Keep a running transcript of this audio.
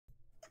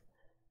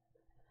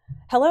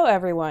Hello,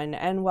 everyone,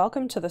 and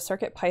welcome to the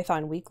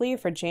CircuitPython Weekly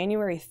for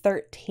January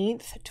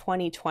 13th,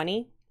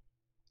 2020.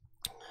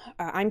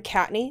 I'm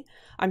Kattni.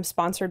 I'm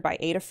sponsored by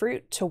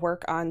Adafruit to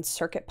work on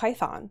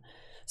CircuitPython.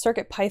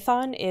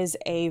 CircuitPython is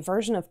a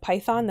version of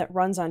Python that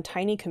runs on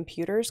tiny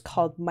computers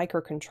called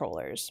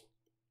microcontrollers.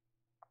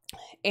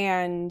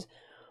 And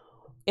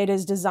it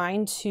is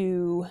designed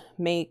to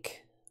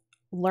make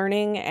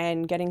learning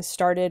and getting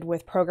started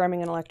with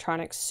programming and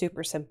electronics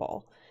super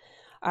simple.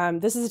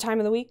 This is a time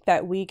of the week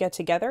that we get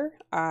together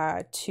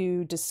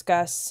to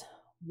discuss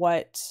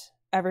what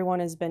everyone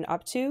has been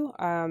up to.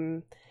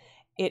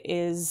 It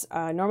is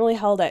normally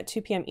held at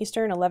 2 p.m.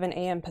 Eastern, 11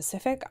 a.m.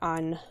 Pacific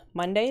on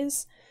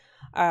Mondays.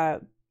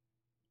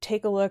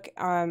 Take a look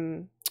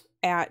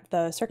at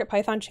the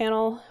CircuitPython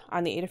channel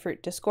on the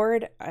Adafruit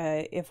Discord.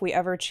 If we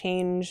ever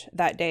change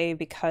that day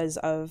because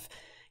of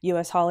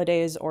US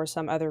holidays or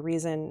some other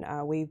reason,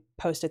 we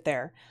post it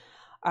there.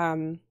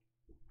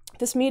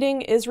 This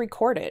meeting is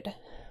recorded.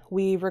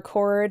 We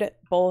record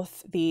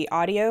both the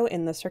audio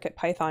in the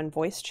CircuitPython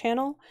voice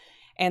channel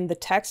and the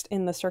text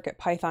in the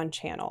CircuitPython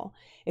channel.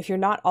 If you're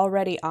not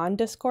already on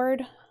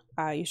Discord,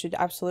 you should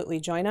absolutely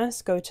join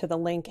us. Go to the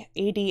link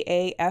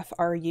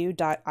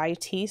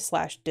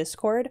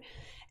adafru.it/discord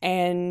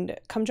and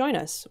come join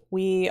us.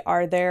 We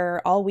are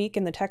there all week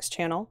in the text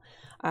channel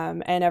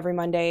and every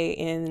Monday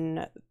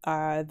in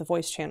the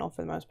voice channel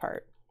for the most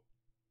part.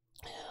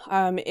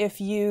 If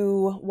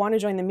you want to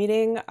join the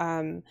meeting,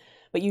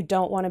 but you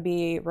don't want to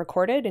be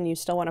recorded and you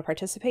still want to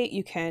participate,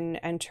 you can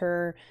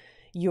enter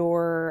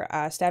your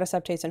status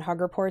updates and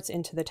hug reports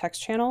into the text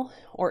channel.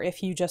 Or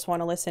if you just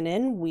want to listen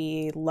in,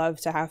 we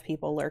love to have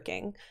people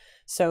lurking.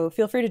 So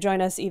feel free to join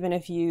us even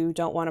if you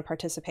don't want to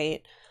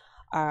participate.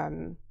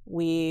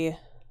 We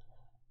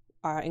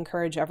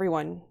encourage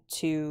everyone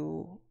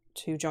to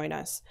join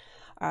us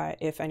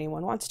if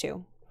anyone wants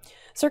to.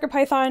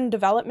 CircuitPython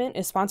development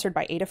is sponsored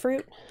by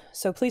Adafruit,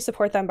 so please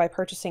support them by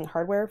purchasing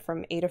hardware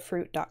from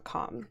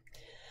adafruit.com.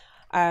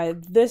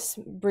 This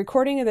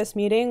recording of this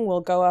meeting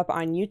will go up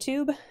on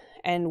YouTube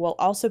and will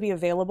also be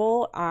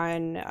available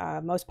on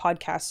most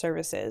podcast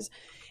services.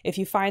 If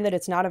you find that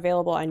it's not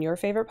available on your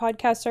favorite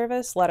podcast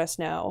service, let us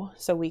know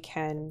so we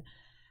can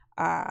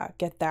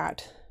get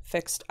that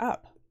fixed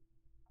up.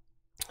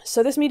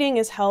 So this meeting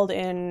is held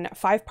in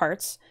 5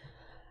 parts,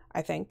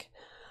 I think.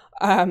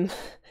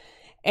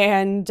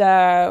 And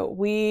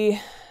we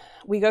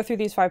go through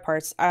these 5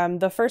 parts.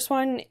 The first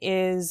one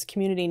is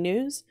community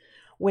news,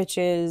 which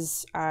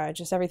is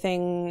just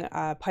everything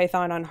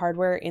Python on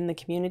hardware in the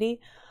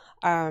community.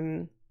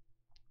 It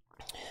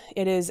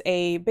is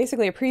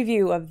basically a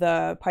preview of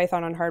the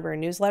Python on hardware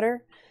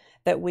newsletter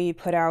that we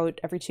put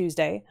out every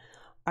Tuesday.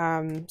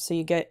 So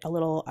you get a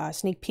little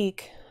sneak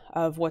peek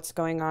of what's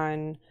going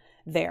on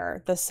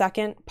there. The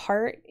second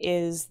part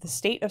is the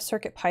state of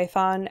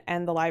CircuitPython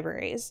and the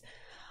libraries.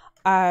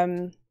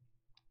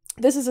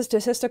 This is a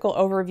statistical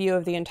overview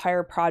of the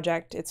entire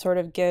project. It sort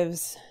of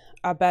gives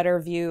a better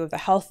view of the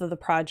health of the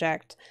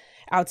project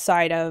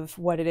outside of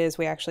what it is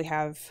we actually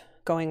have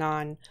going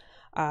on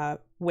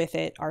with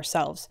it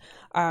ourselves.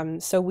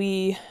 So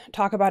we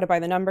talk about it by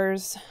the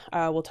numbers.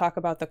 We'll talk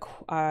about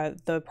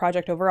the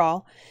project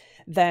overall.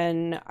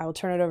 Then I will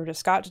turn it over to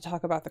Scott to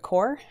talk about the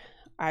core.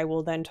 I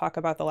will then talk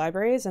about the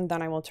libraries, and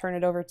then I will turn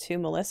it over to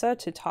Melissa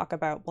to talk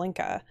about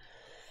Blinka.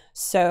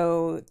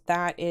 So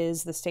that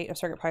is the state of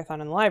CircuitPython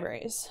and the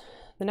libraries.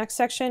 The next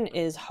section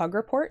is hug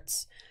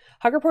reports.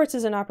 Hug reports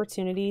is an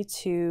opportunity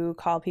to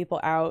call people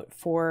out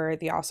for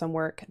the awesome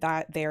work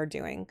that they are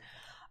doing.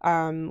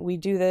 We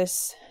do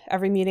this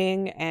every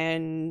meeting,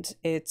 and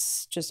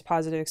it's just a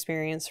positive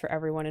experience for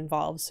everyone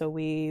involved. So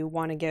we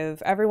want to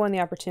give everyone the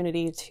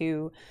opportunity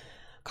to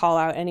call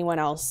out anyone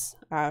else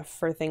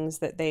for things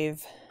that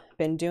they've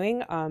been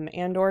doing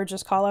and or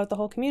just call out the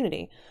whole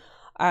community.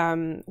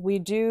 We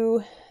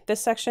do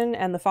this section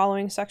and the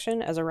following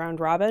section as a round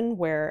robin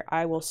where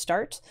I will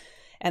start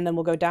and then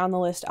we'll go down the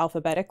list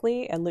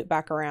alphabetically and loop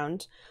back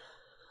around,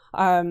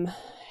 and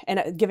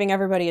giving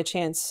everybody a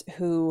chance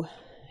who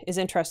is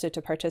interested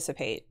to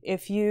participate.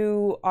 If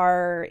you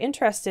are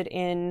interested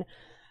in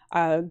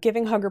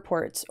giving hug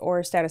reports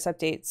or status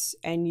updates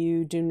and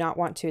you do not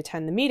want to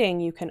attend the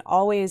meeting, you can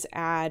always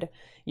add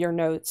your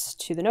notes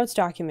to the notes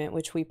document,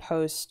 which we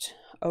post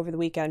over the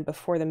weekend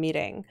before the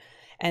meeting.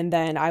 And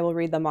then I will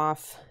read them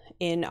off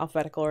in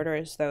alphabetical order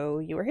as though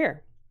you were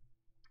here.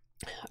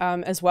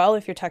 As well,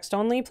 if you're text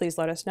only, please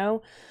let us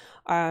know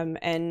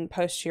and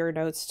post your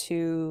notes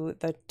to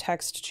the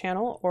text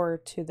channel or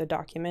to the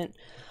document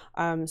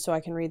so I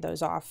can read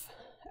those off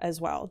as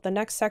well. The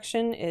next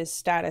section is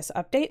status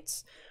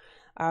updates,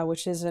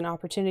 which is an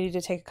opportunity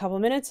to take a couple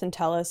minutes and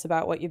tell us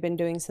about what you've been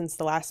doing since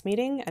the last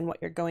meeting and what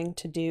you're going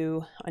to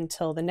do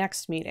until the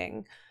next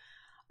meeting.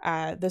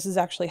 This is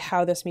actually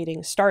how this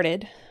meeting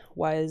started,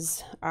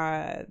 was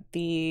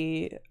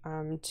the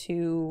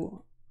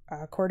 2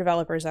 core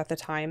developers at the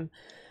time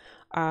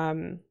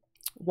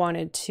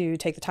wanted to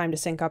take the time to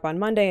sync up on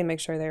Monday and make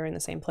sure they were in the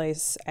same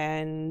place,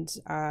 and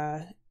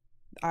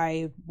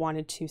I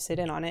wanted to sit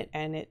in on it,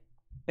 and it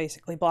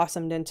basically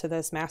blossomed into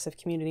this massive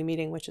community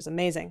meeting, which is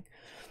amazing.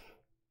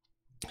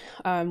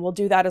 We'll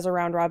do that as a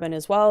round robin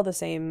as well, the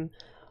same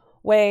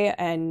way,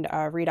 and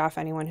read off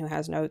anyone who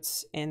has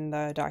notes in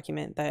the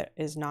document that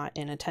is not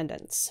in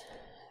attendance.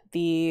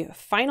 The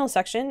final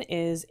section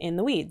is In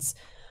the Weeds.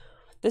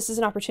 This is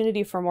an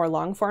opportunity for more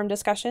long-form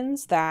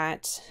discussions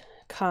that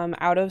come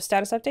out of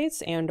status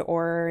updates and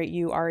or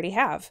you already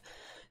have.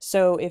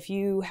 So if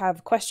you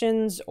have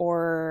questions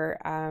or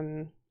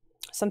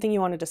something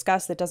you want to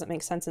discuss that doesn't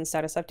make sense in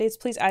status updates,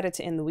 please add it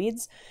to In the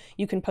Weeds.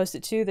 You can post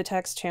it to the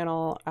text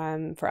channel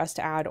for us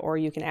to add, or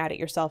you can add it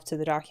yourself to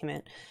the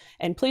document.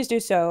 And please do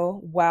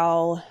so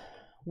while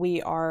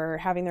we are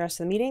having the rest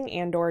of the meeting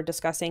and or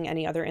discussing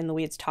any other In the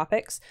Weeds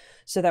topics,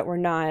 so that we're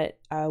not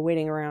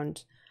waiting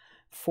around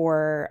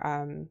for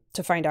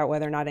to find out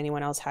whether or not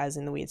anyone else has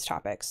In the Weeds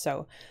topics.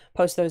 So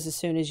post those as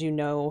soon as you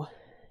know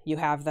you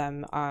have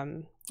them.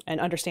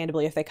 And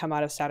understandably, if they come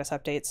out of status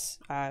updates,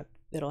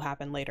 it'll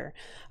happen later,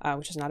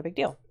 which is not a big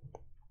deal.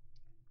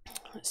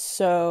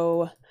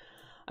 So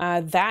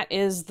that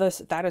is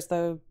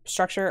the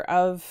structure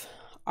of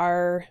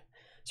our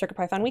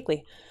CircuitPython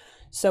Weekly.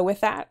 So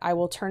with that, I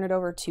will turn it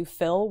over to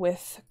Phil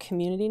with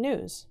community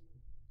news.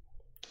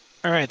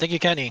 All right, thank you,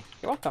 Kenny.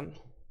 You're welcome.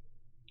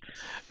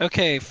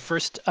 Okay,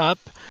 first up,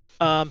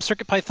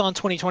 CircuitPython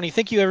 2020.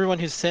 Thank you everyone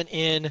who's sent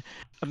in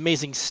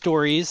amazing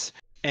stories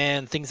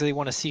and things that they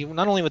want to see,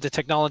 not only with the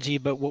technology,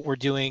 but what we're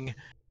doing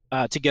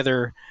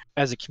together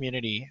as a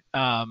community.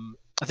 I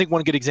think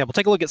one good example,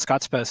 take a look at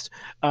Scott's post.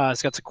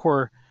 Scott's a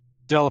core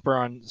developer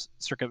on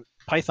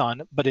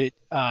CircuitPython, but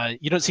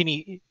you don't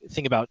see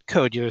anything about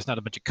code. There's not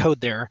a bunch of code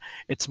there.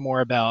 It's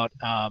more about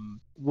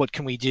what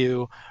can we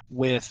do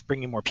with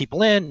bringing more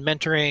people in,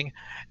 mentoring,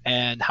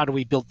 and how do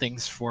we build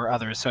things for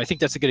others. So I think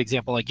that's a good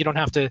example. Like, you don't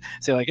have to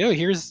say like, oh,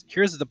 here's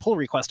the pull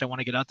request I want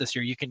to get out this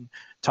year. You can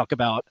talk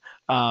about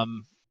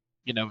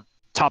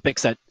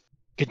topics that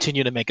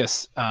continue to make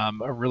us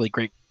a really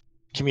great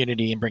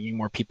community and bringing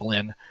more people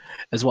in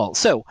as well.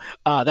 So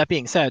that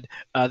being said,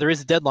 there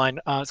is a deadline.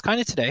 It's kind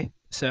of today.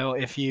 So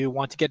if you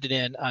want to get it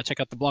in,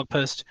 check out the blog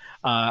post.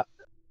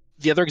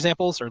 The other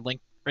examples are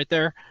linked right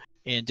there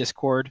in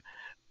Discord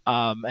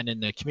and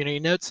in the community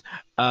notes.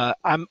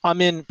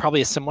 I'm in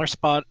probably a similar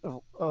spot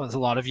as a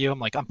lot of you.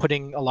 I'm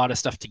putting a lot of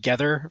stuff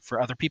together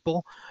for other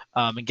people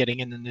and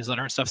getting in the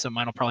newsletter and stuff. So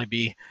mine will probably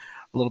be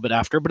a little bit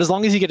after, but as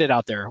long as you get it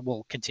out there,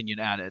 we'll continue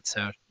to add it.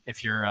 So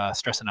if you're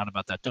stressing out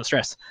about that, don't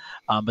stress,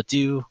 but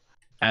do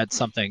add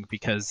something,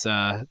 because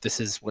this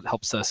is what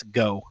helps us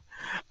go.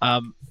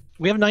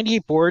 We have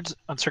 98 boards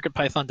on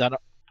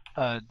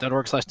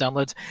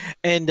circuitpython.org/downloads,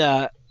 and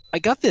I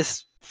got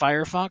this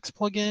Firefox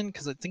plugin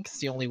because I think it's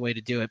the only way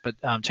to do it. But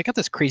check out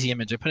this crazy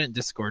image. I put it in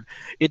Discord.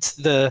 It's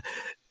the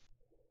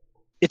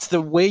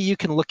way you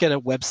can look at a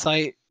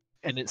website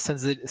and it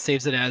saves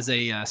it as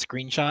a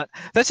screenshot.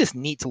 That's just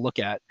neat to look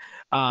at.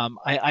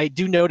 I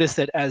do notice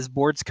that as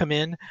boards come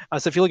in,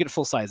 so if you look at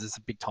full size, it's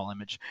a big tall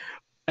image.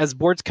 As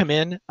boards come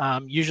in,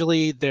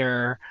 usually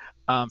they're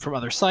from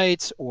other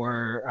sites,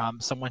 or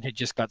someone had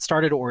just got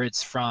started, or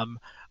it's from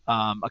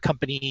a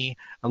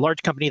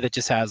large company that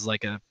just has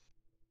like a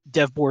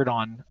dev board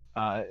on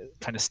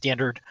kind of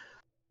standard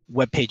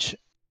web page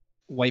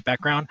white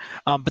background.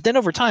 But then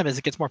over time, as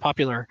it gets more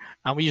popular,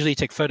 we usually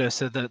take photos,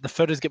 so the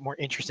photos get more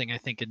interesting, I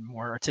think, and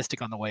more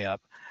artistic on the way up.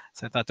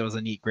 So I thought that was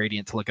a neat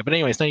gradient to look at. But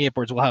anyways, 98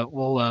 boards.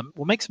 We'll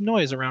make some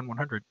noise around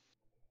 100.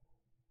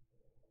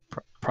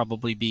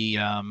 Probably be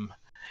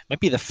might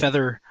be the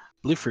feather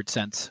Bluefruit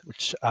sense,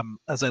 which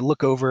as I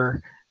look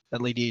over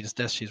at Lady Ada's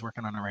desk, she's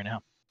working on it right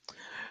now.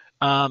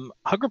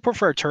 Hug report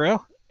for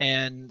Arturo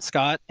and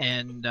Scott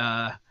and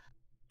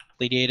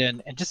Lady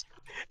Ada and just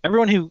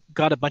everyone who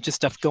got a bunch of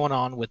stuff going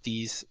on with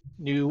these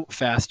new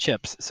fast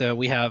chips. So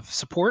we have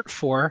support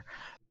for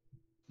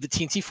the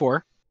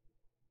Teensy4.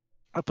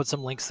 I'll put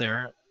some links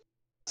there.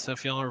 So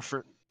if y'all are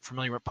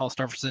familiar with Paul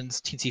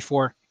Stuyvesant's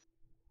Teensy4,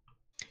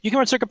 you can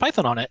run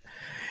CircuitPython on it.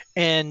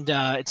 And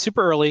it's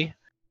super early.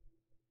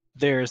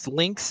 There's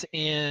links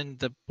in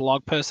the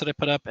blog post that I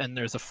put up, and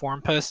there's a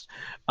forum post.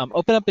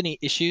 Open up any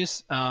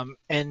issues.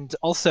 And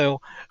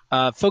also,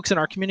 folks in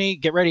our community,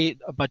 get ready.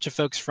 A bunch of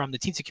folks from the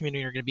Teensy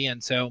community are going to be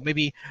in. So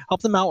maybe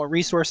help them out with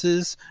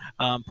resources,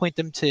 point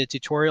them to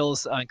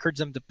tutorials, encourage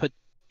them to put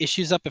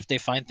issues up if they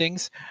find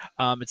things.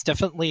 It's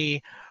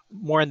definitely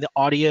more in the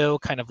audio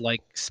kind of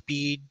like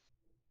speed,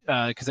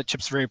 because that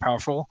chip's very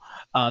powerful.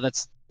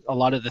 That's a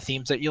lot of the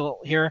themes that you'll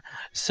hear.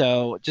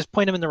 So just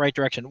point them in the right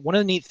direction. One of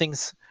the neat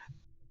things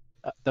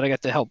that I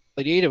got to help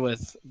Lady Ada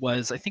with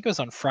was, I think it was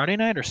on Friday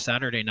night or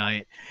Saturday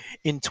night.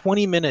 In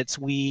 20 minutes,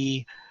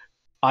 we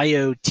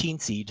IO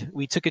Teensy'd.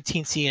 We took a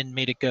Teensy and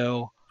made it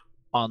go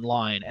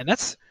online. And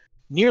that's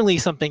nearly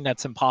something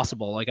that's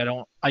impossible. Like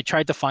I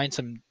tried to find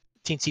some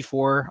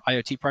Teensy4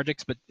 IoT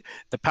projects, but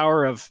the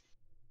power of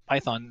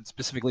Python,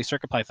 specifically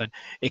CircuitPython,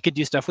 it could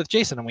do stuff with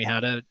JSON, and we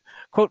had a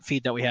quote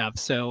feed that we have.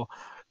 So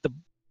the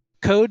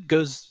code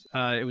goes,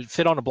 it would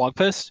fit on a blog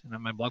post, and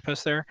on my blog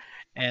post there,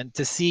 and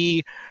to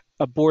see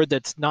a board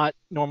that's not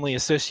normally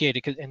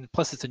associated, and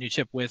plus it's a new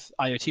chip, with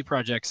IoT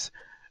projects,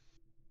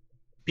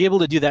 be able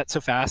to do that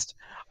so fast,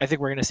 I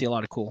think we're going to see a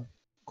lot of cool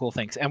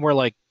things. And we're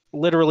like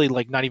literally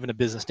like not even a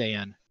business day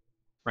in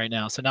right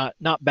now, so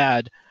not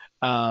bad.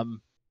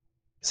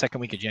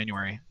 Second week of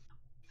January.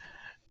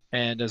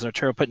 And as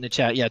Arturo put in the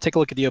chat, yeah, take a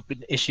look at the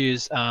open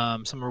issues.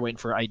 Some are waiting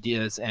for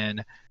ideas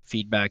and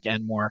feedback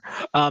and more.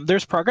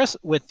 There's progress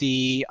with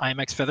the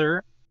IMX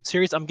Feather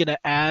series. I'm going to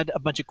add a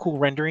bunch of cool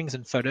renderings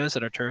and photos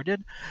that Arturo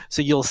did.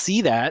 So you'll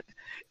see that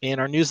in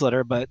our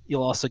newsletter, but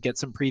you'll also get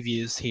some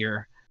previews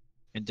here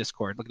in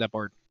Discord. Look at that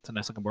board. It's a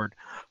nice looking board.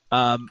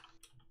 Another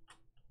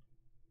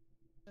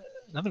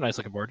nice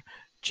looking board.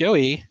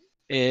 Joey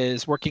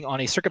is working on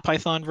a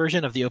CircuitPython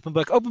version of the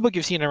OpenBook. OpenBook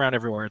you've seen around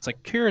everywhere. It's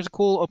like, here's a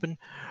cool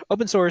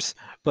open source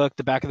book.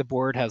 The back of the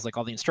board has like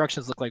all the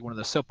instructions, look like one of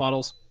those soap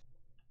bottles.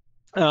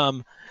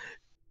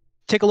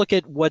 Take a look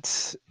at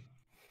what's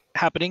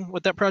happening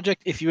with that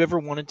project. If you ever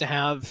wanted to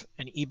have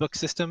an ebook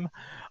system,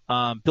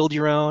 build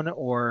your own,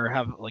 or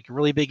have like a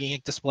really big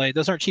ink display,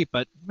 those aren't cheap,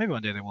 but maybe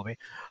one day they will be.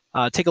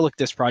 Take a look at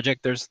this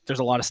project. There's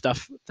a lot of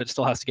stuff that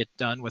still has to get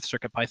done with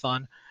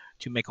CircuitPython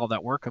to make all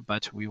that work,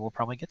 but we will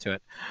probably get to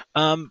it.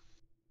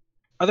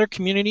 Other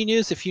community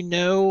news, if you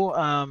know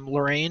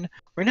Lorraine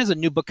has a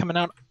new book coming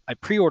out. I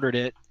pre-ordered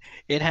it.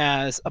 It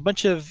has a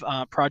bunch of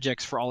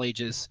projects for all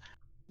ages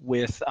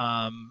with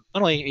not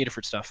only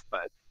Adafruit stuff,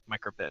 but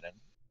Microbit and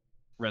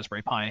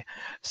Raspberry Pi.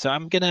 So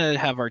I'm going to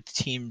have our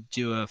team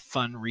do a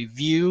fun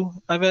review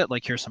of it.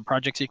 Like, here's some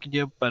projects you can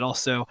do, but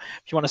also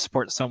if you want to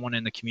support someone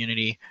in the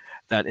community,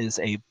 that is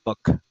a book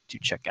to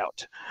check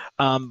out.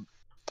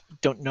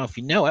 Don't know if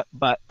you know it,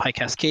 but Pi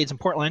Cascades in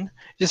Portland,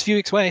 just a few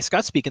weeks away.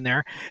 Scott's speaking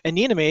there, and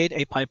Nina made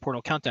a Pi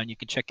Portal countdown. You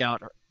can check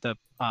out the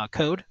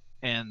code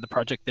and the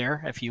project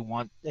there if you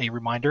want a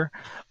reminder.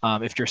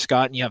 If you're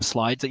Scott and you have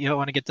slides that you don't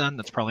want to get done,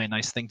 that's probably a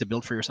nice thing to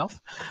build for yourself.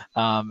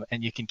 And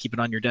you can keep it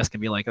on your desk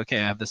and be like, okay,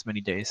 I have this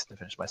many days to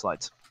finish my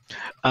slides.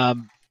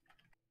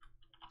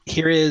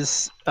 Here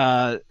is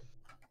the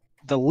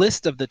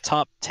list of the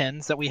top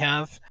 10s that we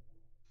have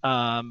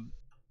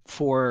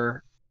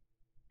for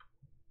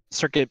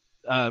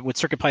with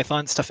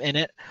CircuitPython stuff in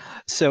it.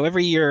 So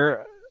every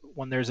year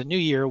when there's a new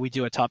year, we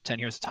do a top 10.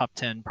 Here's the top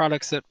 10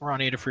 products that were on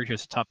Adafruit.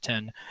 Here's the top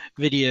 10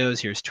 videos.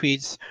 Here's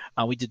tweets.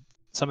 We did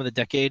some of the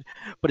decade.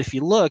 But if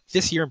you look,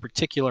 this year in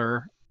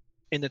particular,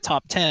 in the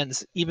top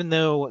 10s, even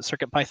though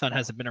CircuitPython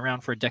hasn't been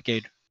around for a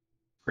decade,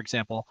 for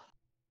example,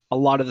 a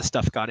lot of the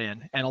stuff got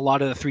in, and a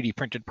lot of the 3D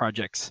printed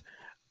projects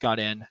got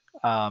in.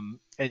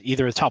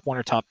 Either a top 1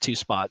 or top 2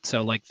 spot.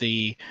 So like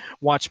the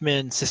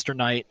Watchmen Sister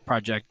Night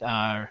project,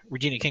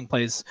 Regina King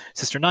plays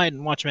Sister Night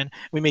and Watchmen.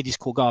 We made these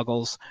cool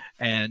goggles,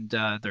 and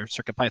they're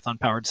CircuitPython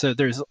powered. So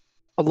there's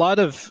a lot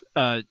of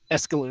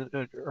escalation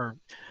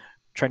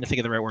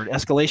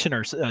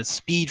or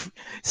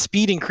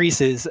speed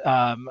increases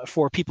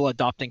for people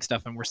adopting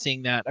stuff, and we're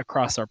seeing that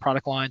across our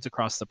product lines,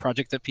 across the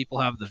project that people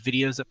have, the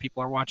videos that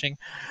people are watching,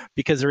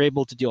 because they're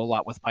able to do a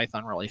lot with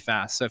Python really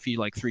fast. So if you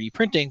like 3D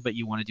printing but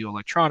you want to do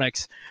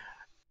electronics,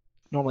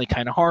 normally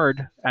kind of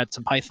hard, add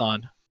some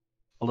Python,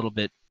 a little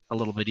bit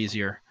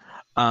easier.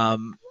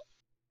 And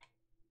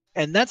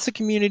that's the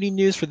community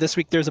news for this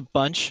week. There's a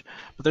bunch,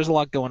 but there's a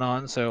lot going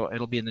on, so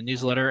it'll be in the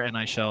newsletter, and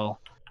I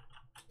shall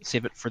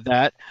save it for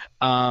that.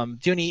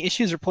 Do any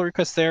issues or pull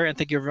requests there? And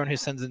thank you everyone who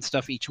sends in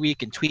stuff each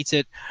week and tweets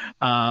it.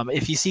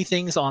 If you see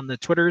things on the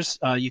Twitters,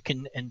 you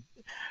can, and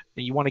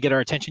you want to get our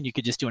attention, you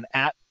could just do an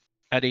at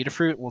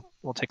Adafruit.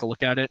 We'll take a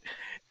look at it.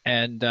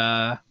 And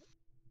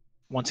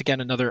once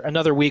again,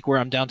 another week where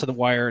I'm down to the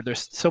wire.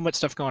 There's so much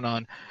stuff going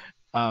on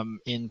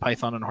in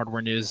Python and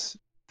hardware news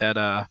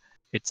that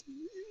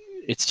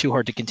it's too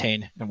hard to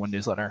contain in one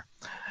newsletter.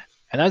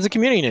 And that's the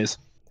community news.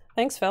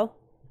 Thanks, Phil.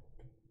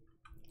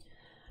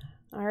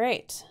 All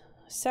right,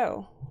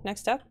 so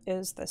next up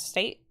is the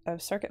state of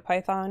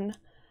CircuitPython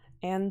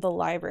and the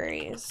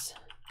libraries.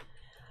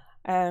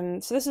 So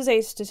this is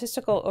a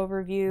statistical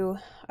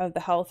overview of the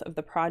health of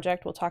the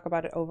project. We'll talk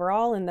about it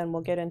overall, and then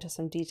we'll get into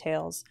some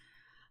details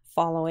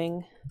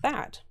following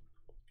that.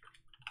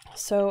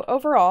 So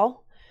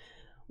overall,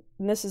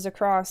 and this is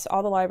across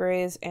all the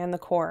libraries and the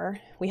core,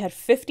 we had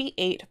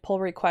 58 pull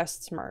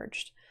requests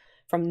merged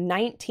from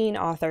 19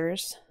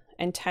 authors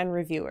and 10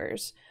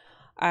 reviewers.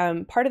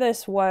 Part of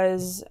this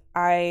was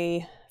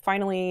I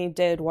finally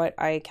did what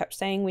I kept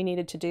saying we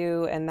needed to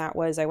do, and that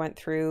was I went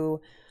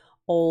through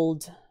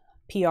old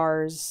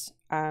PRs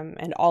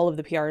and all of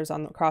the PRs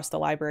across the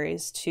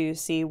libraries to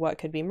see what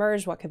could be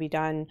merged, what could be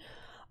done,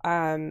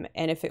 and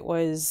if it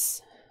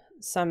was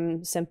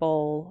some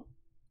simple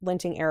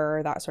linting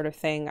error, that sort of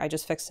thing, I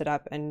just fixed it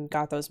up and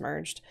got those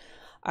merged.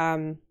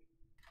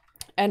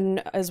 And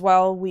as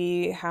well,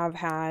 we have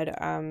had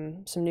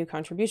some new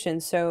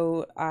contributions.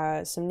 So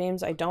some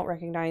names I don't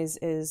recognize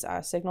is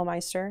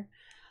Signalmeister,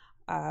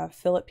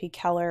 Philip P.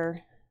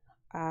 Keller,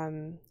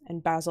 and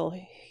Basil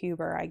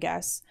Huber, I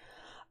guess.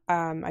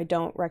 I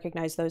don't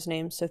recognize those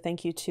names, so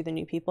thank you to the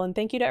new people, and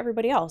thank you to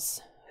everybody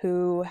else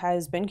who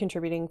has been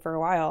contributing for a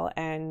while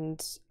and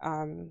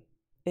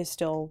is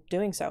still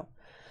doing so.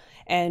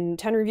 And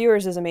 10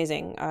 reviewers is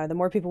amazing. The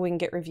more people we can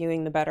get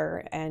reviewing, the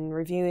better. And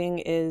reviewing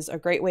is a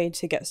great way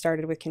to get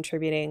started with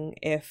contributing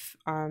if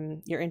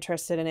you're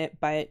interested in it,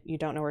 but you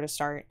don't know where to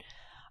start.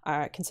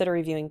 Consider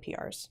reviewing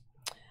PRs.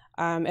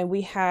 And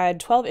we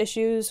had 12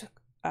 issues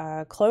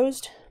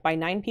closed by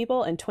 9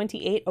 people and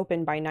 28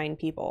 opened by 9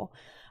 people.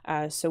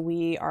 So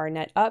we are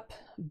net up,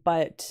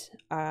 but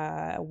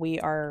we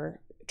are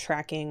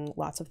tracking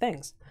lots of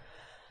things.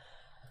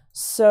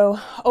 So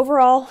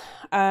overall,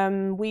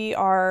 we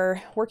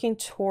are working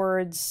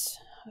towards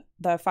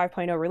the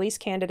 5.0 release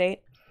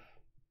candidate,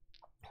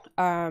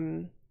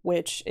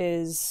 which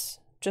is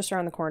just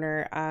around the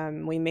corner.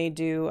 We may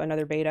do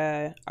another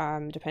beta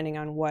depending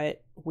on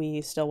what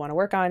we still want to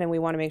work on, and we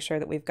want to make sure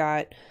that we've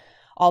got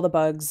all the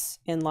bugs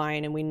in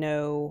line and we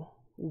know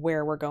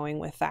where we're going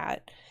with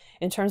that.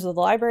 In terms of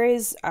the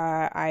libraries,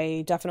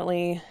 I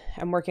definitely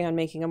am working on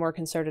making a more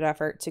concerted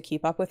effort to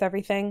keep up with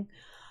everything.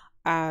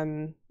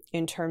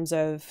 In terms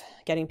of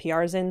getting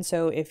PRs in.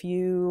 So if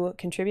you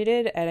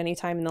contributed at any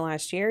time in the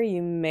last year,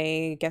 you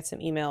may get some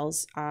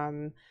emails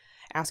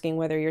asking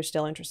whether you're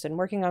still interested in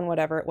working on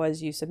whatever it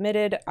was you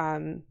submitted,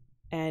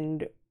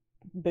 and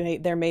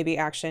there may be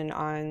action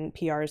on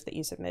PRs that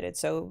you submitted.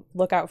 So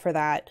look out for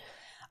that.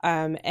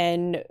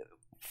 And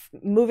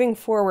moving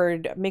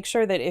forward, make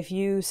sure that if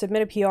you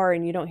submit a PR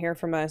and you don't hear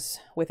from us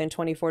within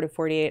 24 to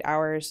 48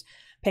 hours,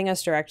 ping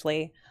us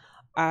directly.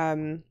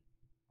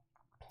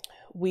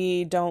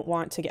 We don't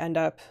want to end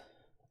up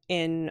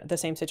in the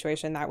same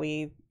situation that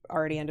we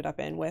already ended up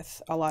in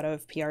with a lot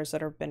of PRs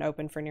that have been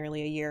open for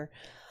nearly a year.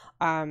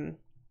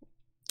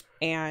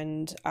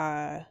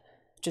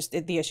 Just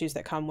the issues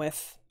that come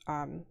with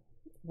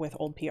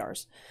old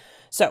PRs.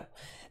 So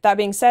that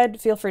being said,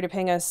 feel free to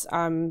ping us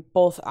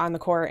both on the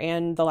core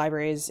and the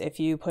libraries. If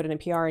you put in a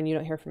PR and you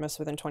don't hear from us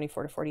within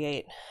 24 to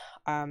 48,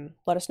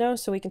 let us know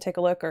so we can take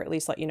a look, or at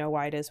least let you know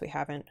why it is we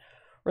haven't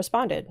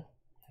responded.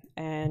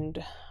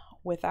 And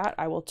with that,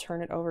 I will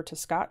turn it over to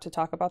Scott to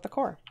talk about the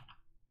core.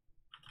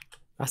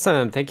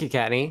 Awesome. Thank you,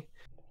 Kattni.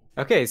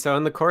 Okay, so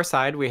on the core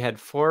side, we had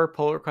 4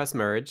 pull requests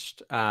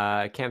merged.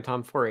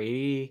 CamTom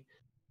 480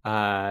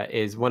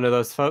 is one of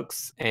those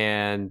folks,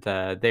 and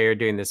they are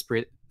doing this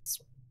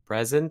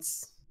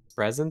Sony's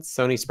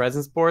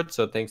presence board.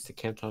 So thanks to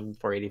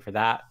CamTom 480 for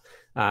that.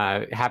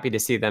 Happy to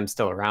see them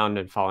still around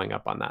and following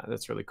up on that.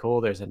 That's really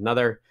cool. There's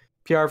another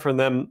PR from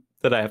them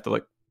that I have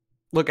to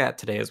look at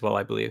today as well,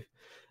 I believe.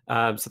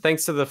 So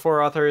thanks to the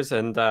 4 authors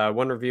and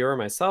 1 reviewer,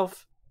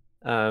 myself.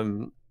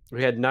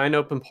 We had 9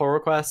 open pull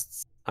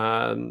requests.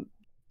 The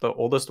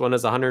oldest one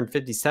is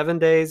 157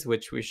 days,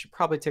 which we should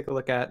probably take a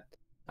look at.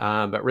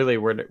 But really,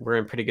 we're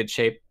in pretty good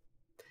shape.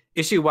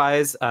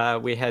 Issue-wise,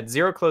 we had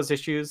 0 closed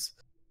issues,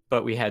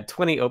 but we had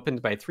 20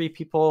 opened by 3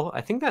 people.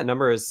 I think that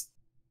number is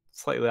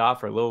slightly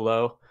off or a little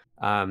low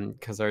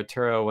because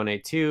Arturo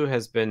 182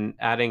 has been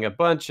adding a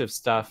bunch of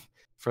stuff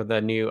for the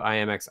new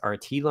IMX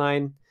RT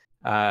line.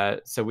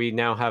 So we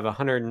now have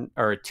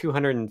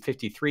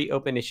 253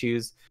 open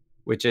issues,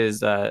 which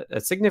is a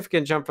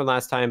significant jump from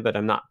last time, but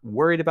I'm not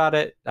worried about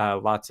it.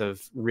 Lots of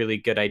really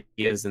good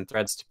ideas and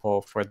threads to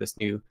pull for this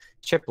new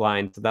chip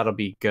line, so that'll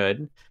be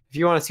good. If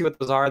you want to see what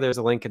those are, there's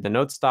a link in the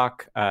notes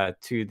doc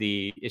to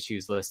the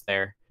issues list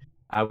there.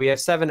 We have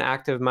 7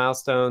 active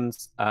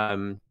milestones.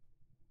 I'm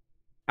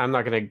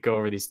not going to go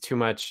over these too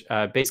much.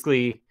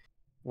 Basically,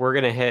 we're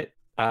going to hit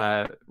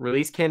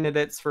release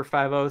candidates for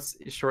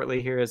 5.0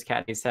 shortly here, as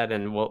Kattni said,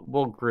 and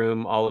we'll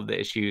groom all of the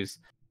issues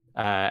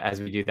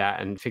as we do that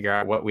and figure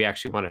out what we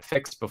actually want to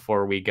fix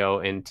before we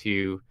go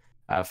into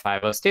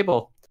 5.0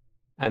 stable.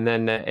 And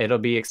then it'll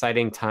be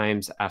exciting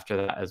times after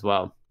that as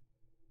well.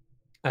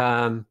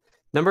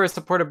 Number of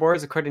supported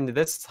boards, according to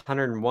this,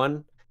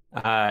 101.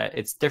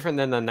 It's different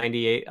than the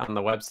 98 on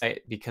the website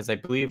because I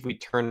believe we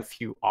turn a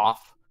few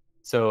off.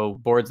 So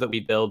boards that we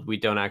build, we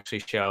don't actually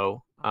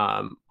show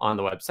on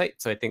the website.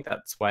 So I think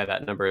that's why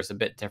that number is a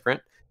bit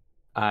different.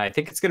 I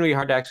think it's going to be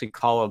hard to actually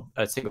call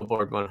a single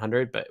board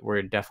 100, but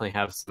we definitely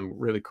have some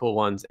really cool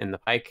ones in the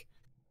pike,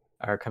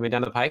 or coming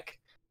down the pike.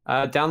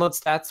 Download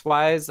stats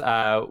wise,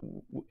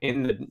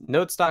 in the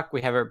note stock,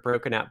 we have it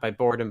broken out by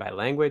board and by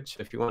language.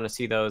 So if you want to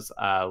see those,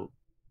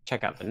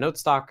 check out the note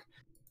stock.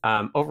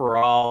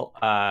 Overall,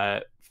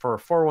 for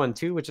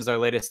 4.1.2, which is our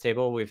latest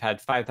table, we've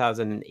had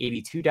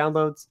 5,082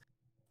 downloads.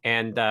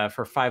 And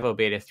for 5.0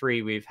 beta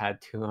 3, we've had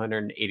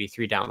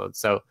 283 downloads.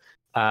 So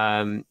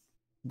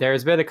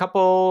there's been a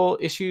couple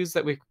issues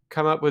that we've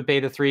come up with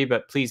beta 3,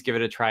 but please give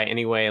it a try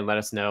anyway and let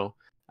us know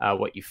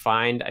what you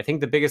find. I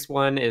think the biggest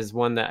one is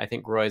one that I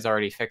think Roy's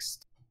already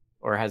fixed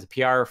or has a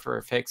PR for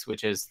a fix,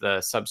 which is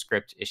the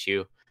subscript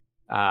issue.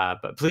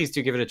 But please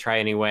do give it a try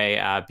anyway.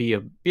 Be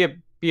a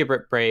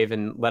bit brave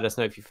and let us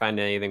know if you find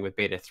anything with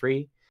beta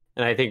 3.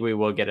 And I think we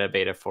will get a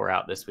beta 4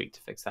 out this week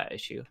to fix that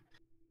issue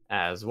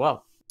as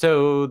well.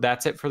 So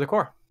that's it for the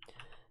core.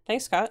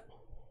 Thanks, Scott.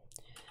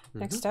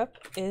 Next up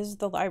is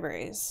the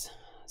libraries.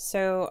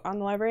 So on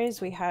the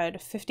libraries, we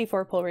had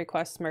 54 pull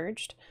requests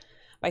merged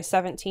by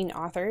 17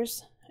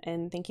 authors.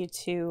 And thank you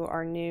to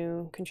our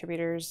new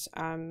contributors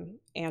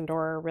and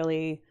or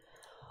really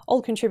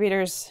old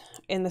contributors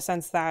in the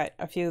sense that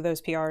a few of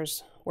those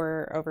PRs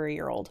were over a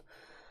year old.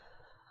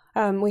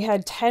 We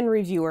had 10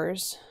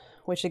 reviewers,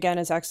 which again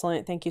is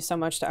excellent. Thank you so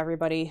much to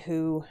everybody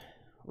who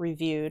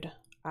reviewed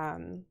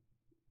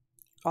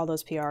all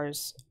those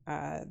PRs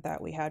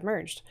that we had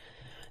merged.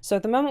 So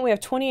at the moment we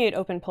have 28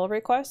 open pull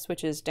requests,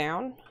 which is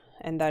down,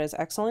 and that is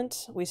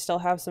excellent. We still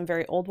have some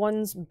very old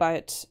ones,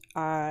 but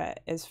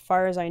as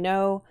far as I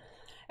know,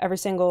 every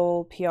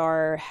single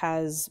PR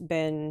has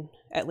been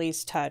at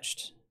least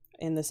touched,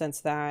 in the sense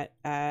that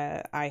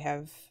I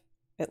have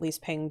at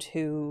least pinged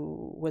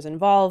who was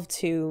involved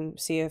to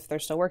see if they're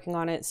still working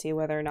on it, see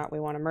whether or not we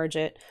want to merge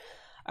it,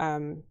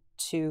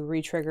 to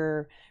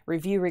retrigger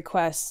review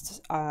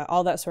requests,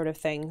 all that sort of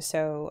thing.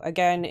 So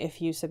again,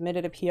 if you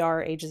submitted a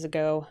PR ages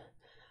ago,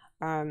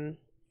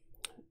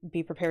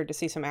 be prepared to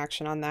see some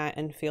action on that,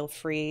 and feel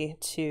free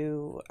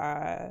to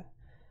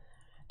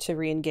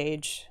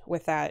re-engage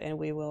with that, and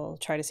we will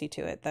try to see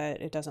to it that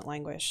it doesn't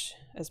languish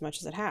as much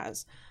as it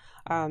has.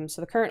 So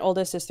the current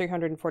oldest is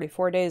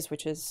 344 days,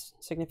 which is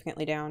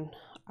significantly down,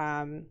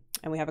 and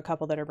we have a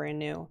couple that are brand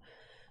new.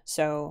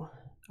 So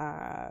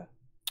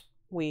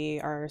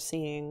we are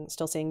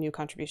still seeing new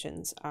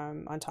contributions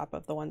on top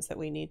of the ones that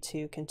we need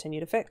to continue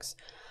to fix.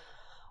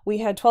 We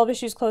had 12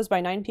 issues closed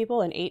by 9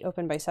 people and 8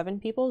 open by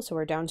 7 people, so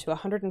we're down to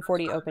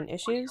 140 open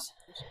issues.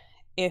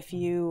 If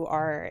you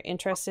are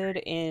interested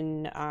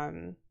in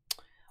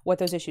what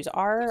those issues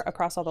are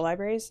across all the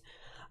libraries,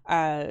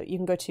 you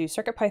can go to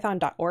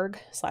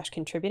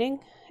circuitpython.org/contributing,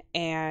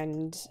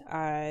 and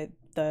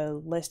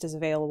the list is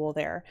available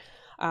there.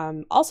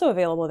 Also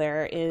available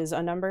there is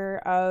a number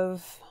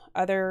of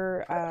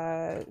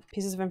other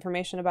pieces of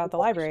information about the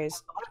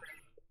libraries,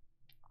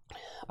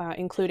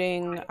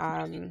 including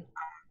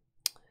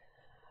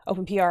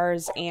open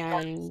PRs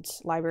and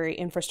library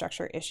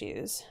infrastructure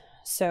issues.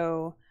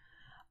 So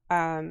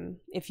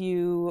if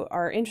you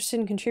are interested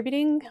in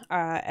contributing,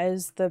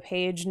 as the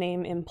page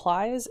name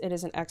implies, it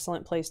is an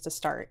excellent place to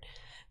start.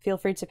 Feel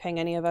free to ping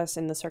any of us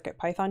in the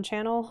CircuitPython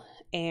channel,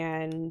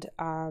 and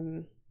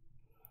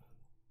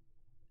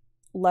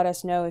let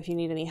us know if you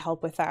need any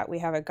help with that. We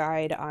have a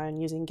guide on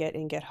using Git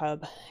and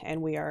GitHub,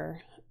 and we are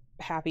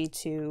happy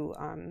to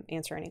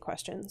answer any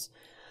questions.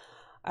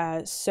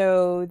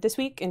 So this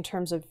week, in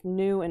terms of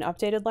new and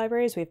updated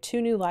libraries, we have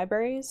 2 new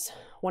libraries,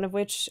 one of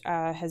which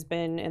has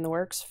been in the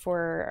works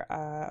for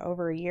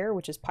over a year,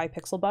 which is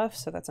PyPixelBuff,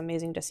 so that's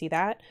amazing to see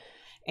that.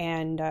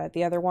 And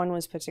the other one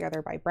was put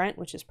together by Brent,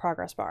 which is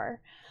ProgressBar.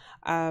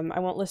 I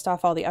won't list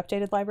off all the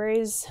updated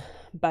libraries,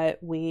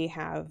 but we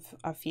have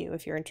a few.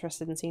 If you're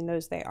interested in seeing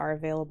those, they are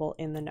available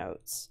in the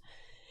notes.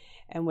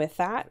 And with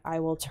that,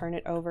 I will turn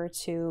it over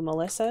to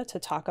Melissa to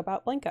talk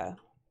about Blinka.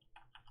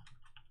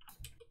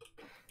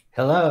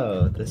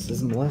 Hello, this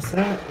is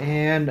Melissa,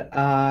 and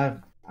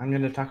I'm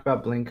going to talk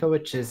about Blinka,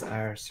 which is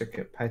our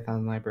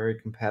CircuitPython library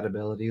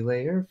compatibility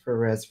layer for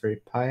Raspberry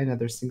Pi and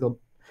other single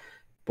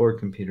board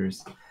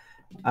computers.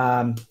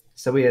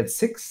 So we had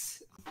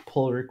 6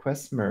 pull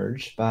requests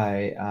merged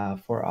by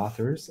 4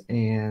 authors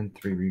and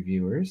 3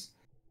 reviewers,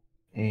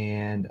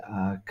 and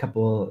a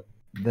couple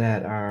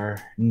that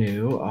are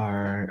new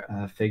are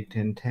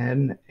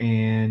Fig1010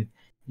 and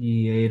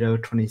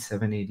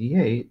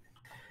Yeato2788.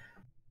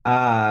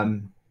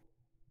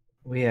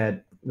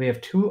 We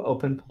have 2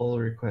 open pull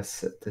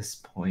requests at this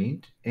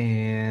point,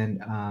 and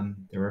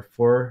there were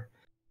 4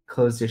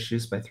 closed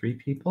issues by 3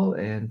 people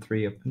and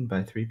 3 open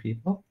by 3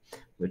 people,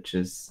 which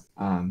is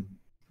a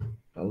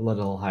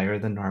little higher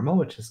than normal,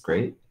 which is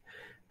great.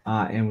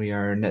 And we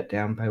are net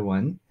down by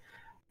 1.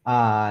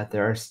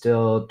 There are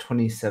still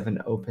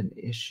 27 open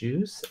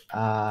issues.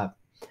 For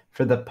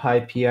the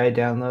PyPI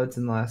downloads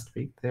in the last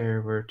week,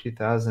 there were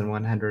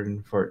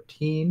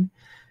 2,114.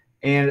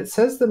 And it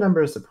says the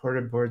number of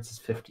supported boards is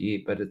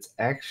 58, but it's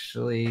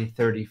actually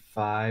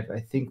 35. I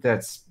think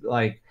that's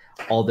like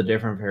all the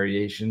different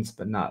variations,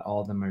 but not all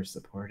of them are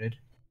supported.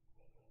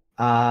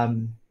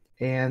 And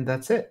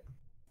that's it.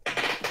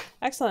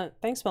 Excellent.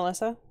 Thanks,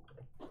 Melissa.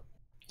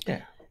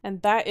 Yeah.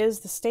 And that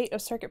is the state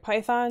of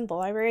CircuitPython, the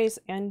libraries,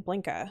 and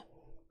Blinka.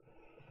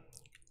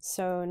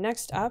 So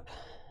next up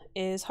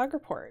is Hug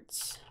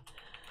Reports.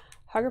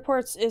 Hug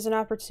Reports is an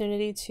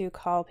opportunity to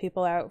call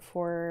people out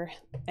for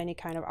any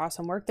kind of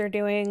awesome work they're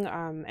doing,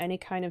 any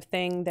kind of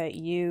thing that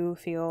you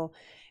feel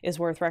is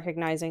worth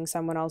recognizing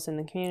someone else in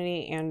the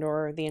community and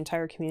or the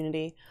entire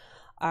community.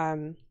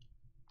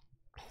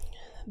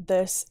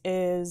 This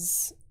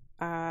is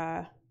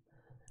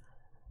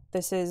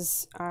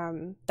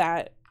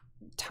that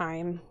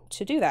time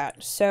to do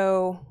that.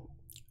 So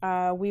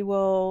we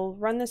will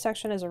run this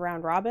section as a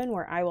round robin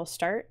where I will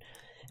start,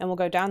 and we'll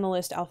go down the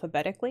list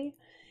alphabetically.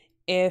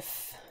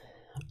 If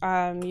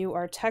you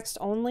are text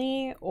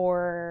only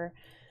or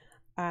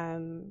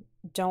don't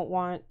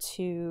want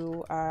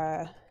to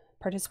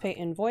participate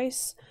in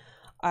voice,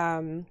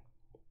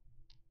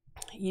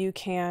 you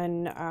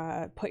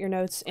can put your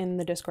notes in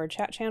the Discord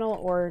chat channel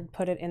or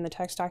put it in the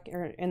text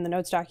in the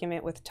notes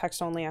document with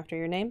text only after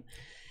your name,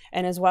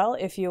 And as well,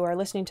 if you are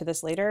listening to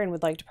this later and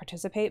would like to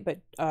participate but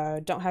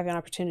don't have an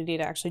opportunity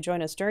to actually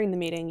join us during the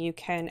meeting, you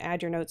can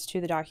add your notes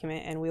to the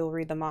document and we will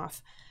read them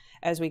off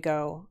as we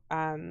go.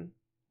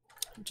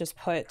 Just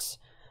put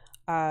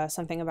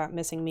something about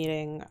missing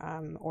meeting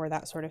or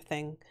that sort of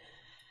thing,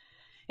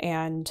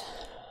 and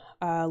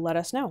let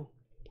us know.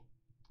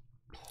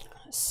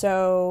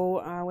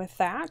 So with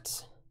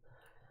that,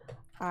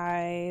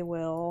 I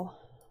will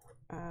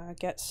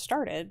get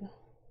started.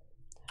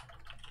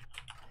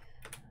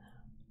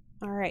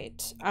 All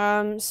right,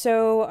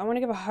 so I want to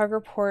give a hug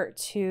report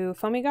to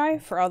Foamy Guy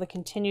for all the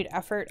continued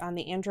effort on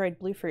the Android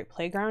Bluefruit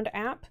Playground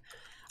app.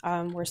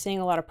 We're seeing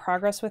a lot of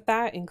progress with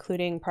that,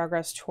 including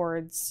progress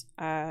towards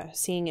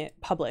seeing it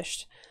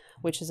published,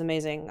 which is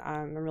amazing.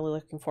 I'm really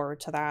looking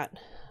forward to that.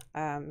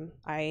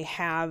 I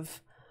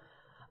have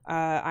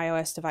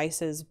iOS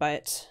devices,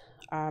 but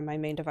my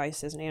main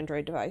device is an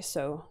Android device,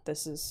 so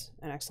this is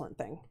an excellent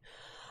thing.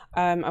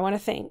 I want to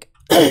thank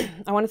I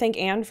want to thank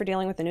Anne for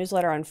dealing with the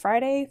newsletter on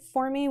Friday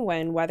for me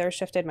when weather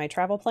shifted my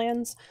travel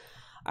plans.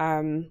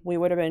 We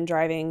would have been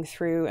driving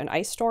through an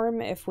ice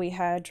storm if we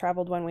had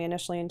traveled when we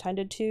initially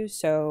intended to,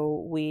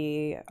 so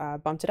we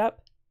bumped it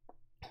up,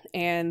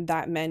 and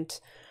that meant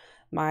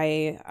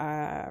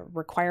my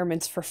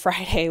requirements for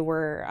Friday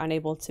were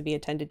unable to be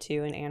attended to,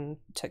 and Anne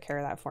took care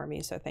of that for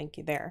me, so thank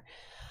you there.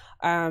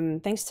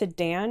 Thanks to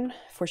Dan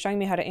for showing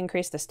me how to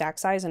increase the stack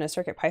size in a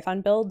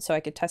CircuitPython build so I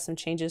could test some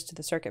changes to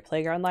the Circuit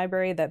Playground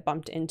library that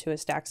bumped into a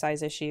stack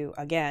size issue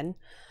again.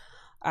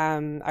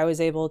 I was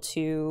able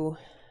to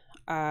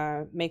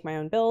make my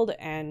own build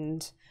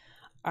and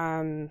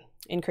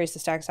increase the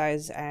stack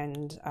size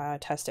and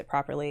test it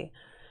properly.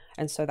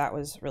 And so that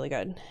was really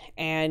good.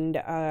 And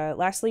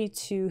lastly,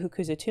 to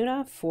Hukuza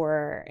Tuna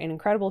for an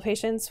incredible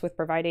patience with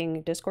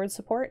providing Discord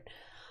support.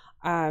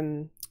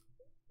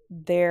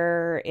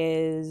 There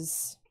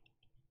is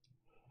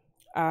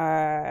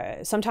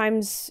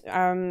sometimes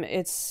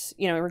it's,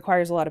 it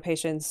requires a lot of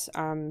patience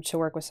to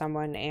work with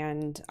someone,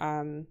 and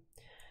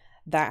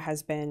that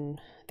has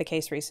been the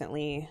case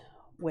recently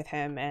with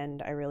him,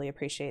 and I really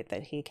appreciate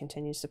that he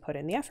continues to put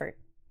in the effort.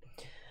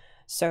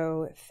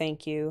 So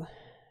thank you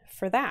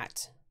for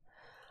that.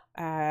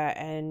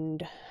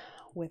 And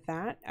with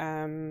that,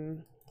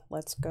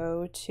 let's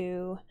go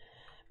to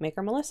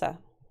Maker Melissa.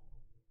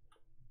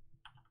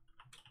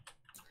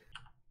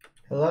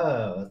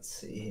 Hello, let's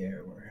see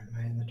here. Where am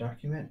I in the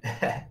document?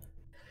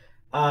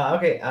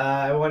 Okay,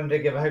 I wanted to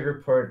give a hug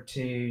report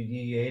to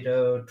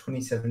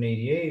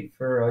Yeedo2788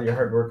 for all your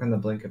hard work on the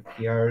Blinka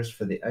PRs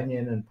for the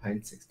Onion and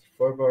Pine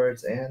 64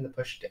 boards and the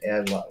push to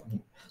add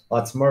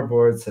lots more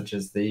boards, such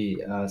as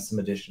the some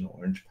additional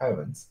Orange Pi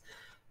ones.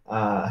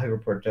 Hug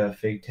report to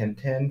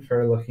Fig1010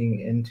 for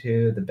looking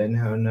into the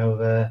Benho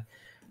Nova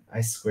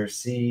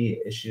I2C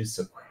issues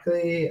so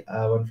quickly.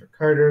 One for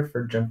Carter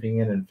for jumping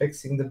in and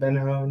fixing the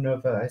Benho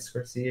Nova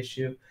I2C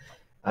issue.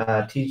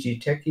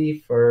 TG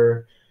Techie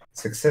for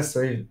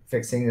successfully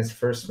fixing his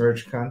first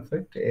merge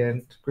conflict,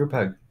 and group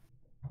hug.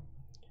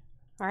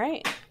 All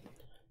right.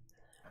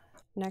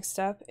 Next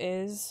up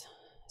is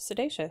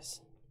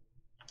Sedacious.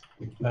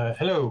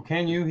 Hello,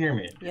 can you hear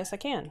me? Yes, I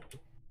can.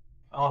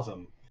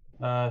 Awesome.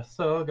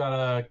 So got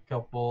a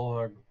couple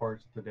of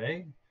reports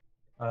today.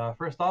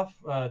 First off,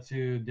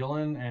 to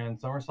Dylan and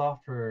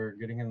Summersoft for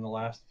getting in the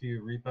last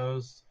few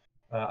repos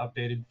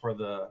updated for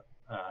the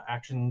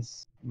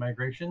actions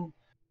migration.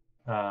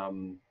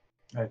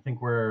 I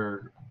think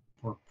we're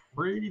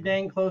pretty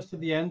dang close to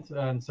the end,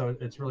 and so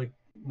it's really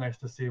nice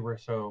to see we're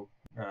so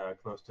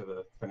close to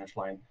the finish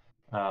line.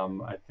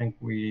 I think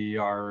we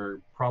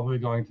are probably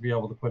going to be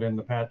able to put in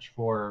the patch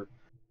for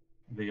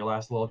the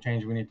last little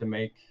change we need to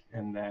make,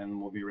 and then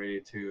we'll be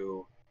ready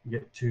to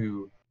get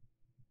to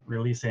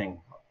releasing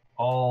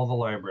all the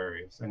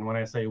libraries. And when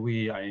I say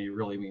we, I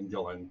really mean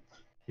Dylan.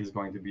 He's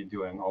going to be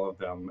doing all of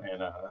them,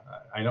 and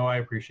I know I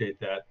appreciate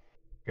that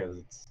because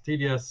it's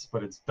tedious,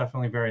 but it's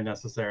definitely very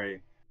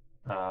necessary,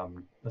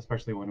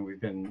 especially when we've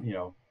been,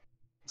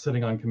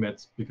 sitting on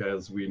commits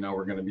because we know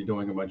we're going to be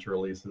doing a bunch of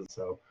releases.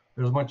 So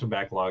there's a bunch of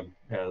backlog,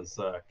 as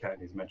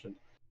Katniss mentioned.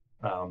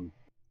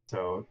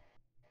 So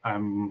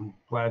I'm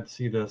glad to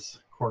see this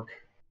cork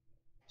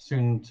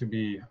soon to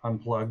be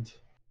unplugged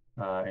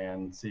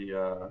and see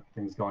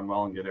things going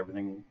well and get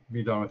everything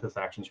be done with this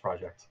actions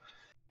project.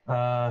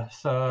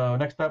 So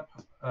next up,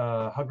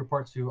 hug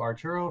report to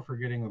Arturo for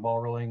getting the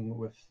ball rolling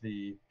with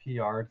the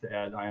PR to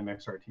add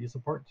IMXRT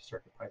support to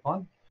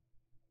CircuitPython.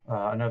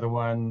 Another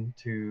one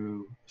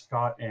to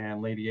Scott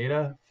and Lady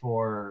Ada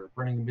for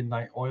Burning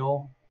Midnight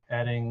Oil,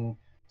 adding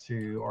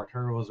to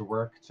Arturo's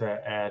work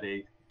to add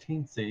a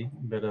teensy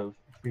bit of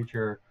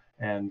feature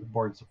and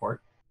board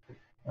support.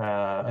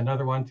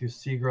 Another one to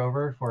C.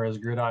 Grover for his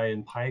GridEye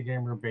and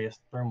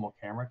PyGamer-based thermal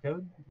camera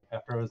code.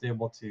 After I was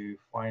able to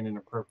find an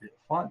appropriate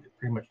font, it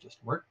pretty much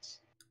just works.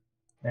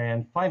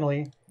 And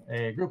finally,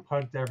 a group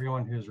hug to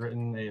everyone who's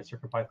written a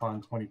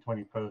CircuitPython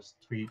 2020 post,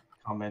 tweet,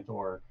 comment,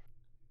 or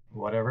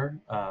whatever.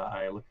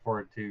 I look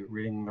forward to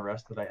reading the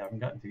rest that I haven't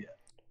gotten to yet.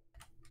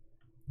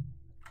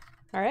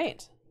 All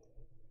right.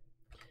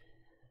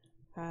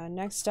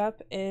 Next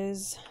up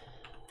is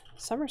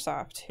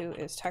Summersoft, who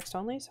is text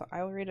only, so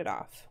I will read it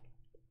off.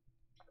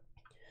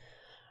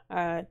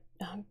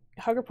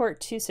 Hug report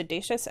to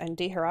Sedacious and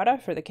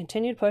DHerata for the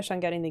continued push on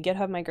getting the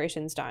GitHub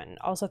migrations done.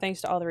 Also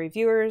thanks to all the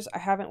reviewers. I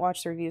haven't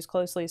watched the reviews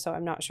closely, so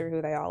I'm not sure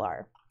who they all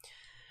are.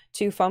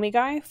 To Foamy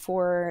Guy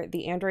for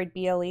the Android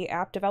BLE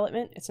app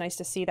development. It's nice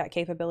to see that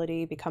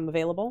capability become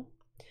available.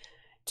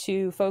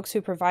 To folks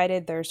who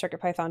provided their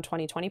CircuitPython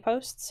 2020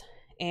 posts,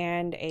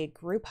 and a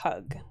group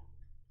hug.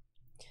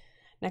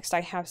 Next,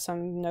 I have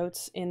some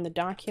notes in the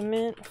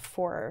document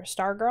for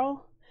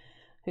Stargirl,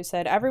 who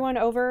said, everyone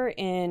over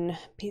in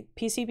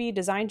PCB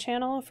Design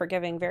Channel for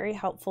giving very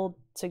helpful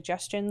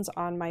suggestions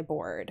on my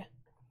board.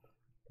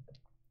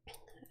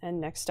 And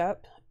next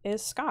up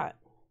is Scott.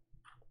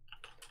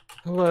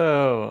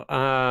 Hello.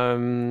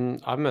 I'm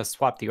going to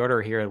swap the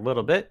order here a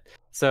little bit.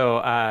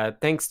 So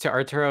thanks to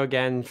Arturo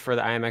again for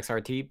the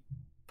IMXRT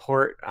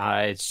port.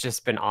 It's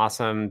just been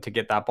awesome to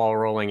get that ball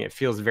rolling. It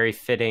feels very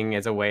fitting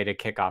as a way to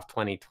kick off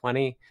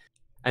 2020.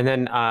 And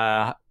then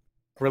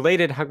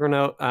related hug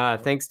note,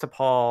 thanks to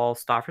Paul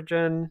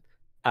Stoffergen,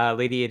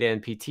 Lady Ada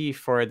and PT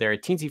for their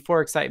Teensy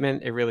 4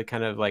 excitement. It really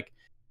kind of like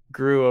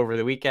grew over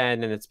the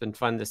weekend, and it's been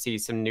fun to see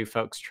some new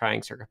folks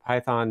trying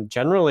CircuitPython.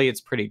 Generally,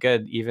 it's pretty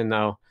good, even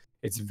though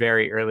it's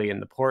very early in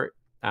the port.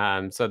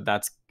 So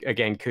that's,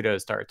 again,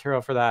 kudos to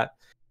Arturo for that.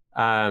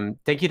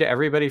 Thank you to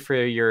everybody for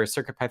your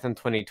CircuitPython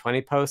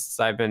 2020 posts.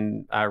 I've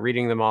been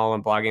reading them all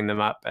and blogging them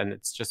up, and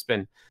it's just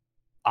been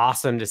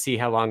awesome to see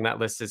how long that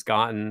list has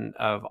gotten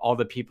of all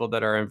the people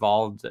that are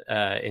involved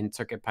in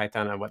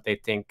CircuitPython and what they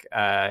think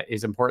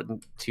is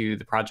important to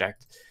the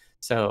project.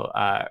 So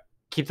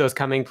keep those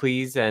coming,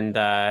 please. And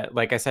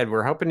like I said,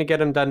 we're hoping to get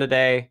them done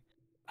today.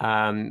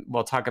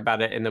 We'll talk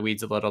about it in the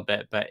weeds a little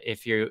bit, but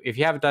if you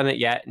haven't done it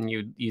yet and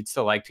you'd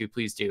still like to,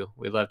 please do.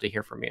 We'd love to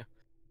hear from you.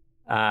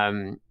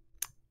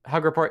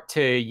 Hug report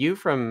to you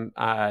from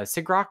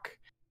SIGROC.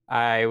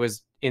 I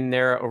was in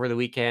there over the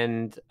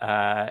weekend,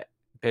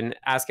 been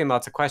asking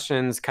lots of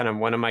questions. Kind of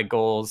one of my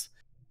goals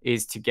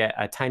is to get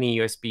a tiny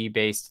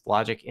USB-based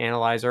logic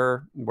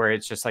analyzer where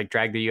it's just like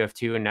drag the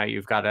UF2 and now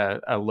you've got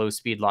a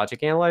low-speed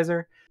logic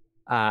analyzer.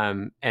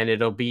 And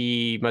it'll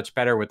be much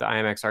better with the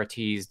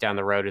IMXRTs down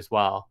the road as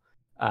well.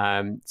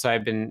 So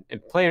I've been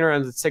playing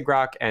around with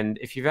SIGROC, and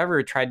if you've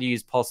ever tried to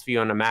use PulseView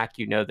on a Mac,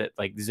 you know that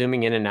like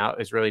zooming in and out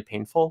is really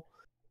painful.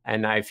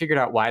 And I figured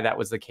out why that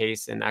was the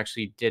case and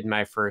actually did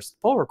my first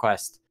pull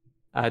request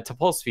to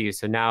PulseView.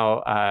 So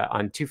now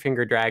on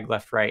 2-finger drag,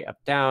 left, right, up,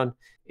 down,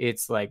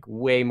 it's like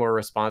way more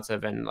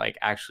responsive and like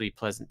actually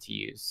pleasant to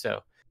use.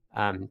 So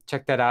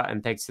check that out,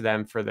 and thanks to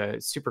them for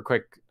the super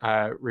quick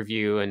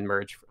review and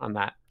merge on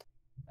that.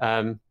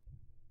 And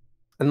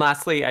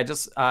lastly, I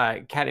just,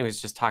 Kattni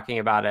was just talking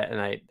about it, and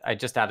I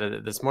just added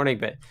it this morning,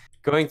 but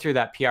going through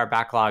that PR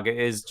backlog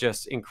is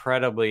just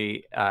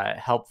incredibly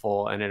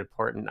helpful and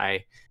important.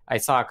 I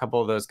saw a couple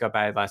of those go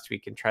by last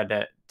week and tried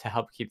to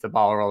help keep the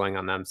ball rolling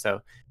on them. So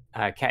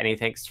Kattni,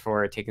 thanks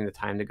for taking the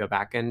time to go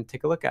back and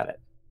take a look at it.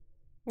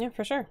 Yeah,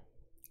 for sure.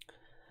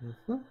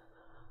 Mm-hmm.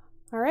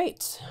 All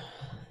right.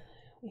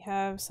 We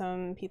have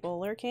some people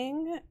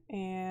lurking,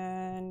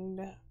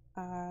 and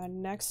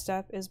next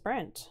up is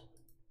Brent.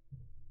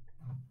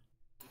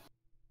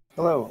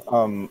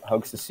 Hello,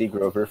 hugs to C.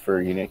 Grover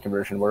for unit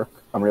conversion work.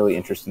 I'm really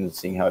interested in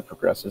seeing how it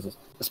progresses,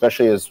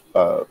 especially as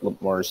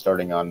more is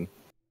starting on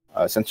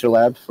Sensor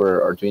Lab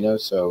for Arduino,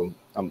 so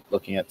I'm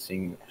looking at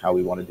seeing how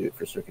we want to do it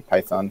for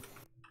CircuitPython.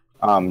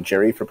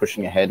 Jerry for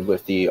pushing ahead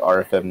with the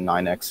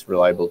RFM9X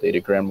reliable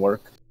datagram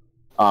work.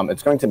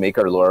 It's going to make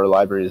our LoRa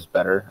libraries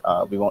better.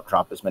 We won't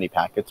drop as many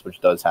packets, which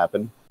does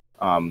happen.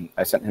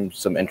 I sent him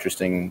some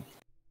interesting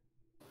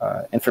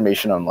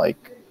information on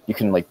like you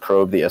can like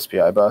probe the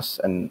SPI bus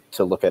and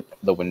to look at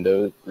the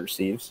window it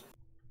receives.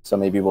 So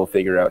maybe we'll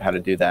figure out how to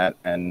do that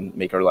and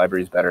make our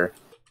libraries better.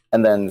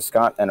 And then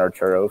Scott and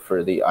Arturo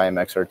for the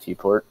IMXRT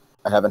port.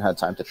 I haven't had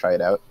time to try it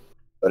out,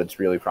 but it's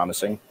really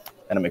promising,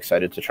 and I'm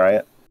excited to try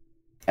it.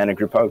 And a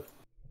group hug.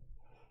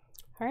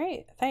 All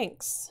right,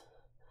 thanks.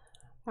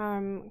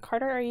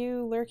 Carter, are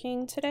you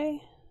lurking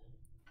today?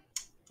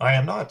 I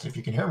am not, if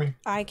you can hear me.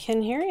 I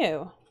can hear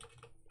you.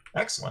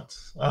 Excellent.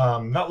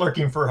 Not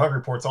lurking for hug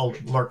reports, I'll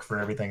lurk for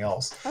everything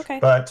else. Okay.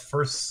 But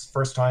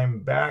first time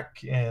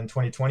back in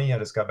 2020, I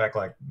just got back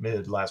like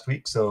mid last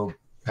week, so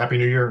Happy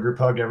New Year and group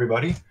hug to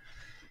everybody.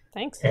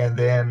 Thanks. And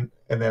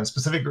then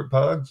specific group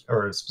hug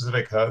or a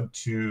specific hug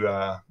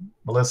to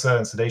Melissa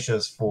and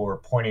Sedacious for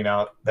pointing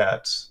out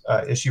that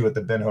issue with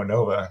the Benho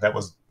Nova. That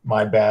was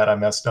my bad. I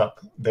messed up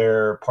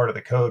their part of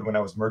the code when I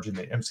was merging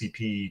the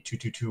MCP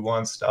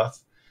 2221 stuff.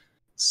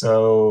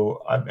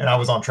 So, I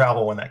was on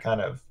travel when that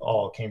kind of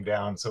all came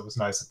down. So it was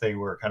nice that they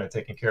were kind of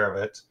taking care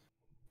of it.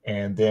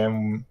 And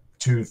then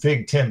to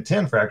Fig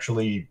 1010 for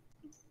actually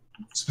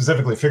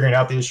specifically figuring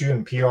out the issue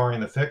and PRing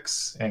the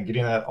fix and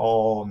getting that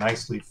all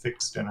nicely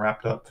fixed and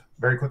wrapped up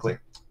very quickly.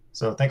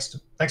 So thanks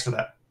for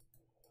that.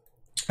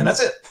 And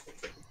that's it.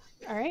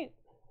 All right.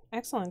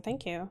 Excellent.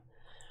 Thank you.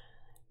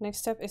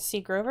 Next up is C.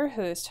 Grover,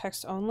 who is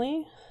text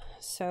only.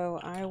 So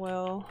I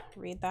will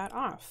read that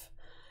off.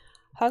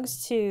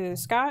 Hugs to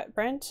Scott,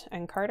 Brent,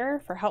 and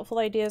Carter for helpful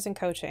ideas and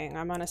coaching.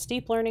 I'm on a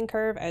steep learning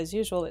curve, as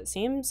usual it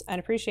seems, and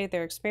appreciate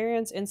their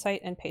experience,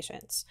 insight, and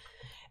patience.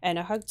 And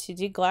a hug to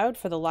DGloud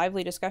for the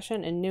lively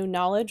discussion and new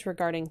knowledge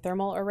regarding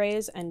thermal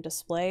arrays and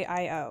display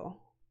I/O.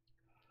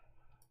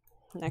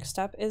 Next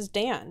up is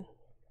Dan.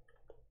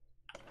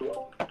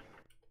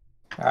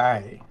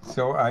 Hi.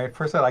 So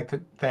first I'd like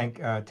to thank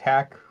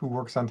TAC, who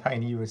works on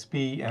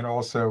TinyUSB, and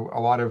also a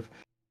lot of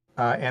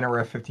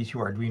NRF52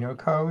 Arduino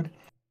code.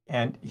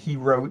 And he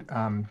wrote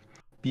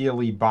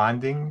BLE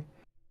bonding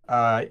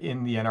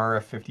in the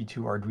NRF52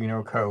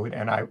 Arduino code,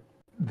 and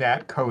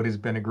that code has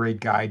been a great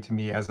guide to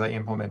me as I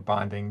implement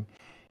bonding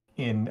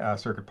in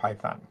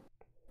CircuitPython.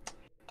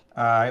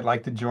 I'd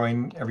like to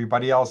join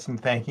everybody else in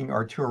thanking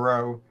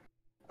Arturo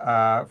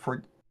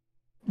for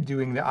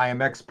doing the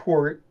IMX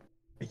port,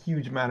 a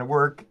huge amount of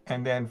work,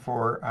 and then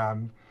for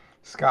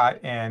Scott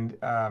and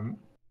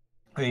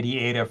Lady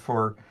Ada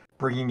for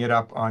bringing it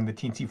up on the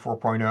Teensy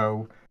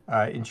 4.0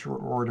 in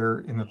short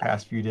order in the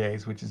past few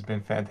days, which has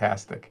been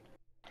fantastic.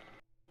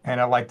 And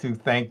I'd like to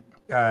thank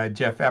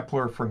Jeff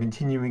Epler for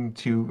continuing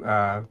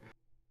to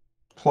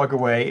plug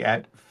away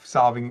at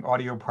solving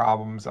audio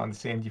problems on the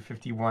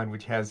SAMD51,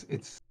 which has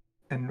its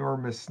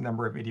enormous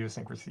number of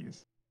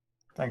idiosyncrasies.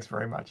 Thanks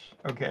very much.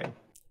 Okay.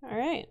 All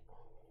right.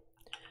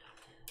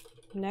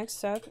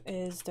 Next up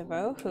is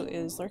Devo, who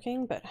is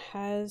lurking but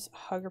has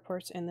hug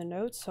reports in the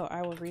notes, so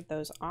I will read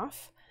those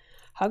off.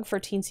 Hug for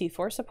Teensy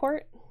 4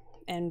 support,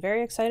 and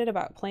very excited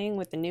about playing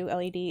with the new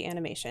LED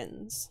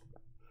animations.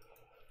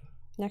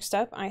 Next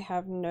up, I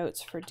have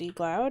notes for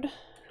DGloud,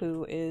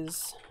 who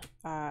is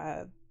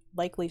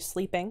likely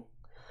sleeping,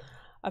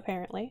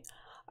 apparently.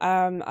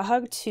 A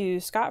hug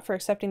to Scott for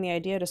accepting the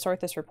idea to sort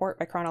this report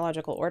by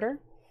chronological order.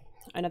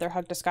 Another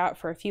hug to Scott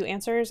for a few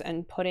answers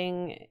and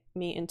putting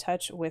me in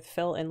touch with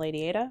Phil and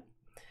Lady Ada.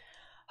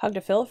 Hug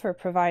to Phil for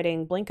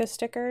providing Blinka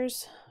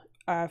stickers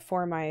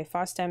for my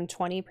FOSDEM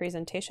 20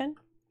 presentation.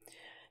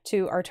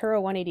 To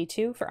Arturo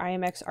 182 for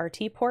IMX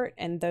RT port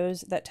and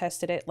those that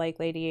tested it like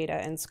Lady Ada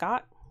and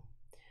Scott.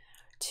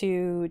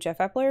 To Jeff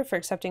Epler for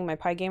accepting my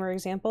PyGamer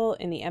example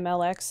in the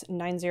MLX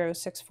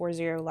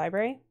 90640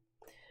 library.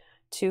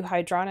 To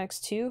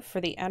Hydronics 2 for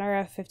the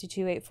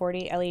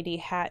NRF52840 LED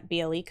hat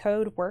BLE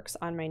code works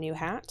on my new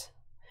hat.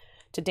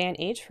 To Dan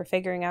H for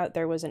figuring out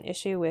there was an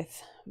issue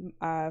with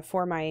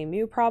for my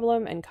Mu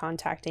problem and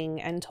contacting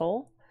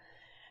NTOL.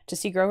 To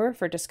C. Grover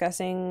for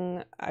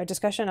discussing a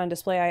discussion on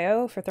display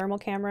I/O for thermal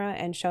camera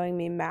and showing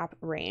me map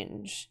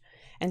range.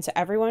 And to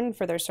everyone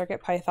for their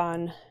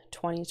CircuitPython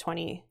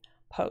 2020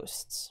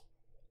 posts.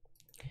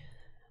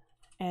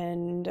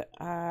 And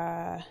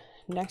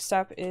next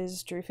up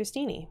is Drew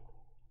Fustini.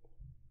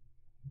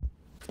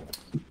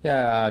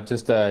 Yeah,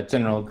 just a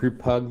general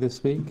group hug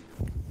this week.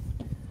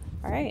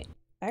 All right,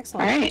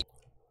 excellent. All right.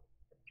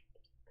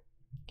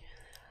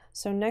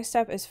 So next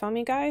up is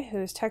Foamy Guy,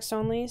 who's text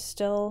only,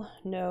 still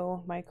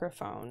no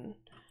microphone.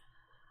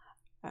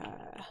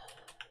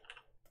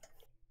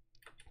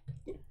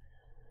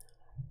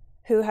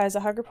 Who has a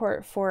hug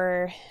report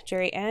for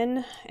Jerry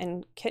N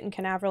and Kitten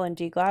Canaveral and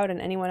DGloud and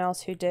anyone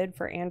else who did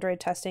for Android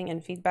testing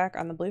and feedback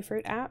on the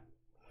Bluefruit app.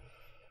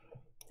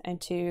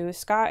 And to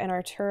Scott and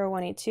Arturo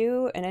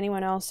 182 and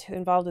anyone else who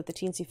involved with the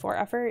Teensy 4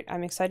 effort,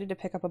 I'm excited to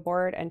pick up a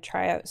board and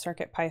try out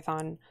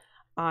CircuitPython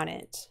on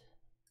it.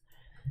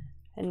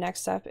 And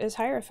next up is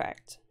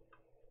Hierophect.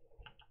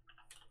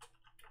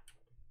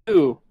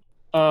 So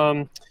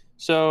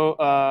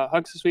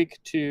hugs this week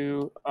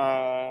to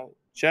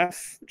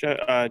Jeff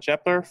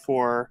Jepler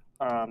for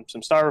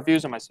some star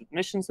reviews on my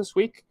submissions this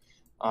week.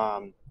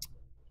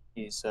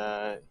 He's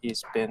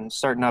been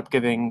starting up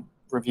giving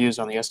reviews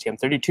on the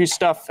STM32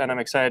 stuff, and I'm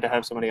excited to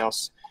have somebody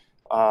else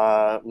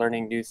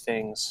learning new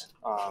things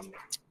on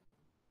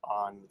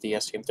the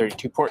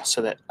STM32 port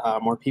so that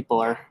more people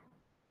are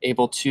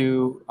able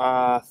to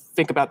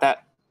think about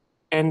that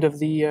end of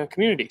the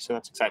community. So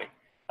that's exciting.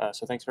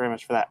 So thanks very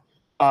much for that.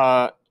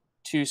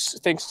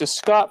 Thanks to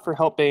Scott for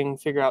helping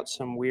figure out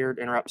some weird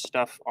interrupt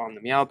stuff on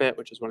the Meowbit,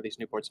 which is one of these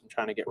new ports I'm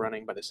trying to get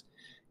running, but is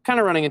kind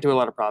of running into a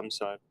lot of problems,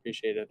 so I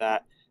appreciated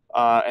that.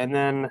 And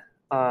then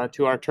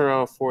to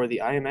Arturo for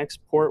the IMX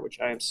port, which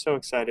I am so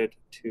excited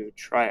to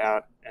try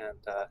out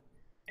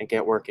and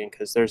get working,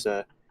 because there's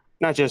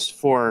not just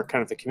for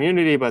kind of the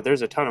community, but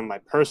there's a ton of my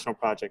personal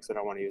projects that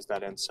I want to use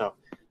that in. So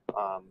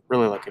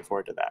really looking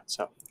forward to that.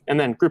 So, and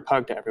then group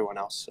hug to everyone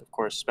else, of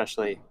course,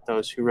 especially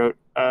those who wrote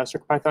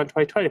CircuitPython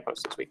 2020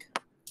 posts this week.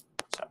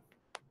 So.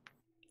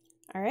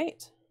 All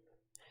right.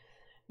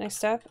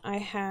 Next up, I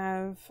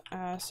have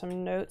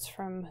some notes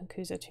from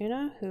Hakuza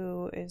Tuna,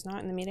 who is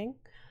not in the meeting.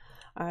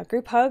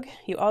 Group hug,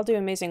 you all do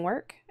amazing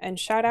work, and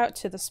shout out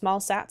to the Small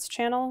Sats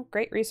channel.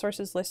 Great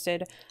resources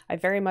listed. I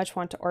very much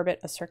want to orbit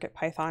a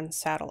CircuitPython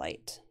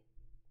satellite.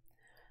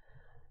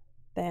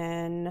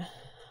 Then,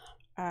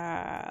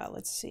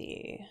 let's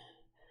see.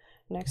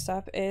 Next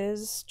up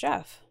is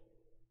Jeff.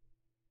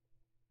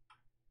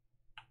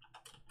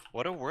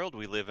 What a world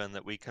we live in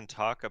that we can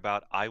talk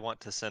about, I want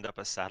to send up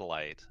a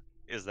satellite.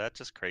 Is that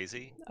just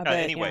crazy? A bit,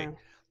 anyway,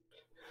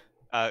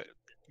 yeah.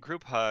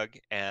 group hug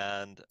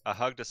and a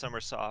hug to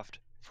Summersoft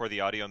for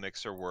the audio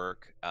mixer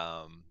work.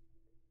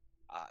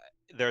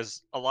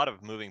 There's a lot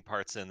of moving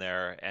parts in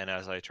there, and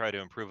as I try to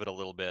improve it a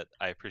little bit,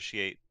 I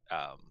appreciate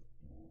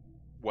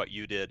what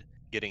you did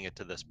getting it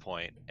to this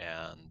point,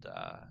 and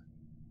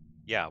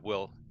yeah,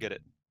 we'll get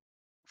it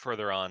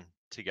further on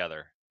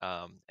together.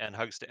 And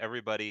hugs to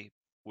everybody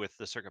with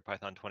the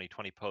CircuitPython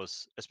 2020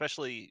 posts,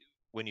 especially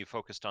when you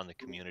focused on the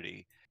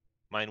community.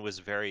 Mine was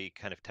very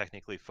kind of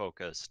technically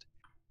focused,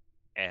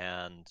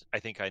 and I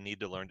think I need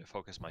to learn to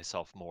focus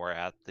myself more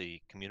at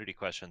the community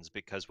questions,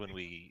 because when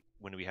we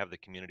have the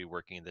community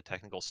working, the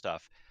technical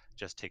stuff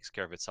just takes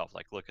care of itself.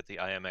 Like, look at the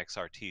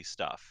IMXRT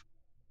stuff,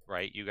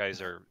 right? You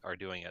guys are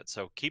doing it.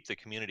 So keep the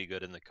community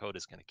good, and the code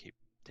is going to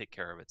take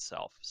care of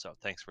itself. So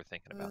thanks for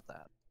thinking about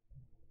that.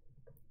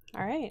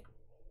 All right.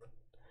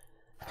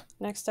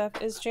 Next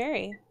up is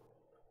Jerry.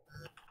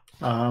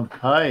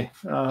 Hi.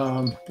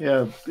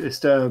 Yeah,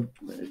 just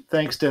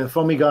thanks to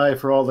Foamy Guy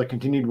for all the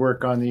continued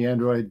work on the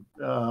Android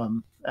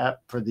app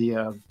for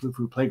the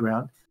Bluefruit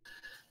Playground,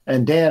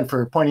 and Dan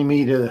for pointing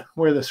me to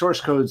where the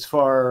source codes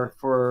for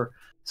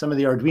some of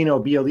the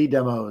Arduino BLE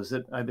demos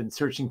that I've been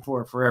searching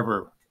for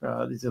forever.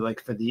 These are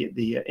like for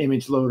the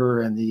image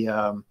loader and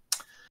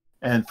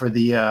for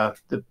the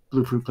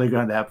Bluefruit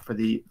Playground app for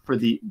the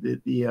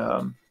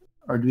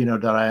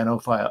Arduino.ino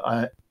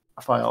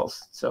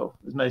files. So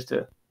it was nice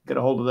to get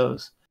a hold of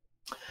those.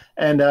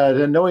 And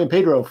to Noe and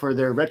Pedro for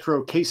their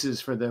retro cases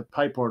for the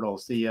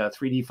PyPortals, the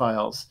 3D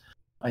files.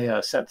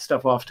 I sent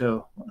stuff off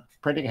to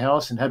printing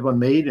house and had one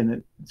made,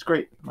 and it's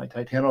great. My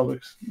Titano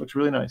looks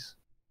really nice.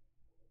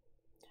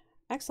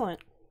 Excellent.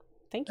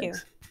 Thank Thanks.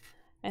 you.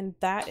 And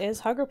that is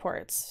Hug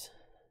Reports.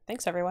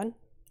 Thanks, everyone.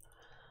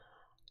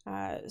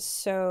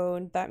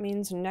 So that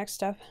means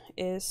next up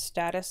is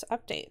status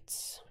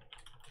updates.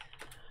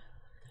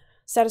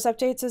 Status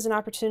updates is an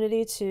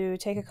opportunity to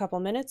take a couple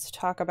minutes,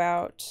 talk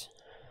about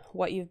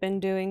what you've been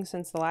doing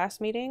since the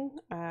last meeting,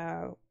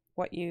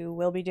 what you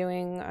will be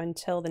doing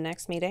until the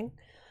next meeting.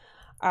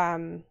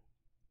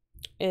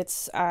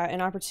 It's an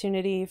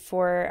opportunity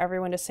for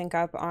everyone to sync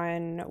up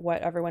on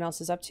what everyone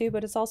else is up to,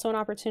 but it's also an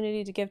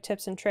opportunity to give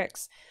tips and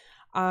tricks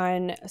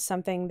on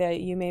something that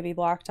you may be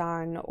blocked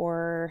on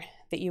or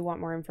that you want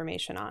more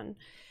information on.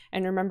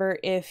 And remember,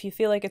 if you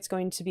feel like it's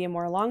going to be a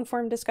more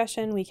long-form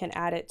discussion, we can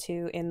add it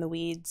to In the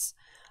Weeds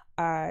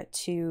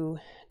to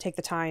take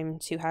the time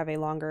to have a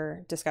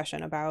longer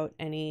discussion about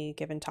any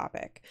given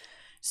topic.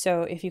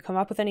 So if you come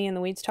up with any In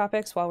the Weeds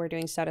topics while we're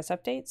doing status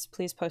updates,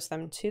 please post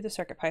them to the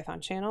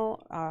CircuitPython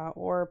channel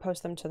or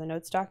post them to the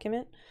notes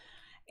document,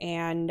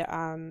 and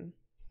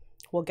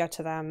we'll get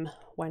to them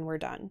when we're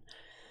done.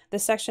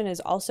 This section is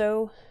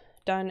also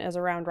done as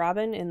a round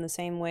robin in the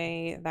same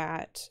way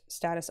that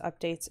status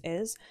updates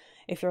is.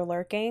 If you're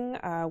lurking,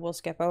 we'll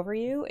skip over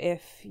you.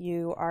 If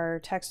you are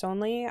text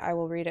only, I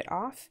will read it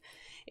off.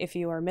 If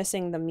you are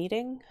missing the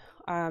meeting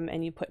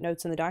and you put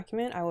notes in the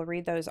document, I will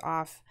read those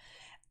off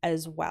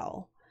as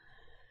well.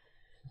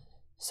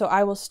 So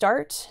I will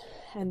start,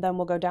 and then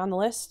we'll go down the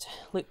list,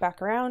 loop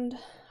back around,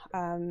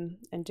 and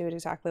do it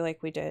exactly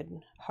like we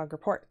did Hug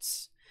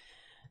Reports.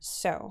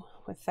 So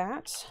with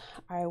that,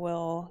 I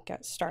will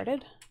get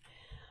started.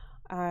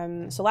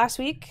 So last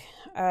week,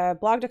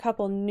 blogged a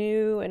couple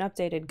new and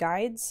updated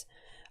guides.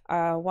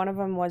 One of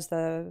them was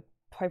the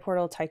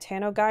PyPortal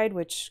Titano guide,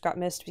 which got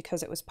missed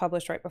because it was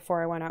published right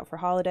before I went out for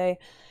holiday,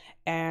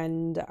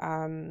 and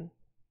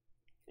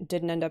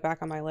didn't end up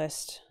back on my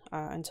list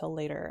until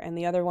later. And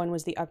the other one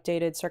was the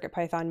updated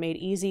CircuitPython Made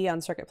Easy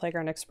on Circuit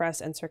Playground Express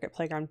and Circuit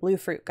Playground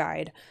Bluefruit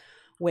guide,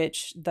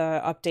 which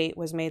the update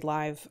was made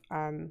live.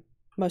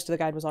 Most of the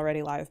guide was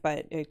already live,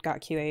 but it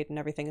got QA'd and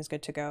everything is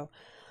good to go.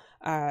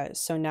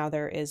 So now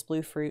there is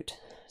Bluefruit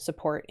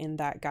support in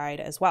that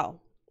guide as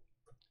well.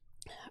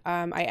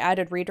 I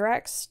added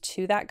redirects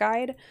to that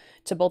guide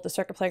to both the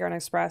Circuit Playground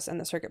Express and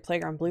the Circuit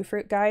Playground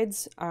Bluefruit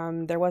guides.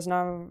 There was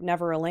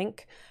never a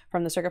link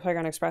from the Circuit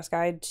Playground Express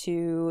guide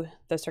to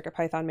the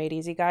CircuitPython Made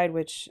Easy guide,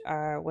 which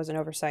was an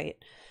oversight.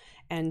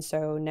 And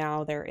so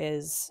now there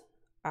is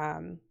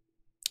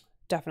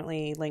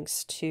definitely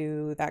links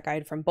to that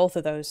guide from both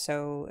of those.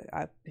 So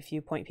if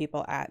you point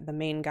people at the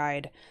main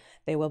guide,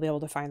 they will be able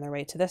to find their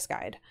way to this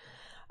guide.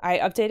 I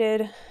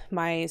updated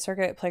my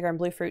Circuit Playground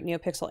Bluefruit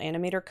NeoPixel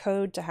animator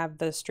code to have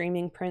the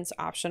streaming prints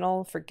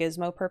optional for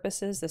Gizmo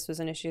purposes. This was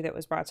an issue that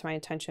was brought to my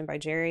attention by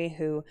Jerry,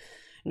 who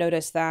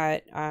noticed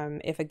that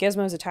if a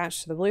Gizmo is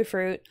attached to the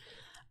Bluefruit,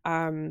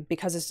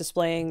 because it's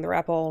displaying the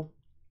REPL,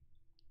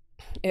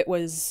 it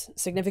was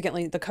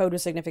the code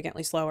was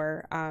significantly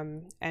slower.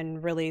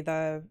 And really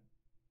the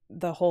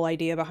whole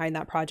idea behind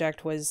that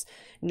project was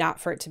not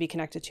for it to be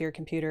connected to your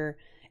computer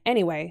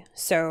anyway.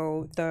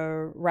 So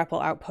the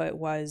REPL output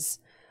was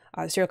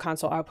serial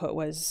console output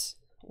was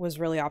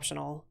really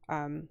optional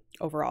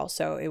overall.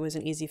 So it was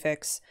an easy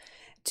fix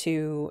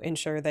to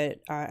ensure that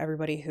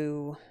everybody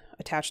who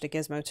attached a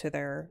Gizmo to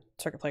their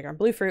Circuit Playground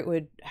Bluefruit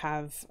would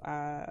have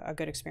a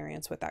good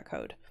experience with that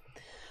code.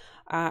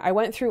 I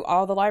went through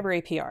all the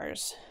library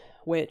PRs,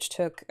 which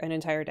took an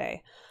entire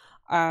day.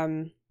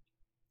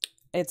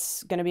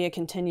 it's going to be a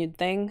continued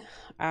thing.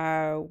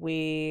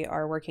 We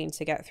are working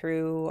to get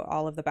through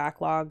all of the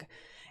backlog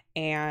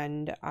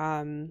and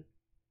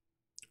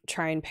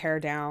try and pare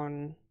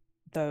down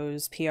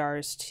those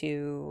PRs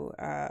to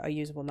a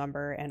usable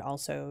number, and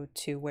also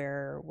to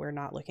where we're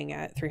not looking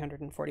at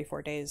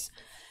 344 days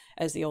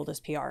as the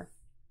oldest PR.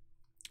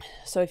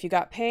 So if you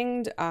got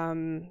pinged,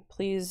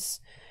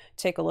 please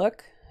take a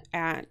look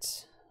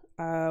at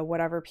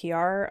whatever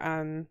PR.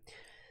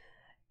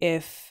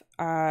 If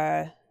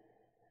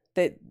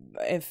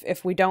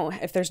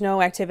there's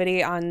no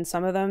activity on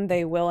some of them,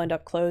 they will end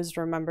up closed.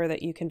 Remember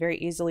that you can very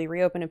easily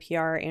reopen a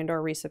PR and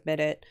or resubmit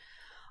it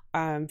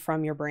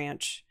from your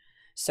branch.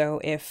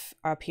 So if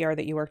a PR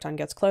that you worked on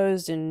gets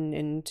closed and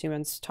in 2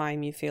 months'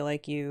 time you feel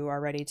like you are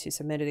ready to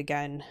submit it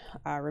again,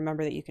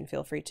 remember that you can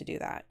feel free to do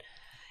that.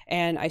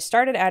 And I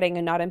started adding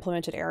a not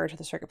implemented error to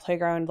the Circuit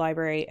Playground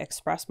Library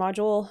Express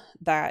module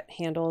that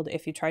handled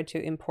if you tried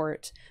to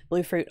import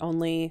Bluefruit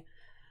only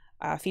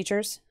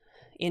features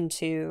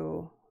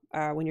into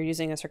when you're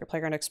using a Circuit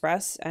Playground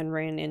Express, and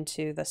ran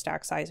into the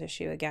stack size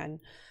issue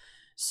again.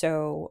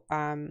 So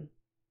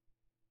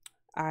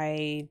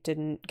I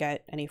didn't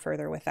get any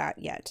further with that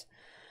yet.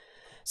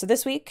 So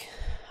this week,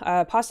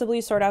 possibly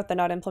sort out the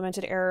not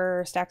implemented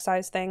error stack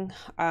size thing.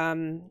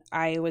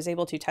 I was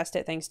able to test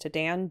it thanks to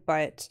Dan,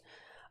 but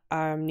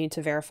need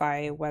to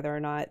verify whether or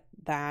not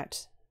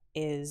that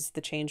is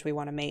the change we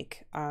want to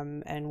make,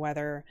 and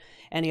whether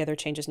any other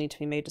changes need to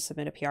be made to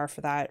submit a PR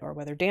for that, or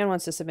whether Dan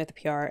wants to submit the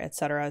PR,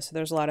 etc. So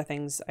there's a lot of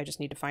things I just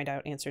need to find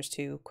out answers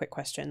to, quick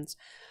questions,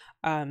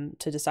 to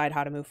decide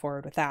how to move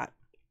forward with that.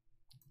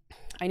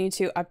 I need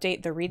to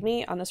update the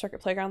README on the Circuit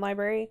Playground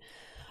Library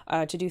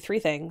to do 3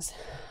 things.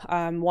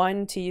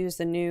 One, to use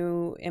the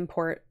new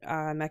import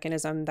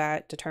mechanism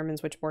that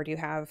determines which board you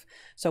have,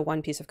 so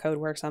one piece of code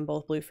works on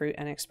both Bluefruit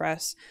and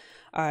Express.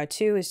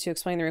 2 is to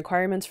explain the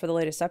requirements for the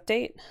latest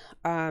update.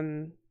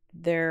 I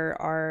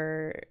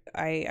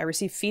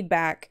received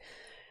feedback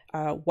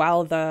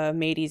while the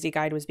Made Easy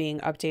guide was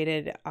being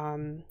updated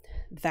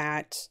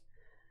that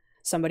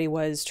somebody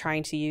was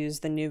trying to use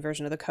the new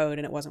version of the code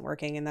and it wasn't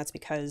working, and that's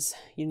because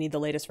you need the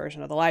latest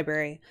version of the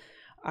library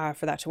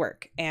for that to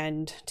work.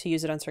 And to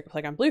use it on Circuit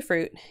Playground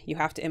Bluefruit, you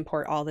have to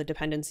import all the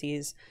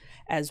dependencies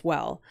as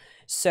well.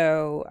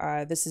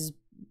 So this is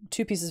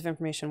 2 pieces of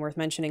information worth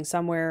mentioning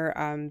somewhere.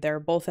 They're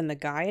both in the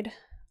guide.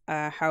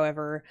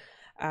 However,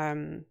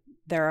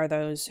 there are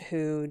those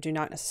who do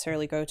not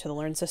necessarily go to the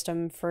Learn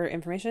system for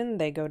information.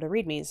 They go to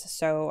READMEs.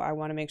 So I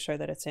want to make sure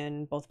that it's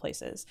in both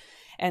places.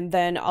 And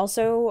then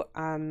also,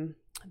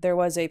 there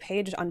was a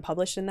page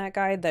unpublished in that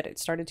guide that it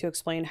started to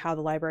explain how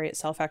the library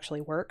itself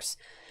actually works.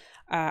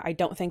 I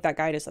don't think that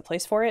guide is the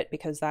place for it,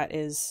 because that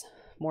is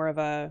more of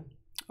a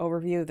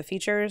overview of the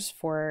features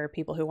for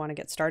people who want to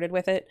get started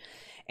with it.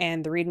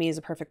 And the README is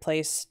a perfect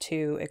place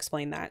to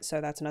explain that.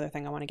 So that's another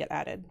thing I want to get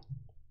added.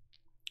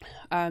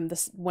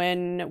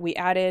 When we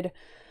added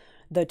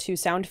the 2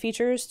 sound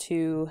features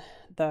to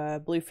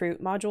the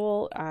Bluefruit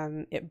module,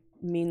 it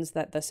means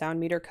that the sound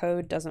meter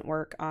code doesn't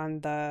work on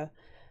the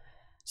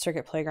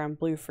Circuit Playground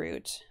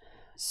Bluefruit.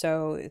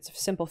 So it's a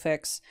simple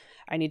fix.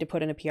 I need to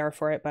put in a PR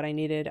for it, but I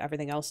needed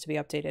everything else to be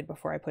updated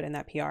before I put in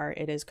that PR.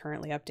 It is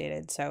currently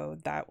updated, so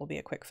that will be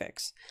a quick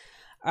fix.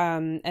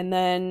 And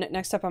then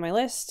next up on my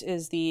list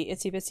is the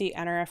Itsy Bitsy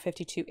NRF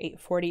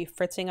 52840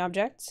 fritzing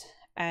object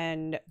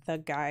and the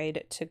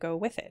guide to go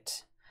with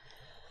it.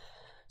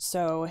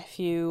 So if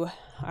you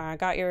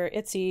got your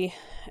Itsy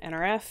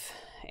NRF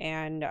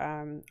and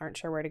aren't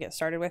sure where to get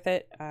started with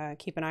it,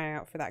 keep an eye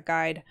out for that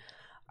guide.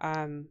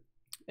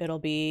 It'll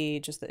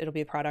be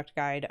a product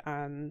guide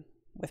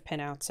with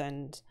pinouts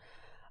and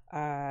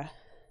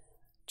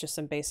just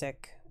some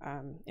basic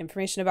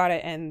information about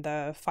it, and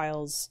the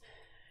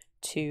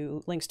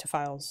links to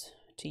files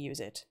to use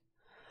it.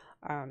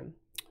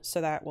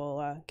 So that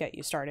will get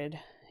you started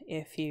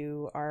if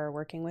you are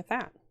working with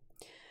that.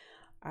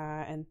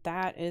 And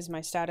that is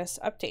my status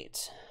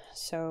update.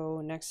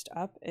 So next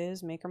up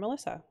is Maker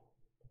Melissa.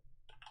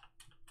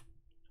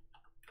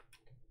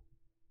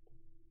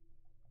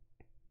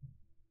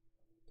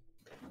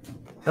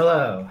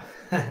 Hello.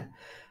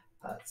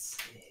 Let's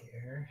see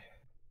here.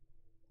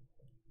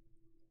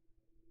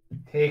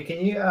 Hey,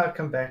 can you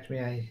come back to me?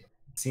 I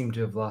seem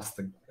to have lost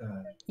the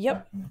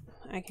Yep, document.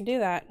 I can do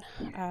that.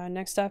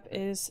 Next up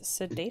is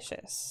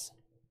Sedacious.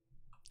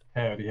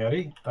 Howdy,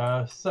 howdy.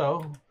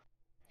 So, in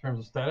terms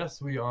of status,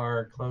 we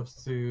are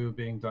close to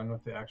being done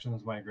with the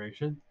Actions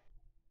migration.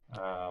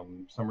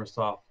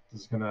 Summersoft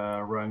is going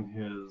to run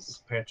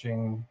his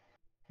patching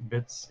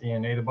bits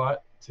in AdaBot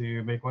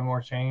to make one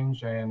more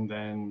change, and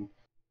then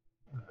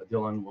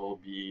Dylan will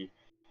be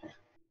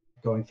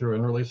going through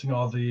and releasing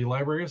all the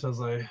libraries,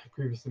 as I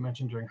previously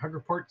mentioned during Hug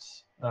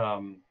Reports.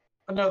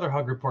 Another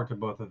Hug Report to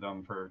both of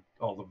them for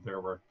all of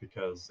their work,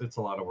 because it's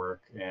a lot of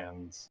work,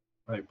 and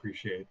I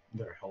appreciate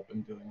their help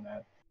in doing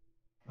that.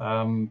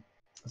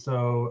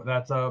 So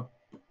that's up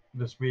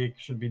this week,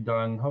 should be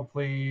done.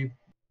 Hopefully,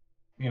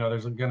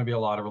 there's going to be a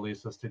lot of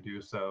releases to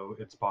do, so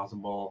it's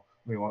possible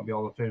we won't be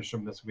able to finish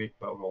them this week,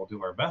 but we'll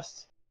do our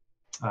best.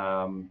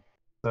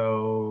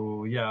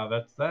 So yeah,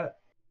 that's that.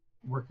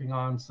 Working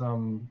on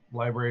some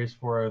libraries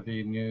for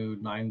the new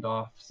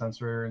 9DOF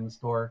sensor in the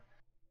store.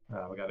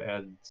 We got to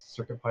add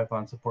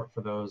CircuitPython support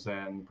for those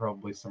and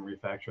probably some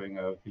refactoring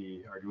of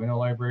the Arduino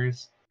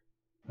libraries.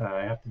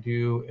 I have to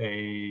do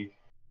a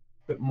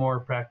bit more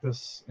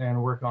practice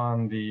and work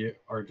on the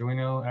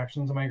Arduino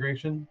actions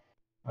migration.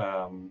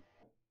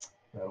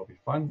 That'll be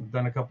fun. I've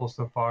done a couple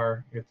so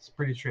far. It's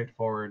pretty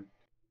straightforward.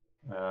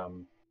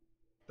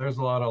 There's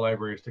a lot of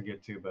libraries to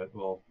get to, but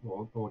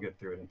we'll get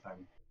through it in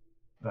time.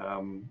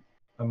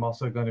 I'm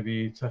also going to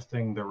be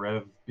testing the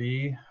Rev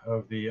B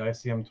of the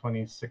ICM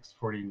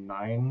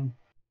 2649.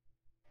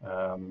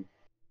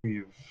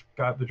 We've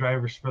got the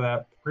drivers for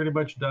that pretty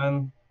much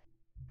done,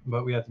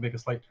 but we have to make a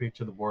slight tweak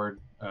to the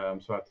board,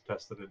 so I have to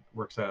test that it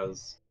works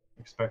as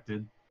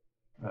expected.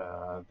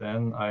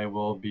 Then I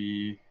will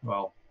be,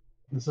 well,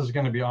 this is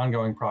going to be an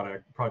ongoing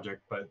project,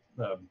 but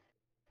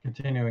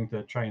continuing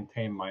to try and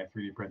tame my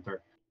 3D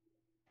printer.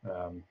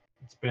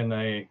 It's been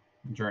a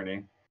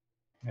journey,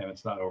 and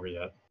it's not over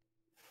yet.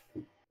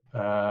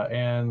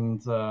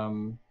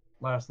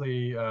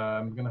 Lastly,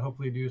 I'm going to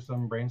hopefully do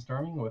some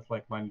brainstorming with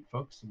like-minded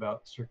folks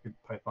about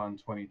CircuitPython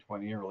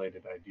 2020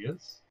 related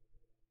ideas.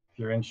 If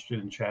you're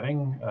interested in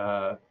chatting,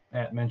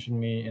 mention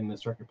me in the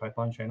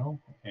CircuitPython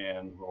channel,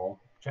 and we'll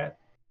chat.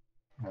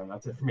 And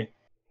that's it for me.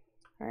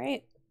 All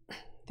right.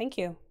 Thank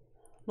you.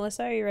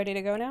 Melissa, are you ready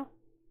to go now?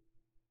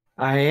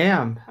 I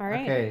am. All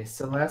right. Okay,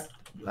 so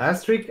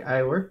last week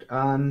I worked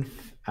on,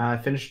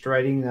 finished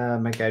writing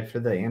my guide for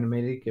the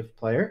animated GIF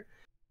player.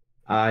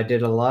 I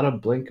did a lot of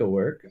Blinka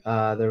work.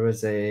 There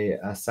was a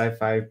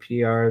sci-fi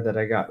PR that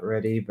I got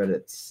ready, but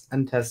it's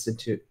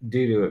untested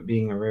due to it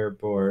being a rare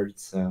board,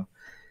 so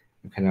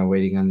I'm kind of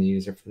waiting on the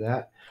user for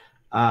that.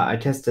 I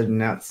tested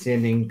an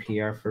outstanding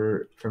PR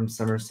from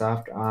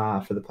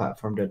Summersoft for the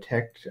platform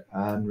Detect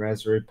on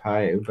Raspberry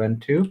Pi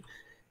Ubuntu.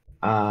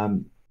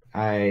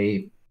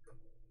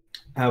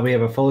 We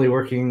have a fully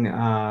working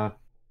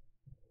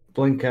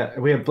Blinka.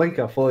 We have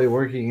Blinka fully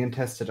working and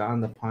tested on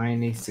the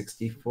Pine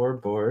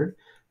A64 board.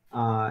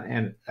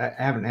 And I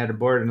haven't had a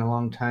board in a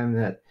long time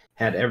that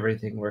had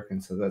everything working,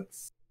 so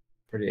that's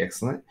pretty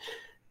excellent.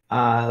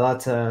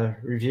 Lots of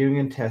reviewing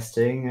and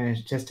testing. I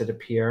tested a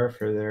PR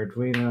for the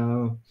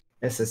Arduino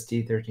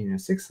SSD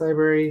 1306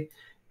 library,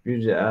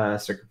 reviewed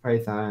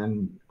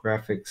CircuitPython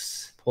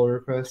graphics pull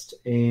request,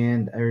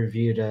 and I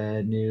reviewed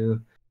a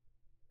new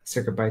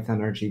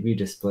CircuitPython RGB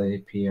display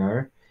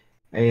PR.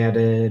 I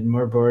added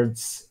more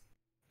boards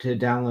to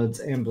downloads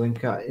and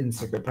Blinka in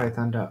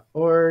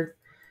CircuitPython.org.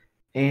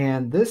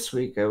 And this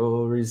week I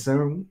will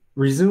resume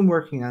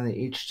working on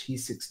the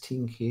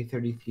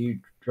HT16K33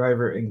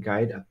 driver and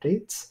guide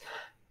updates.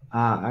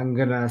 I'm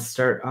gonna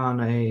start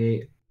on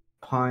a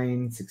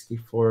Pine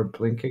 64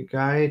 Blinka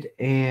guide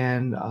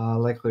and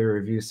likely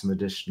review some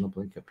additional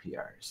Blinka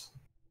PRs.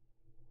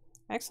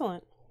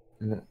 Excellent.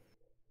 And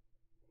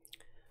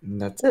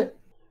that's it.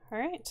 All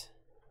right.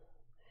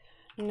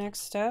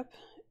 Next up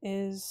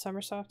is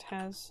Summersoft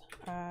has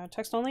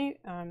text only,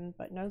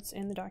 but notes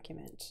in the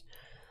document.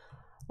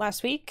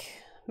 Last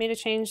week, made a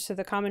change to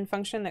the common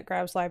function that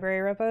grabs library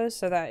repos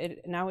so that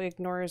it now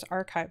ignores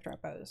archived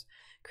repos.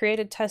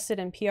 Created, tested,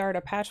 and PR'd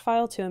a patch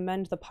file to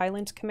amend the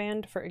pylint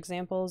command for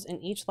examples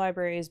in each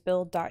library's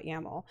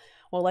build.yaml.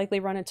 We'll likely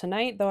run it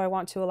tonight, though I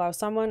want to allow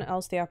someone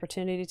else the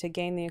opportunity to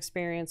gain the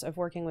experience of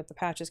working with the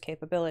patch's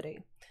capability.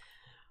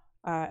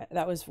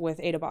 That was with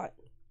Adabot.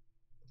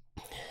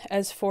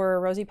 As for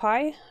Rosie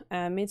Pi,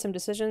 made some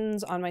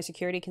decisions on my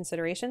security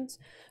considerations,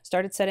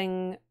 started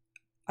setting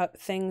up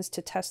things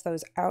to test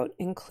those out,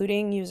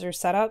 including user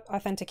setup,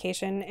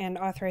 authentication, and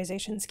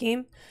authorization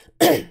scheme,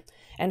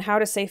 and how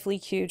to safely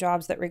queue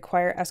jobs that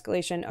require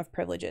escalation of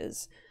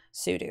privileges,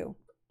 sudo.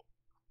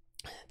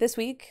 This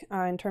week,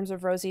 in terms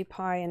of Rosie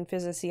Pi and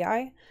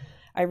PhysaCI,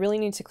 I really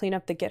need to clean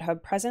up the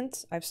GitHub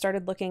presence. I've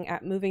started looking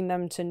at moving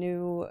them to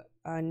new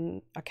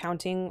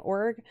accounting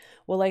org.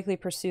 We'll likely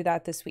pursue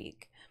that this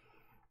week.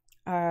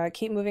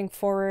 Keep moving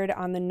forward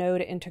on the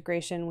node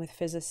integration with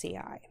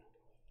PhysaCI.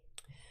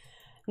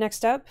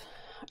 Next up,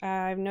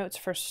 I have notes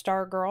for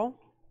Stargirl,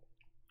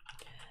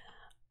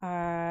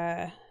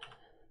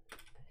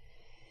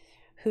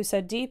 who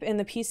said deep in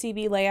the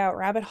PCB layout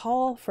rabbit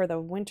hole for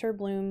the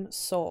Winterbloom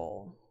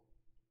Soul.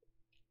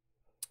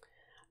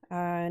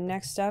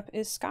 Next up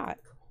is Scott.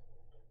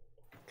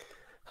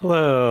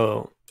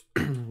 Hello.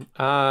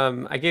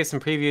 I gave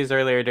some previews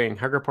earlier during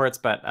Hug Reports,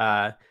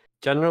 but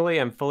generally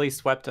I'm fully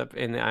swept up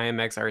in the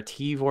IMX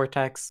RT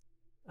vortex.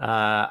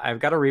 I've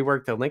got to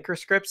rework the linker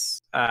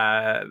scripts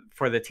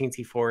for the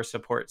Teensy4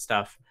 support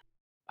stuff.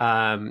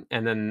 And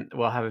then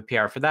we'll have a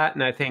PR for that.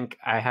 And I think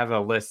I have a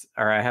list,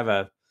 or I have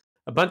a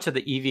bunch of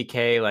the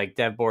EVK like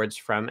dev boards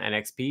from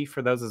NXP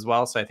for those as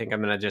well. So I think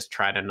I'm going to just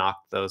try to knock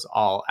those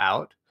all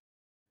out.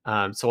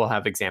 So we'll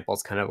have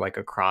examples kind of like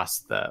across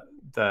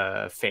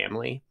the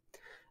family.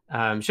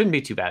 Shouldn't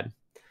be too bad.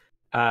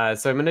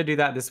 So I'm going to do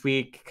that this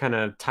week, kind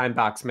of time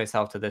box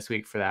myself to this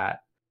week for that.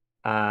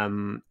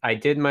 I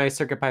did my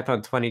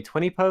CircuitPython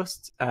 2020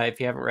 post.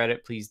 If you haven't read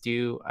it, please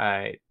do.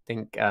 I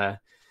think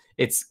it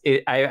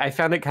I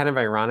found it kind of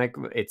ironic.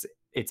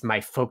 It's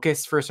my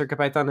focus for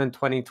CircuitPython in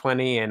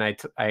 2020, and I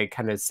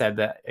kind of said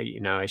that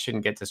I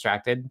shouldn't get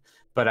distracted,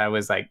 but I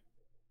was like,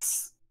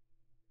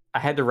 I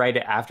had to write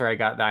it after I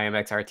got the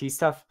IMX RT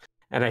stuff,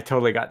 and I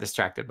totally got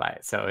distracted by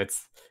it. So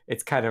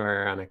it's kind of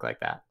ironic like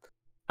that.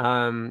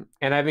 And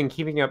I've been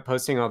keeping up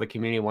posting all the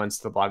community ones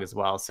to the blog as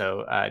well.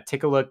 So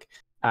take a look.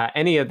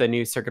 Any of the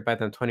new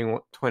CircuitPython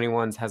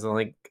 2021s has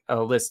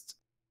a list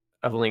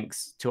of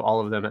links to all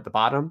of them at the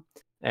bottom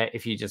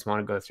if you just want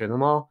to go through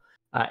them all.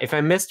 If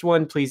I missed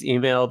one, please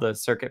email the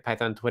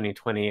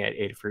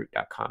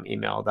CircuitPython2020@adafruit.com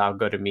email. That'll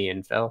go to me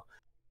and Phil.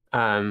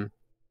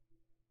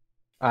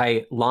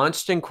 I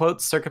launched, in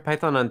quotes,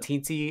 CircuitPython on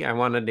Teensy. I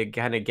wanted to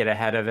kind of get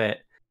ahead of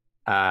it,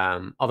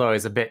 although I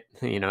was a bit,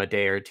 a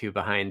day or two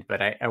behind.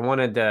 But I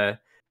wanted to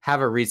have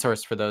a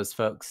resource for those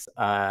folks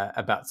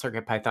about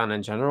CircuitPython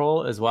in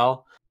general as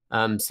well,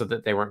 so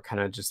that they weren't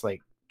kind of just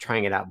like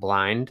trying it out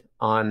blind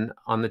on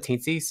the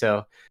Teensy.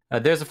 So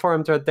there's a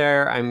forum thread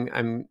there.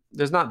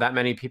 There's not that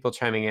many people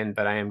chiming in,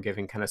 but I am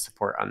giving kind of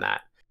support on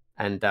that.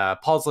 And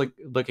Paul's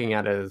looking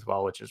at it as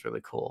well, which is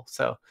really cool.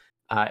 So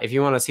if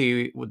you want to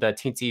see the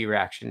Teensy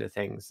reaction to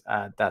things,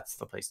 that's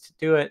the place to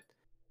do it.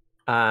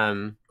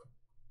 I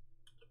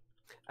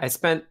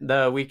spent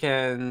the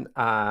weekend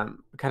kind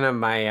of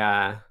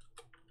my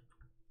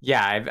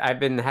I've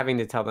been having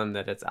to tell them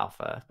that it's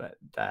alpha, but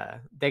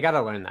they got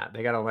to learn that.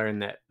 They got to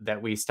learn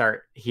that we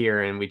start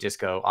here and we just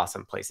go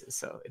awesome places.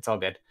 So it's all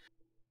good.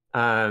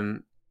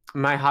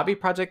 My hobby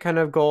project kind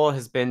of goal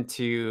has been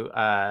to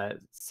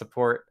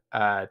support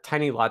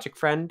Tiny Logic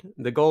Friend.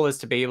 The goal is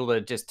to be able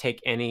to just take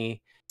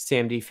any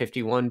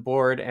SAMD51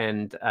 board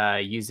and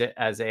use it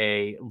as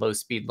a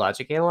low-speed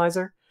logic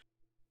analyzer.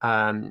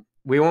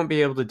 We won't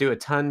be able to do a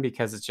ton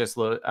because it's just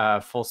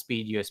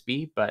full-speed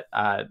USB, but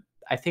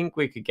I think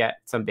we could get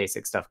some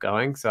basic stuff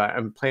going. So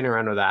I'm playing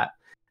around with that.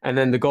 And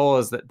then the goal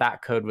is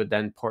that code would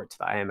then port to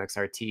the IMX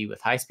RT with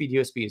high-speed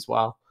USB as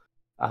well.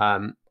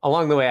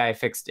 Along the way, I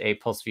fixed a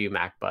PulseView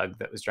Mac bug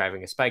that was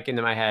driving a spike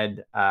into my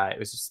head. It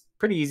was just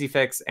pretty easy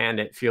fix, and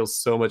it feels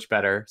so much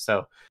better.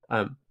 So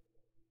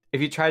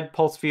if you tried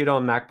PulseView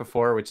on Mac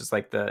before, which is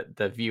like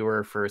the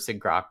viewer for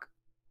SIGGROK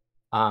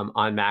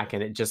on Mac,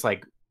 and it just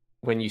like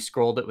when you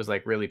scrolled, it was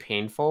like really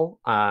painful.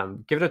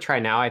 Give it a try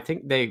now. I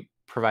think they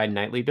provide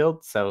nightly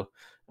builds, so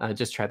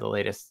just try the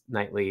latest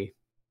nightly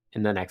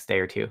in the next day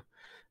or two.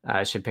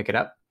 Should pick it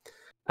up.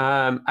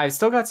 I've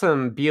still got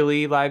some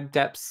BLE live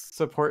depths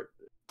support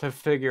to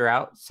figure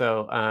out.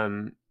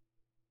 So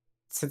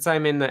since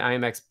I'm in the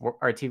IMX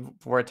RT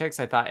Vortex,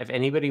 I thought if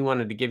anybody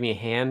wanted to give me a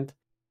hand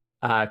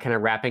kind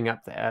of wrapping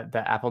up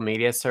the Apple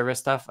Media Service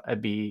stuff,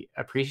 I'd be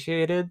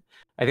appreciated.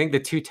 I think the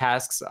two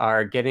tasks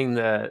are getting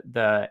the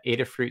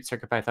Adafruit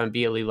CircuitPython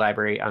BLE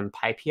library on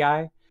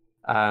PyPI,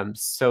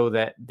 so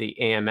that the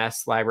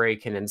AMS library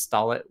can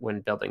install it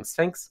when building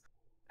Sphinx,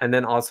 and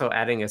then also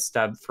adding a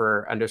stub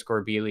for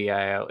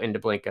 _BLE.io into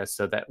Blinka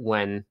so that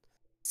when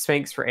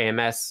Sphinx for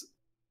AMS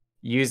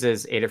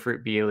uses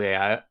Adafruit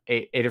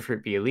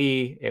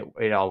BLE,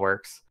 it all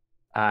works,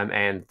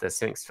 and the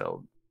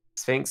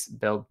Sphinx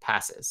build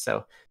passes.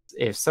 So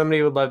if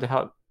somebody would love to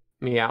help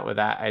me out with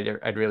that,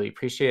 I'd really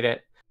appreciate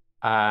it.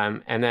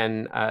 And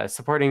then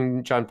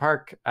supporting John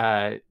Park,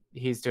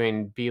 he's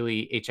doing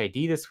BLE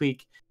HID this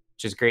week,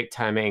 which is great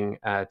timing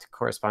to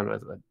correspond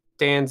with what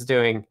Dan's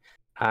doing,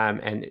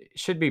 and it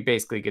should be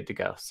basically good to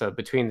go. So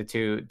between the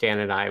two, Dan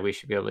and I, we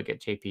should be able to get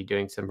JP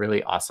doing some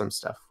really awesome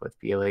stuff with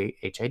BLE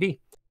HID.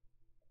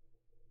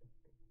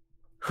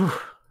 Whew.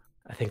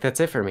 I think that's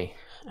it for me.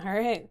 All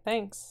right,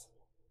 thanks.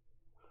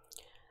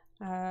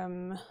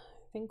 I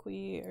think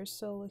we are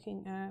still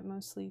looking at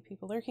mostly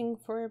people lurking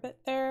for a bit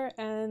there,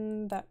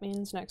 and that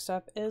means next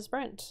up is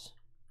Brent.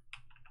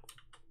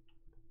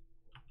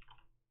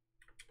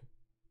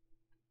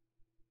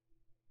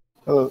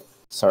 Hello.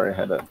 Sorry, I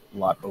had a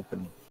lot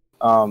open.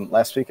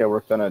 Last week I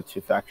worked on a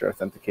two-factor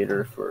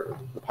authenticator for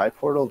the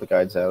PyPortal. The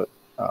guide's out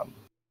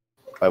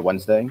by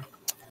Wednesday.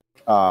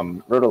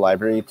 Wrote a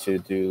library to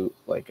do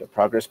like a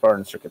progress bar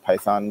in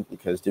CircuitPython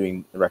because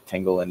doing the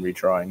rectangle and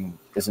redrawing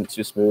isn't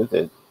too smooth.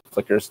 It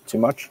flickers too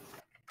much.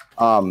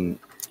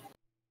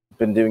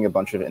 Been doing a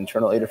bunch of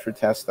internal Adafruit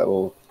tests that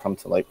will come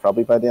to light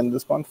probably by the end of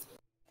this month.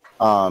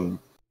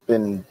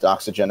 Been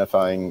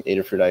doxygenifying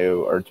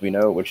Adafruit.io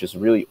Arduino, which is a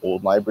really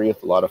old library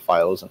with a lot of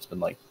files, and it's been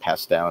like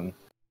passed down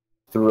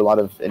through a lot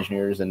of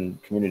engineers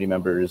and community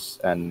members,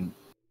 and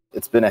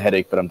it's been a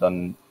headache, but I'm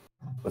done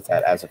with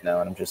that as of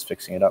now, and I'm just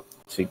fixing it up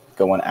to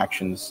go on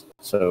Actions.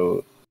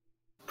 So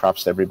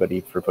props to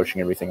everybody for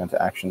pushing everything onto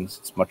Actions.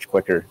 It's much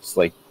quicker.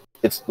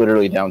 It's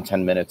literally down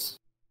 10 minutes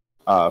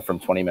from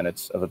 20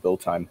 minutes of a build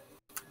time.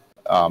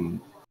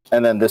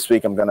 And then this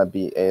week I'm going to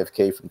be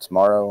AFK from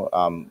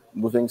tomorrow,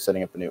 moving,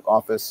 setting up a new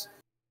office.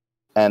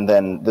 And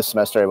then this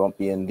semester I won't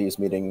be in these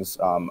meetings.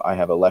 I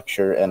have a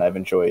lecture, and I've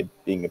enjoyed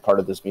being a part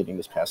of this meeting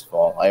this past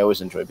fall. I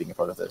always enjoy being a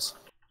part of this.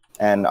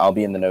 And I'll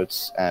be in the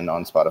notes and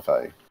on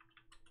Spotify.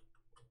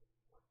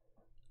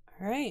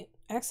 All right,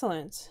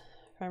 excellent.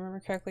 If I remember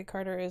correctly,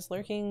 Carter is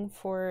lurking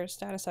for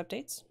status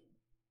updates.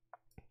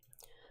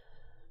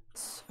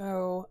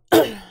 So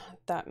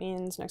that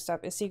means next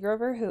up is C.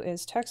 Grover, who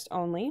is text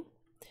only.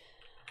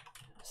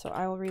 So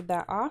I will read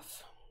that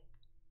off.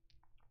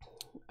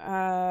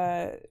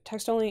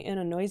 Text only in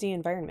a noisy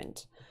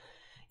environment.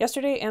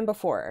 Yesterday and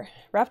before,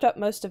 wrapped up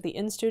most of the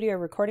in-studio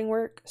recording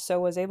work, so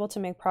was able to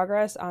make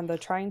progress on the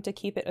trying to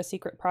keep it a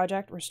secret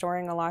project,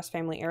 restoring a lost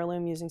family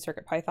heirloom using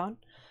CircuitPython.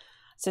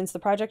 Since the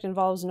project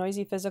involves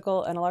noisy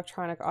physical and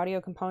electronic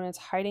audio components,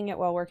 hiding it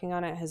while working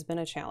on it has been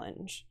a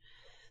challenge.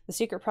 The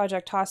secret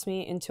project tossed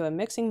me into a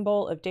mixing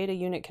bowl of data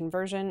unit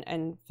conversion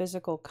and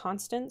physical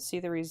constants, see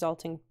the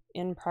resulting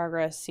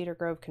in-progress Cedar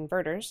Grove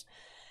converters.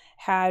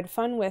 Had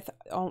fun with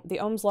the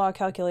Ohm's Law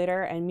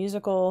calculator and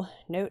musical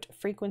note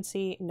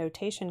frequency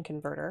notation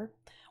converter.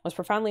 Was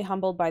profoundly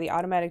humbled by the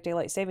automatic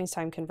daylight savings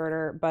time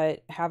converter,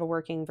 but have a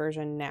working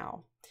version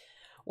now.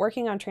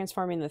 Working on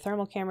transforming the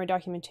thermal camera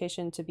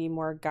documentation to be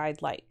more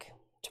guide-like.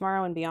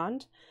 Tomorrow and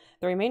beyond,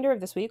 the remainder of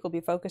this week will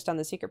be focused on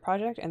the secret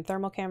project and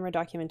thermal camera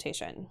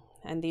documentation.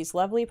 And these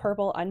lovely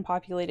purple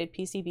unpopulated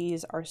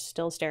PCBs are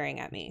still staring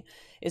at me.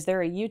 Is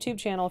there a YouTube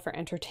channel for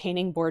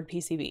entertaining bored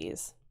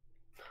PCBs?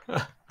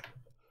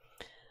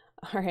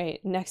 All right,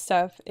 next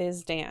up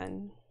is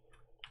Dan.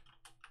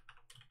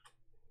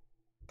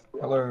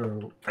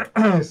 Hello.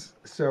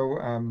 So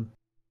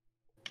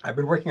I've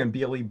been working on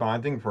BLE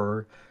bonding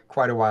for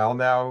quite a while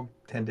now,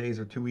 10 days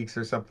or 2 weeks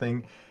or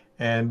something,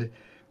 and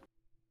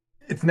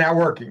it's now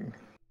working.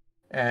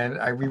 And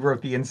I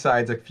rewrote the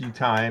insides a few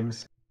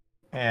times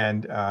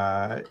and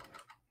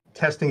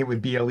testing it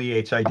with BLE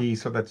HID,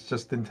 so that's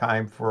just in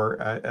time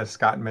for, as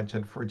Scott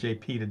mentioned, for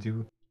JP to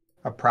do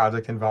a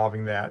project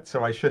involving that.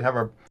 So I should have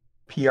a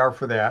PR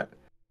for that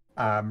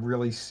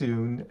really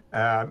soon.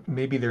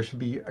 Maybe there should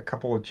be a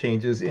couple of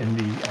changes in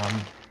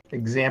the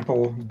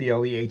example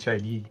BLE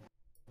HID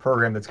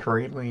program that's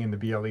currently in the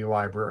BLE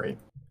library.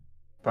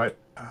 But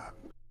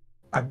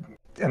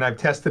I've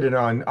tested it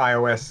on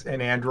iOS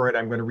and Android.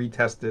 I'm going to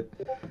retest it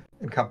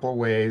in a couple of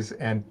ways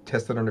and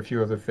test it on a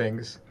few other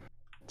things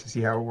to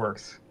see how it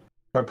works.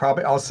 But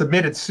probably I'll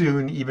submit it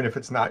soon, even if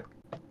it's not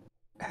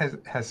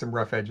has some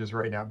rough edges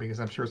right now, because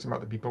I'm sure some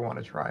other people want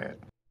to try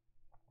it.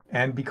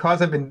 And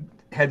because I've been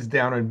heads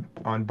down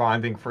on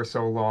bonding for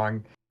so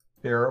long,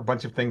 there are a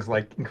bunch of things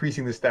like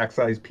increasing the stack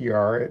size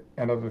PR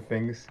and other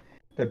things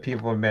that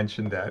people have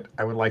mentioned that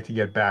I would like to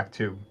get back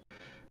to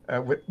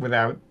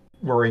without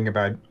worrying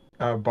about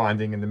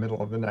bonding in the middle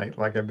of the night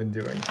like I've been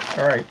doing.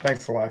 All right,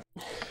 thanks a lot.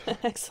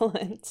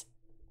 Excellent.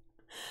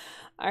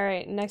 All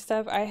right, next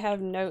up I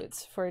have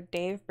notes for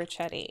Dave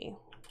Brichetti,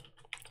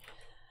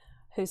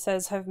 who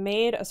says, have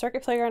made a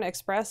Circuit Playground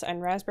Express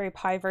and Raspberry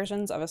Pi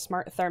versions of a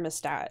smart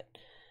thermostat.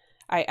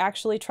 I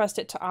actually trust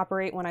it to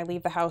operate when I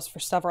leave the house for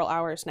several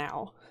hours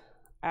now.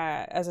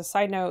 As a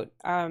side note,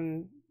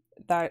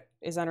 that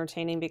is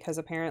entertaining because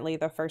apparently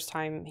the first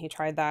time he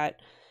tried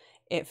that,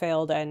 it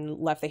failed and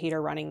left the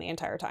heater running the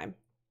entire time.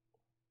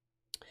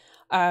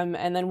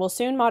 And then we'll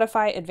soon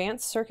modify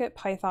advanced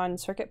CircuitPython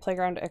Circuit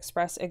Playground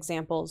Express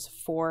examples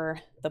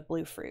for the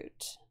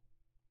Bluefruit.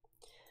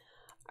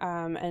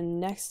 And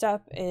next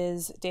up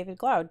is David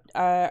Glaude.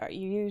 Are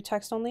you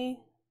text only?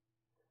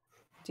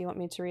 Do you want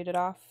me to read it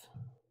off?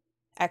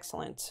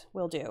 Excellent,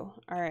 will do.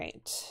 All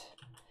right.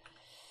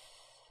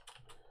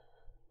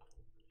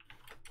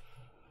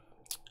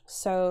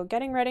 So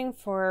getting ready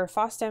for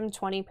FOSDEM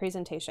 20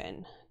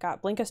 presentation.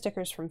 Got Blinka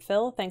stickers from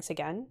Phil, thanks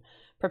again.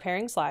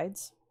 Preparing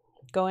slides.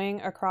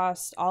 Going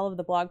across all of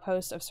the blog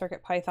posts of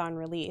CircuitPython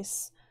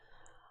release,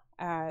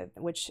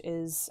 which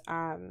is,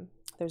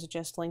 there's a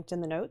gist linked in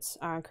the notes.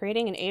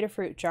 Creating an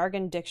Adafruit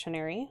jargon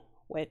dictionary,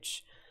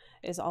 which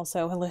is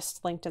also a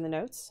list linked in the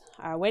notes.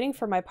 Waiting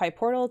for my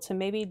PyPortal to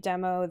maybe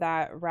demo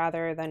that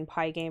rather than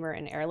PyGamer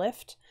and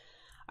Airlift.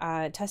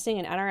 Testing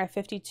an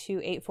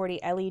NRF52840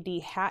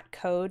 LED hat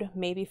code,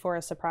 maybe for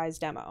a surprise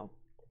demo.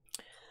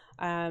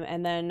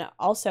 And then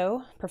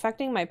also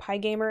perfecting my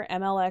PyGamer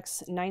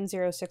MLX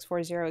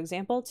 90640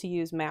 example to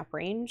use map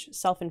range,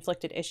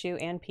 self-inflicted issue,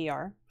 and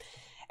PR.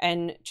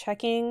 And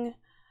checking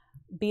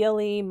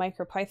BLE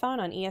MicroPython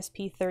on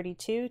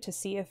ESP32 to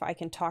see if I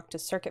can talk to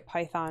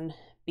CircuitPython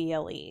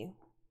BLE.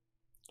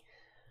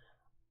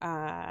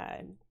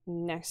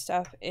 Next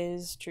up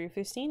is Drew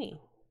Fustini.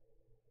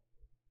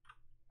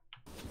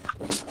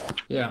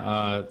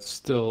 Yeah,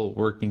 still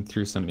working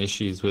through some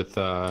issues with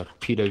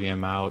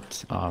PWM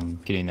out,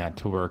 getting that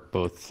to work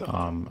both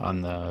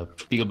on the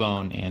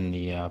BeagleBone and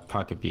the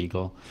Pocket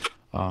Beagle.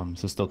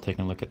 So still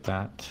taking a look at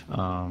that,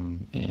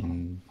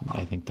 and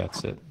I think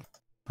that's it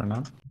for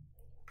now.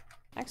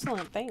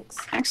 Excellent, thanks.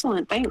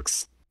 Excellent,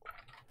 thanks.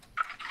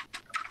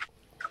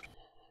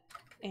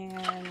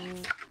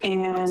 And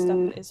next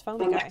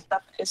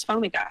up is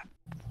Foamy Guy.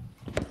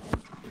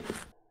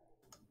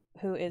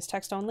 Who is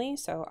text only,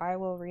 so I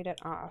will read it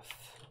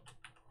off.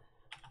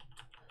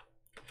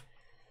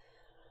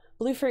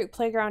 Bluefruit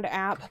Playground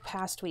app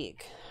past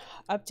week.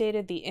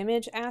 Updated the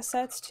image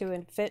assets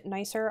to fit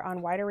nicer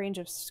on wider range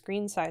of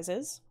screen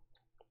sizes.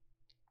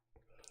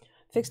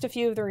 Fixed a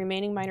few of the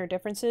remaining minor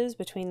differences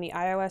between the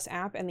iOS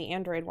app and the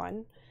Android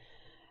one.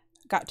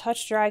 Got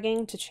touch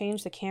dragging to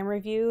change the camera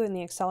view and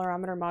the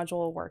accelerometer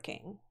module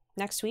working.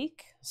 Next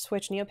week,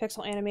 switch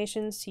NeoPixel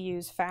animations to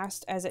use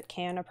fast as it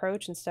can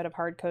approach instead of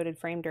hard-coded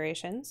frame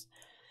durations.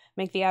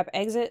 Make the app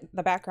exit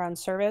the background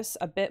service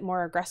a bit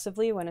more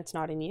aggressively when it's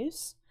not in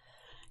use.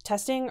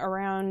 Testing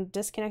around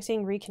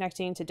disconnecting,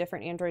 reconnecting to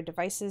different Android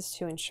devices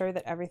to ensure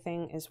that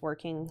everything is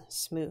working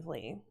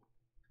smoothly.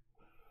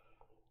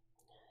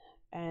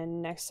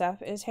 And next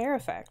up is Hair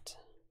Effect.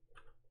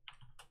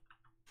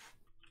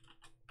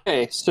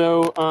 Okay,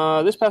 so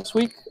this past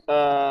week,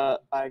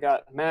 I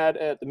got mad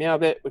at the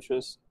Meowbit, which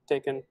was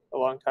taking a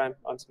long time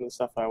on some of the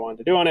stuff I wanted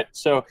to do on it.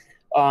 So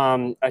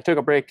I took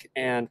a break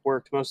and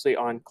worked mostly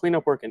on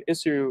cleanup work and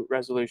issue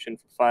resolution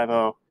for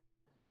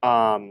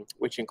 5.0,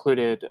 which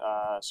included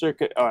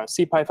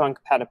CPython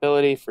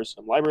compatibility for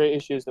some library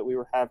issues that we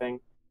were having.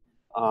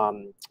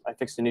 I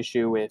fixed an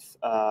issue with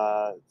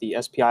the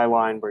SPI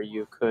line where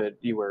you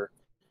were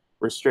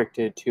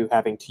restricted to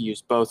having to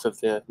use both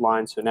of the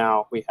lines. So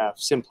now we have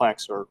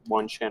simplex or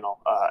one channel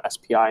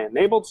SPI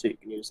enabled, so you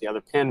can use the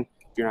other pin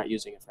if you're not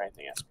using it for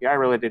anything SPI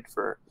related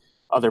for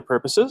other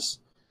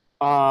purposes.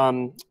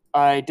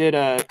 I did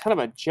a kind of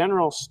a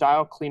general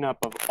style cleanup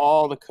of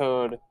all the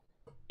code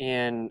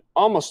in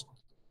almost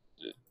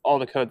all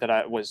the code that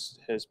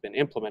has been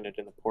implemented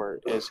in the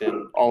port is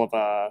in all of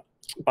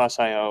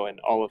Bus.io and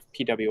all of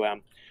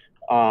PWM.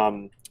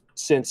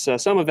 Since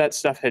some of that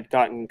stuff had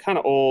gotten kind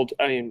of old,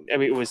 I mean,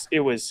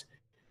 it was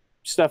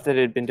stuff that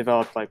had been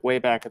developed like way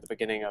back at the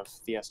beginning of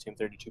the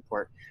STM32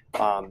 port,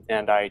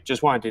 and I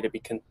just wanted it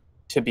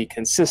to be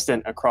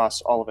consistent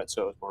across all of it,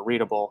 so it was more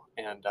readable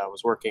and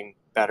was working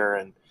better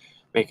and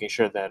making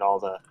sure that all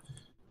the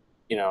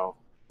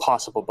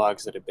possible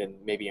bugs that had been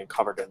maybe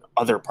uncovered in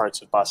other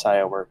parts of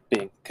Bus.io were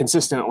being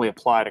consistently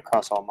applied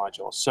across all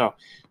modules. So,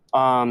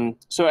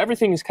 so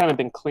everything has kind of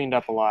been cleaned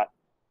up a lot.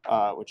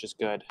 Which is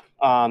good.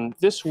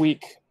 This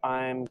week,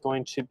 I'm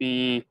going to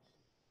be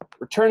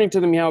returning to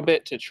the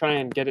Meowbit to try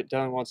and get it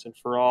done once and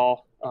for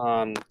all,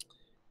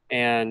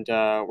 and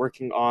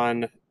working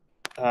on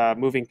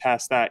moving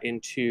past that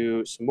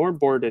into some more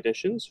board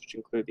additions, which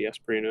include the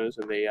Esperinos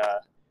and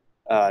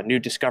the new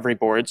Discovery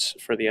boards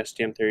for the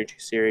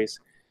STM32 series.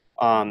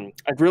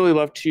 I'd really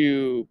love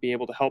to be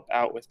able to help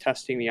out with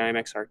testing the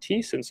IMX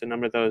RT, since a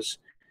number of those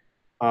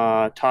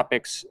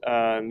topics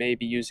may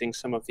be using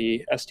some of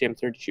the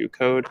STM32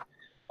 code.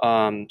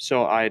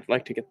 So I'd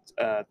like to get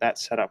that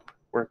set up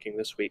working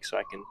this week so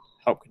I can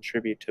help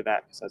contribute to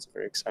that, because that's a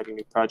very exciting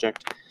new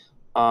project.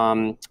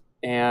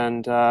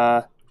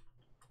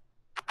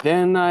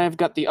 Then I've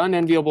got the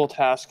unenviable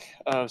task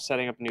of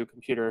setting up a new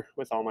computer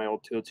with all my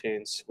old tool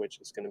chains,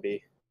 which is going to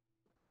be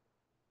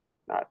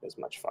not as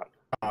much fun.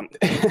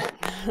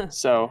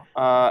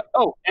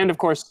 Oh, and of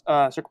course,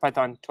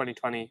 CircuitPython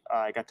 2020,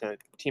 I got to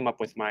team up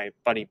with my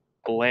buddy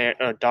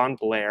Don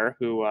Blair,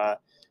 who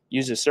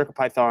uses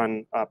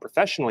CircuitPython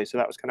professionally. So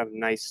that was kind of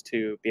nice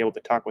to be able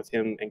to talk with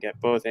him and get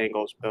both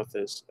angles, both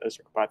as a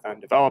CircuitPython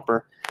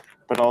developer,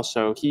 but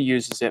also he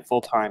uses it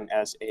full time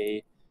as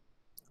a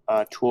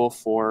tool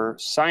for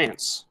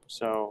science.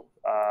 So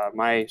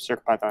my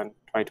CircuitPython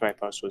 2020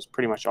 post was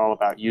pretty much all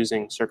about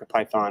using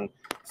CircuitPython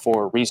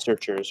for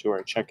researchers who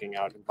are checking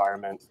out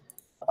environment,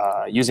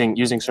 using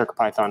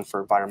CircuitPython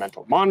for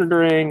environmental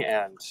monitoring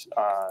and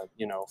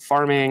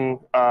farming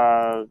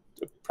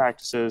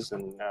practices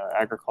and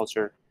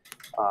agriculture,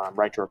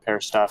 right to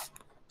repair stuff.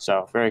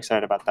 So very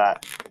excited about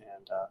that,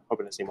 and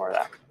hoping to see more of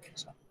that.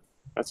 So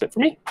that's it for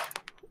me.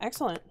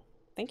 Excellent,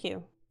 thank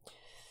you.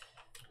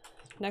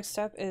 Next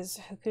up is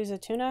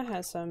Hakuza Tuna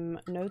has some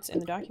notes in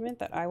the document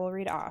that I will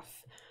read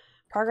off.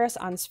 Progress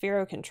on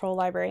Sphero Control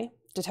Library.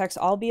 Detects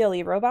all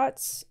BLE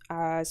robots,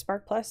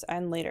 Spark Plus,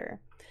 and later.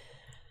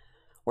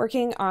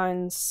 Working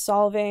on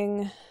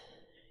solving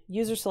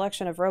user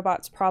selection of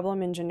robots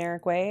problem in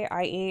generic way,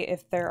 i.e.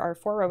 if there are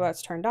 4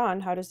 robots turned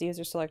on, how does the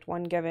user select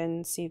one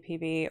given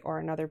CPB or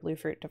another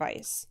Bluefruit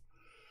device?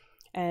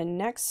 And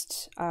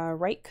next,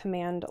 write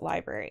command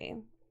library.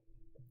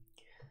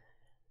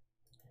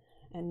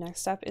 And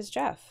next up is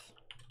Jeff.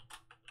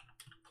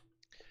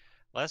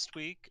 Last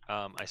week,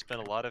 I spent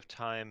a lot of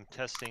time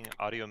testing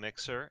Audio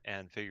Mixer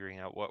and figuring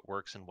out what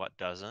works and what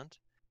doesn't.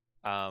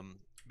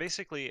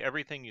 Basically,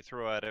 everything you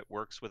throw at it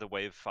works with a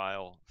WAV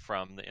file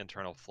from the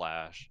internal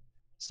flash.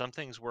 Some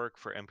things work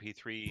for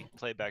MP3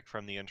 playback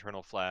from the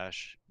internal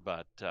flash,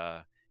 but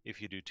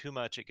if you do too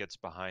much, it gets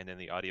behind in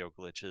the audio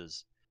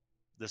glitches.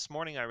 This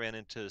morning, I ran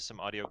into some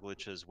audio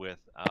glitches with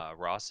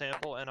raw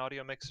sample and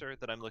Audio Mixer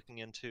that I'm looking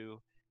into.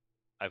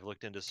 I've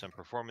looked into some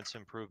performance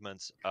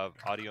improvements of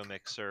Audio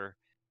Mixer,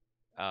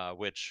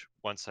 which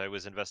once I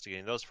was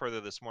investigating those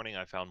further this morning,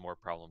 I found more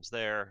problems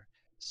there.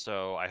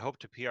 So I hope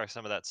to PR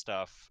some of that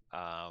stuff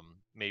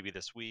maybe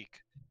this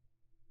week.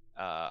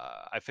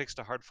 I fixed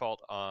a hard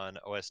fault on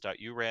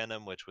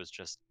os.urandom, which was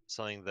just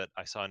something that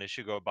I saw an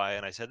issue go by,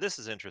 and I said, this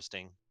is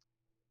interesting.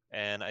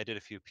 And I did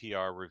a few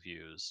PR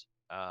reviews.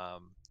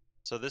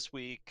 So this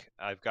week,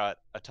 I've got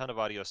a ton of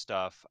audio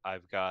stuff.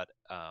 I've got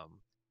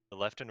the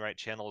left and right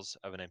channels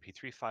of an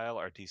MP3 file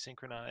are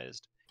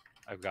desynchronized.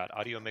 I've got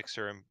Audio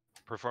Mixer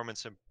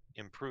performance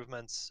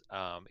improvements.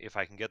 If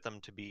I can get them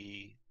to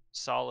be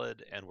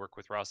solid and work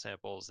with raw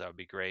samples, that would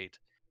be great.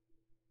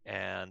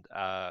 And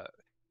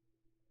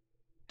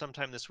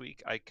sometime this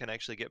week, I can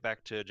actually get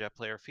back to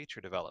JetPlayer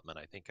feature development.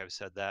 I think I've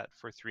said that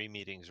for 3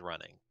 meetings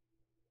running.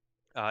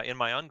 In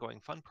my ongoing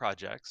fun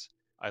projects,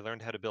 I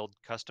learned how to build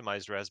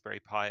customized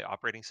Raspberry Pi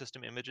operating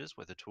system images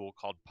with a tool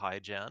called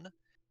PiGen.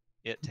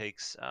 It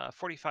takes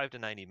 45 to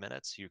 90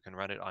 minutes. You can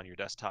run it on your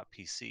desktop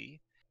PC.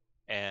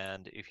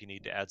 And if you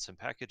need to add some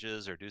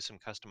packages or do some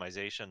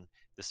customization,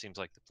 this seems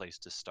like the place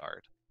to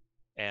start.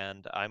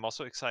 And I'm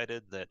also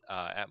excited that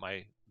at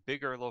my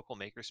bigger local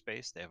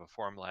makerspace, they have a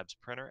Formlabs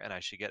printer, and I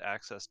should get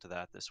access to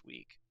that this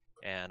week.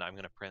 And I'm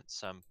going to print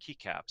some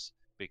keycaps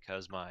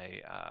because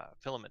my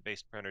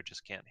filament-based printer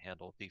just can't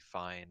handle the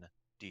fine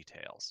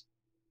details.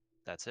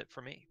 That's it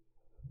for me.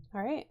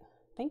 All right,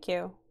 thank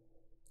you.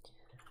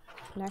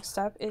 Next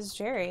up is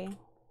Jerry.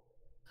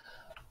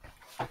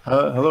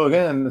 Hello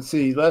again. Let's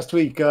see. Last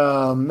week,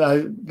 I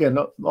again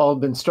all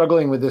been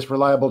struggling with this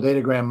reliable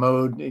datagram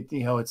mode.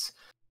 It's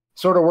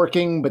sort of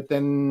working, but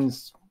then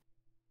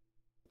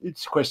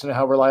it's a question of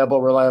how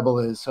reliable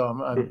is.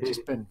 So I've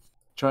just been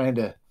trying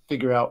to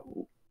figure out,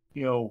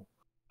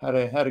 how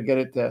to get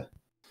it to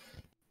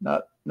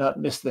not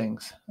miss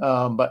things.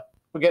 But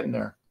we're getting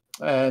there.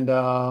 And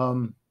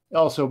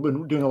also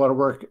been doing a lot of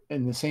work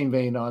in the same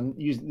vein on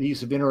the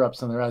use of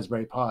interrupts on the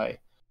Raspberry Pi.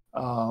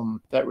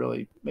 That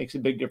really makes a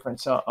big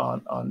difference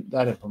on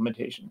that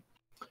implementation.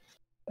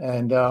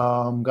 And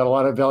got a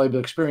lot of valuable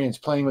experience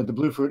playing with the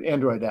Bluefruit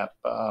Android app.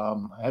 I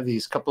have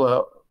these couple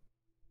of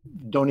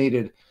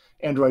donated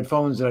Android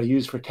phones that I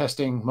use for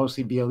testing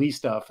mostly BLE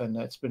stuff, and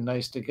it's been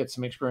nice to get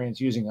some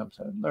experience using them.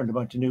 So I learned a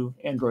bunch of new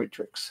Android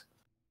tricks.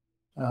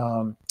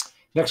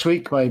 Next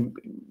week, my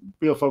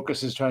real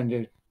focus is trying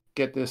to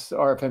get this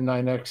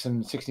RFM9X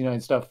and 69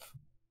 stuff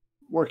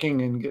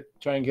working and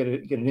try and get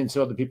it in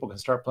so that people can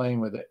start playing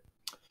with it.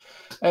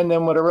 And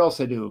then whatever else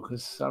I do,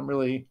 because I'm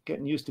really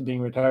getting used to being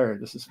retired.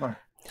 This is fun.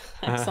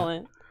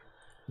 Excellent.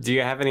 Do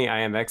you have any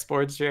IMX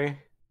boards, Jerry?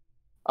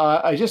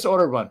 I just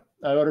ordered one.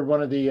 I ordered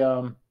one of the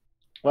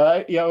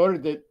I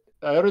ordered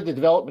the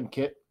development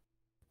kit,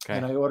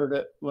 and I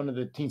ordered one of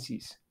the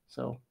Teensies.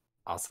 So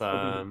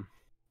awesome.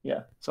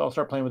 Yeah, so I'll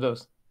start playing with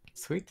those.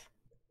 Sweet.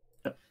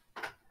 Yep.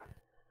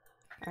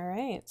 All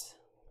right.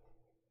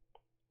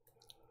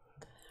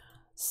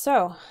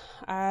 So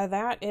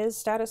that is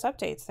status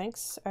updates.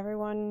 Thanks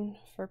everyone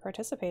for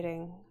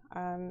participating,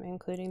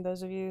 including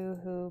those of you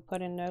who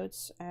put in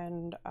notes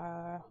and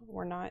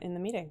were not in the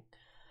meeting.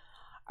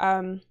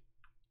 So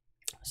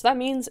that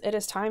means it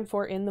is time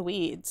for In the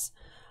Weeds.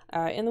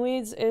 In the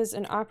Weeds is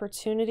an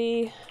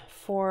opportunity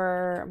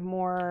for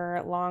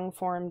more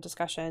long-form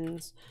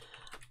discussions,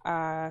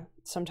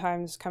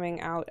 sometimes coming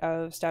out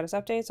of status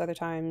updates, other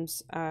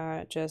times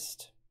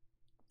just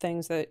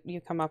things that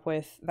you come up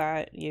with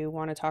that you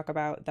want to talk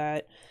about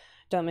that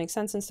don't make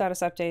sense in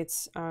status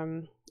updates,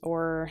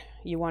 or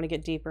you want to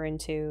get deeper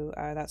into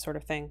that sort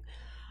of thing.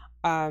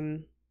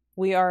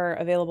 We are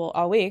available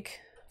all week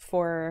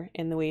for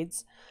In the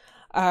Weeds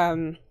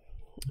in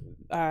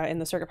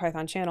the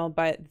CircuitPython channel,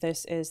 but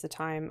this is the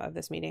time of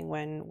this meeting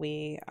when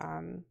we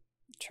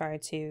try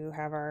to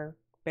have our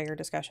bigger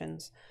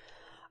discussions.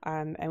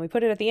 And we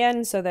put it at the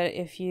end so that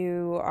if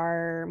you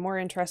are more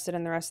interested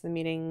in the rest of the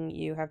meeting,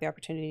 you have the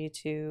opportunity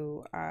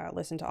to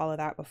listen to all of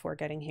that before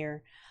getting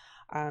here,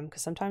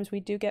 because sometimes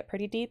we do get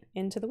pretty deep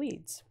into the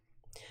weeds.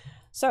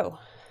 So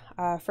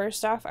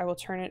first off, I will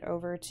turn it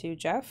over to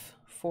Jeff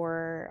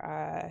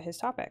for his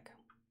topic.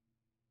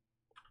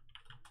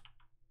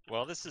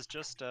 Well, this is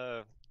just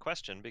a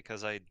question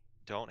because I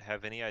don't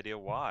have any idea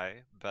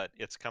why, but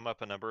it's come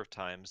up a number of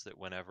times that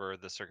whenever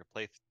the Circuit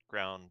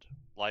Playground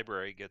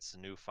library gets a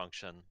new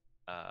function,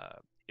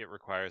 it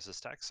requires a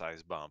stack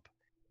size bump.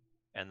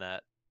 And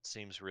that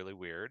seems really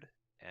weird.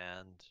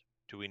 And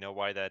do we know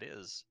why that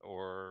is?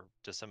 Or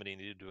does somebody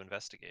need to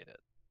investigate it?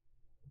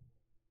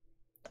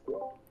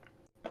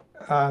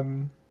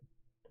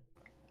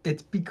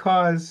 It's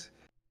because,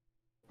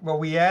 well,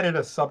 we added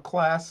a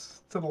subclass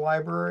to the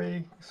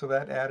library, so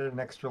that added an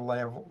extra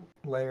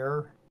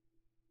layer.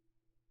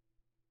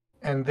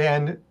 And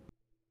then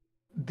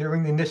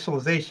during the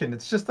initialization,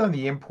 it's just on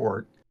the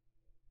import.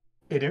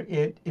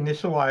 It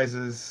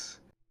initializes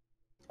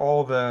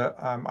all the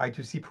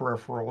I2C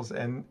peripherals,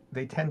 and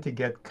they tend to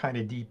get kind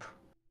of deep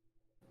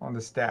on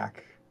the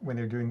stack when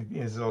they're doing the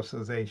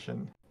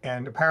initialization.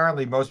 And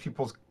apparently most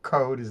people's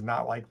code is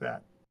not like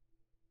that.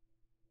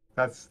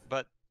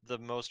 But the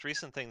most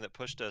recent thing that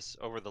pushed us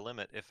over the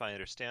limit, if I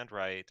understand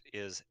right,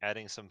 is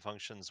adding some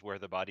functions where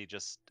the body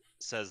just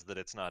says that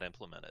it's not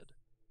implemented.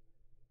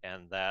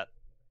 And that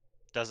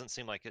doesn't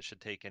seem like it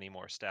should take any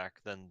more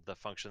stack than the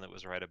function that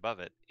was right above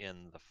it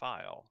in the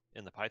file,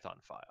 in the Python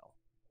file.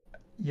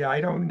 Yeah, I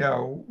don't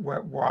know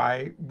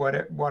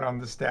what on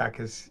the stack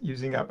is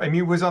using up. I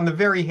mean, it was on the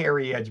very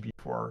hairy edge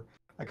before.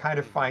 I kind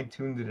of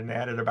fine-tuned it and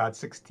added about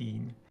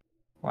 16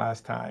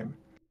 last time.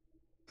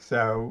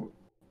 So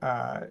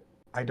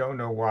I don't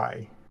know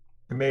why.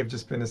 It may have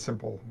just been a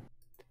simple,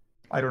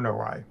 I don't know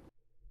why.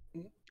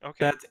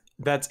 Okay.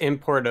 That's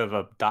import of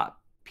a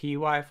 .py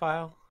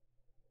file.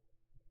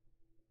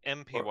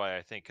 MPY,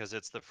 I think, because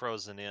it's the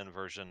frozen in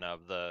version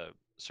of the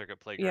Circuit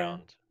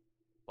Playground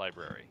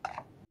library.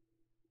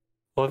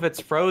 Well, if it's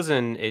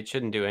frozen, it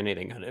shouldn't do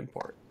anything on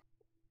import.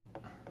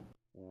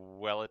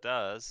 Well, it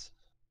does.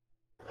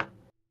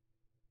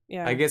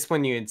 Yeah. I guess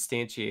when you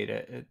instantiate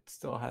it, it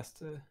still has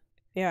to.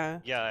 Yeah.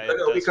 Yeah. No,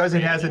 does because it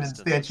create has an instance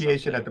of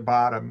instantiation something. at the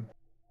bottom.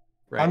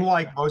 Right.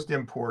 Unlike most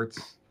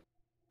imports,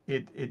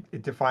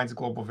 it defines a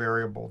global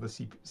variable, the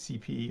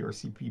CP or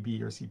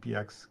CPB or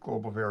CPX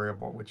global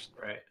variable, which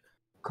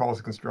calls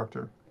a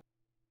constructor.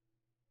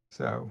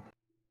 So.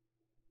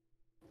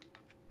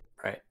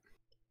 Right.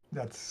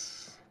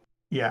 That's,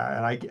 yeah,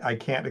 and I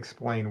can't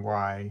explain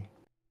why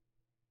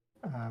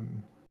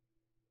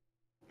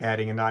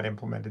adding a not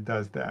implemented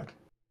does that,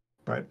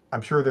 but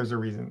I'm sure there's a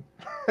reason.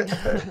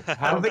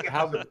 How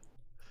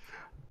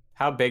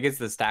big is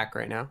the stack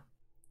right now?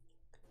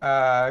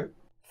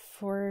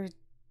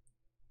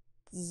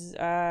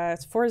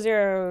 It's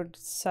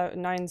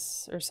 4079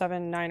 or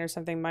 79 or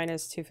something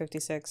minus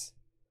 256.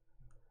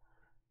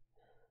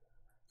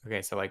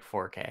 Okay, so like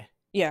 4K.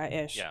 Yeah,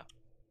 ish. Yeah.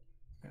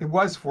 It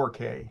was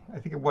 4K. I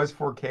think it was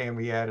 4K, and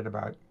we added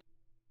about.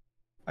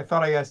 I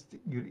thought I asked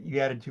you. You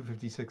added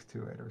 256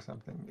 to it or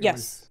something.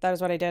 Yes, that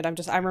is what I did.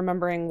 I'm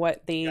remembering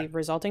what the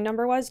resulting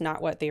number was,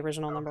 not what the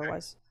original number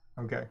was.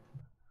 Okay.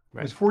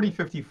 It was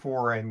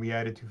 4054, and we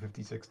added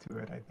 256 to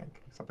it. I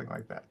think something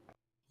like that.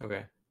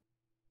 Okay.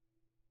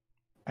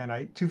 And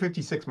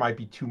 256 might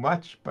be too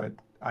much, but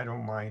I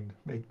don't mind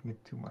making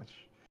it too much.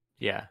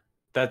 Yeah,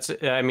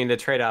 I mean, the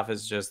trade-off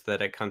is just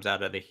that it comes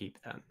out of the heap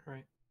then,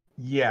 right?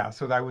 Yeah,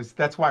 so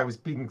that's why I was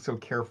being so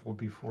careful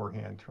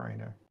beforehand, trying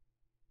to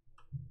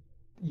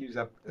use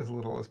up as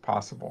little as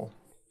possible.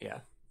 Yeah.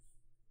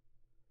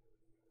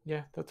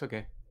 Yeah, that's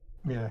okay.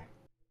 Yeah.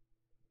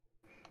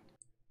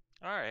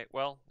 All right.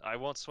 Well, I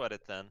won't sweat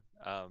it then.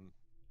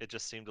 It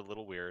just seemed a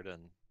little weird,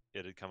 and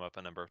it had come up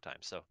a number of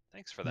times. So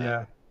thanks for that.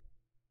 Yeah.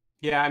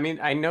 Yeah, I mean,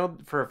 I know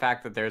for a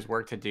fact that there's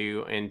work to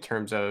do in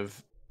terms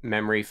of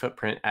memory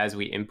footprint as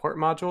we import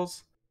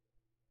modules.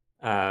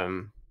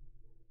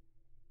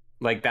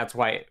 Like that's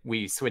why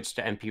we switched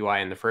to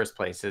MPY in the first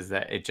place, is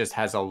that it just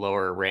has a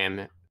lower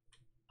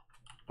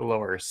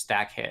lower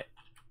stack hit.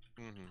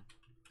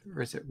 Mm-hmm.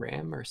 Or is it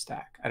RAM or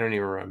stack? I don't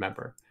even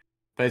remember.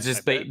 But it's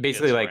just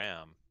basically it's like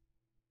RAM.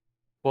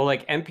 Well,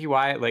 like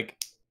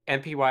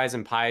MPYs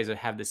and pies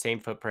have the same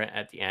footprint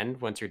at the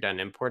end once you're done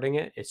importing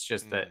it. It's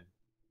just that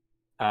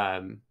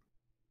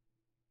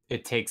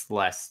it takes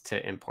less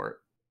to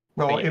import.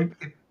 Well,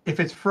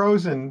 if it's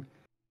frozen,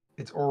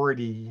 it's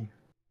already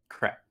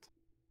correct.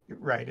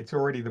 Right. It's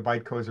already, the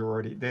bytecodes are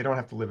already, they don't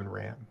have to live in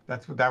RAM.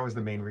 That was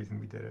the main reason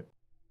we did it.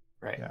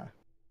 Right. Yeah.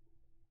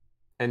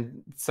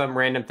 And some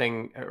random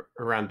thing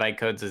around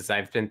bytecodes is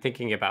I've been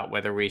thinking about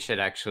whether we should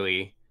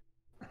actually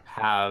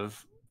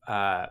have,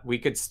 we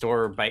could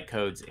store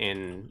bytecodes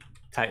in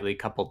tightly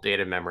coupled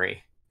data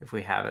memory if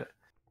we have it.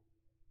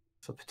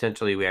 So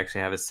potentially we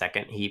actually have a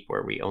second heap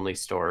where we only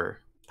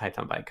store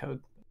Python bytecode.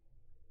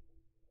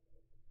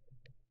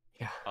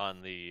 Yeah.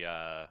 On the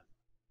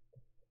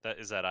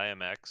is that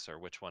IMX, or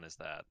which one is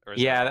that? Or is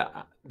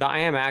yeah, the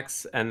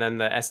IMX and then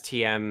the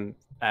STM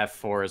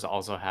F4s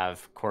also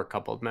have core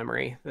coupled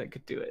memory that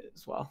could do it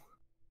as well.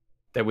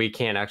 That we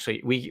can't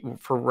actually,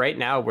 for right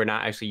now, we're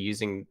not actually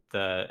using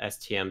the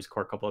STM's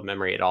core coupled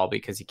memory at all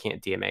because you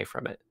can't DMA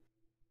from it.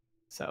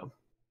 So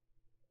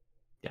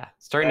yeah,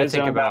 starting to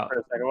think about for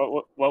a second.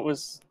 What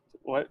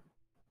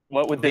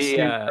would this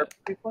new purpose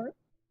be for it?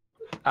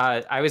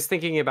 I was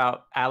thinking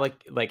about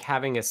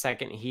having a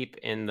second heap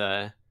in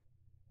the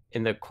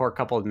core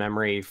coupled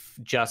memory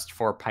just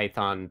for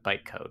Python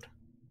bytecode.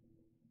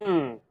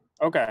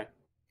 Okay.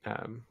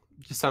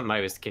 Just something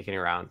I was kicking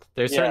around.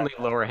 There's certainly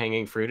lower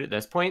hanging fruit at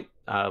this point,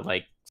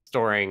 like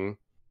storing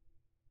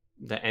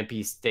the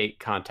MP state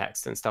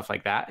context and stuff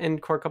like that in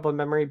core coupled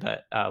memory,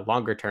 but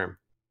longer term,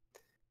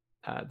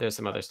 there's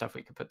some other stuff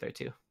we could put there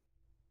too.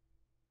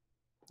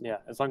 Yeah,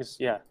 as long as,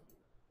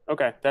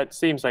 okay, that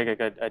seems like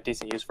a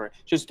decent use for it.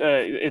 Just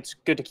it's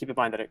good to keep in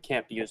mind that it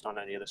can't be used on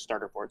any of the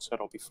starter boards, so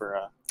it'll be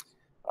for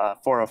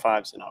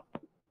 405s and up.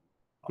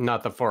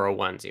 Not the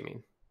 401s, you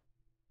mean?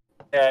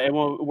 Yeah, it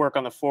won't work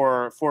on the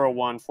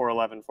 401,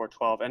 411,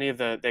 412. Any of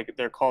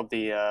they're called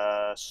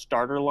the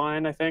starter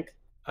line, I think.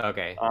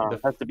 Okay.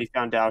 It has to be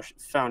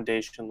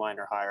foundation line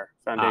or higher.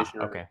 Foundation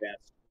or okay.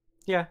 advanced.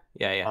 Yeah.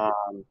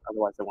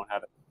 Otherwise, they won't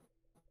have it.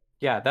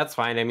 Yeah, that's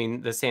fine. I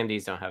mean, the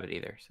SAMDs don't have it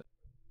either. So.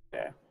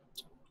 Yeah.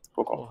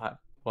 Cool.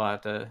 We'll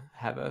have to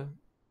have a.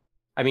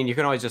 I mean, you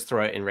can always just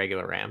throw it in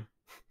regular RAM.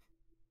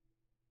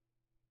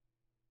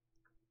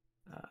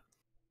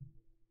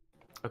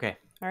 Okay.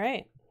 All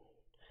right.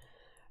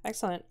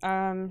 Excellent.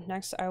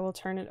 Next, I will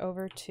turn it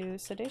over to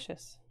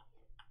Sedacious.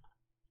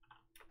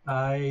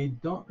 I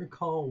don't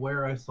recall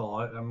where I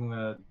saw it. I'm going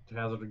to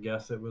hazard a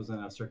guess it was in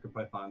a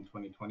CircuitPython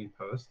 2020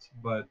 post,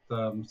 but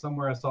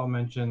somewhere I saw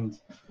mentioned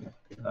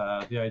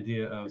the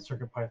idea of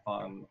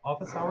CircuitPython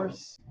office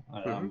hours,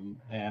 and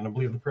I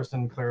believe the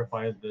person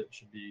clarified that it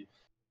should be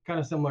kind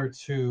of similar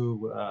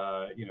to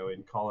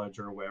in college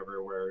or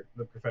wherever, where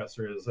the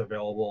professor is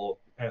available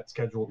at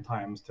scheduled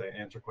times to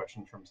answer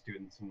questions from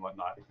students and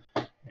whatnot.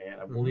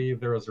 And I believe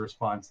there was a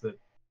response that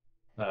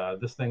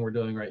this thing we're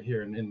doing right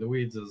here in the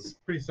weeds is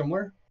pretty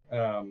similar,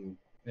 and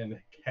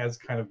has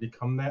kind of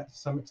become that to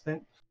some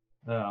extent.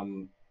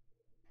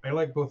 I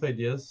like both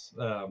ideas,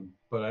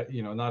 but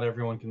not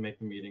everyone can make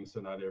the meeting,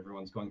 so not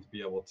everyone's going to be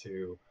able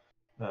to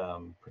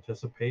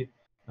participate.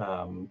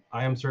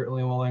 I am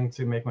certainly willing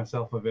to make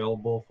myself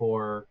available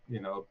for a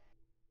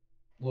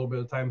little bit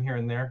of time here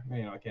and there.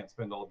 I can't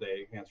spend all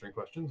day answering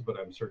questions, but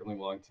I'm certainly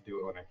willing to do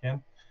it when I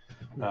can.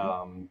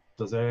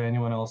 Does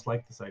anyone else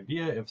like this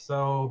idea? If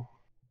so,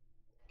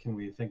 can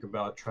we think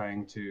about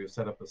trying to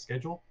set up a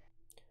schedule?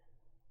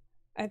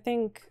 I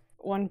think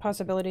one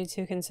possibility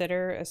to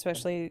consider,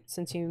 especially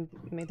since you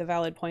made the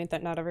valid point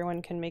that not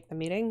everyone can make the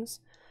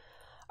meetings,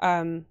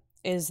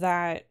 is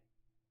that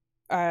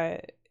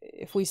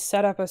if we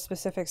set up a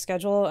specific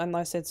schedule,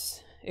 unless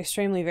it's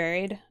extremely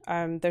varied,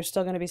 there's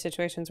still going to be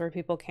situations where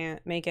people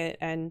can't make it.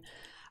 And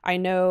I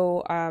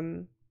know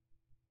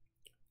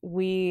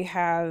we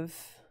have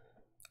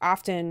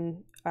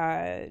often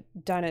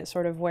done it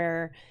sort of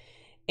where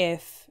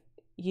if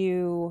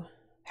you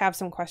have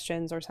some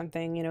questions or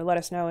something, let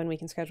us know and we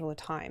can schedule a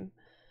time.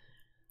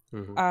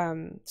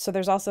 So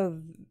there's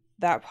also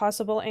that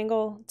possible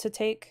angle to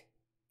take,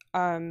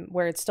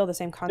 where it's still the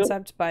same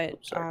concept, but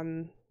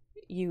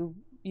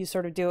you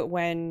sort of do it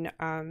when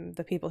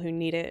the people who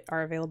need it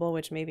are available,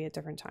 which may be at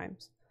different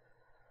times.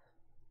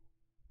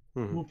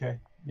 Okay,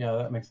 yeah,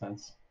 that makes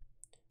sense.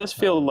 It does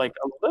feel like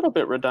a little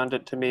bit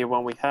redundant to me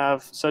when we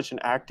have such an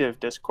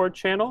active Discord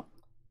channel,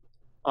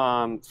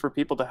 for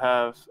people to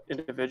have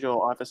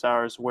individual office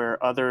hours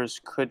where others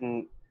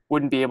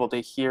wouldn't be able to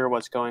hear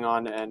what's going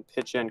on and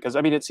pitch in. Because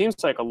it seems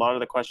like a lot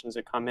of the questions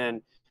that come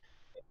in,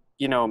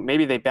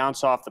 maybe they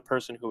bounce off the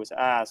person who was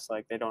asked,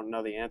 like they don't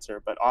know the answer,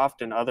 but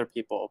often other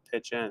people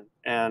pitch in.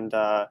 And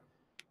to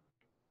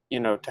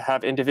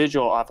have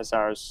individual office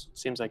hours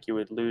seems like you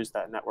would lose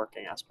that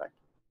networking aspect.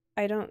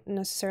 I don't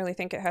necessarily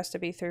think it has to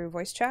be through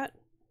voice chat,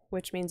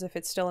 which means if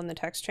it's still in the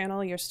text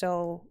channel, you're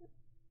still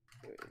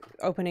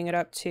opening it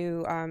up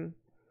to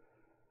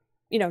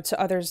to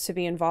others to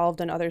be involved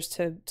and others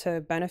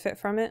to benefit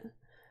from it.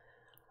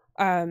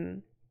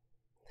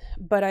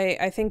 But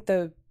I think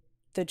the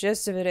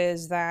gist of it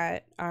is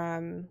that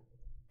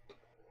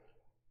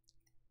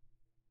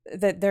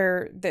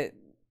that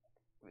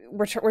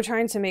we're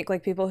trying to make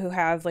like people who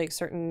have like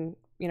certain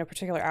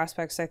particular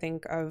aspects, I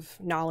think, of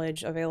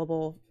knowledge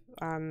available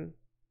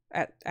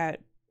at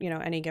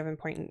any given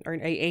point or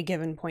a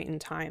given point in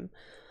time.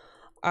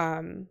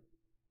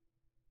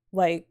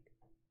 Like,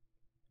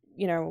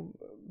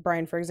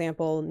 Brian, for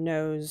example,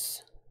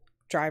 knows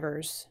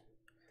drivers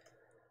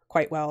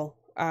quite well.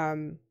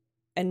 And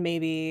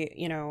maybe,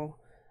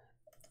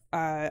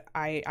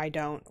 I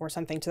don't, or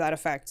something to that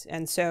effect.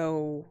 And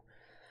so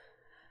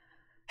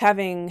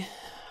having,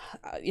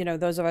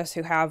 those of us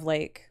who have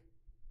like,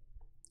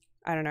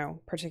 I don't know,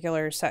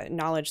 particular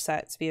knowledge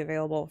sets be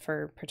available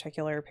for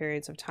particular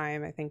periods of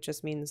time, I think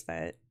just means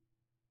that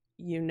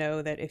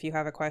that if you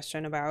have a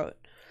question about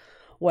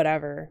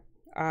whatever,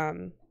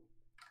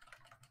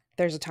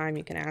 there's a time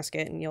you can ask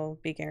it and you'll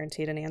be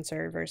guaranteed an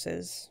answer,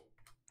 versus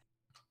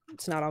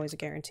it's not always a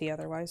guarantee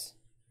otherwise.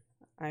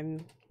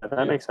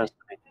 That makes sense to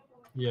me.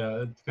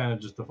 Yeah, it's kind of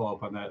just to follow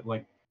up on that.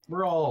 Like,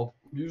 we're all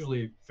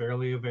usually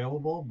fairly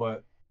available,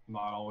 but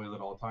not always at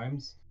all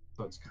times.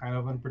 So it's kind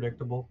of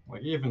unpredictable.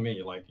 Like, even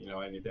me, like,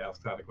 I need to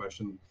ask Todd a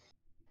question.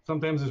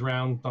 Sometimes he's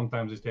around,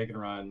 sometimes he's taking a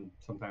run,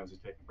 sometimes he's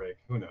taking a break.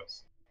 Who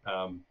knows?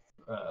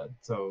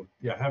 So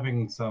yeah,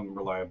 having some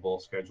reliable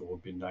schedule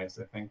would be nice,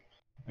 I think.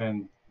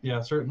 And yeah,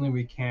 certainly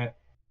we can't,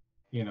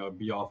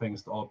 be all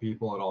things to all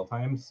people at all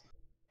times.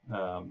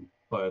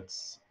 But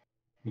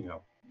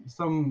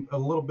a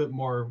little bit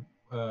more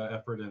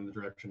effort in the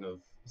direction of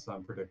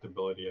some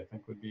predictability, I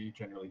think, would be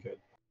generally good.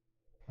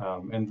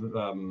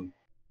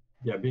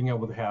 Yeah, being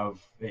able to have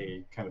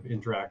a kind of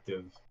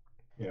interactive,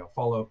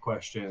 follow-up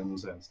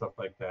questions and stuff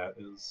like that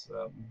is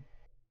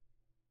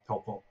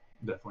helpful,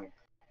 definitely.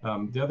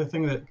 The other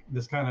thing that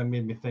this kind of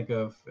made me think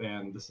of,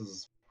 and this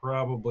is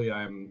probably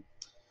I'm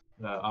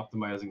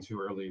optimizing too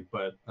early,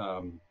 but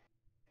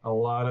a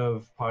lot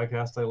of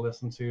podcasts I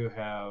listen to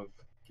have,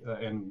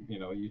 and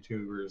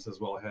YouTubers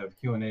as well, have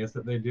Q&As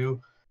that they do,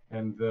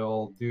 and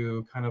they'll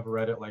do kind of a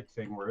Reddit-like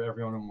thing where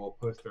everyone will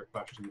post their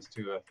questions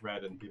to a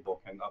thread and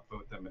people can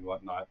upvote them and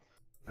whatnot.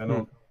 I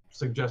don't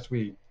suggest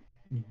we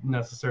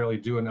necessarily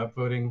do an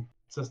upvoting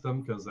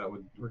system because that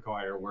would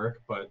require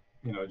work, but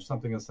just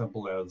something as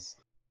simple as,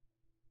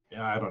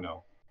 I don't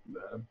know,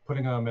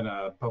 putting them in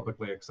a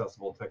publicly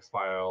accessible text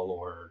file,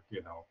 or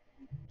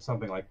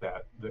something like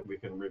that we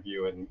can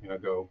review and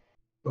go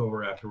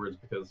over afterwards,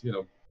 because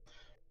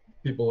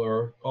people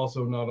are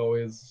also not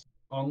always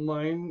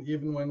online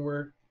even when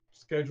we're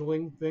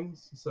scheduling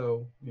things,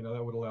 so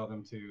that would allow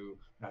them to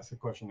ask a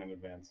question in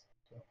advance.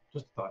 So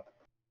just a thought.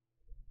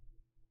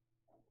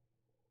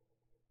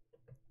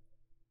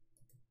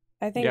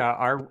 I think.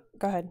 Yeah,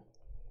 Go ahead.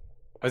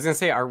 I was gonna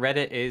say our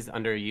Reddit is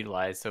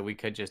underutilized, so we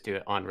could just do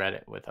it on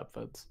Reddit with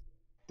upvotes.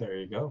 There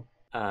you go.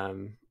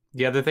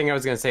 The other thing I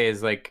was gonna say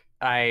is like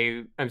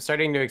I'm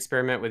starting to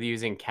experiment with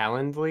using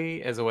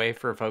Calendly as a way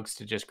for folks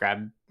to just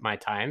grab my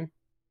time.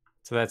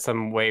 So that's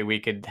some way we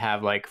could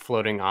have like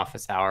floating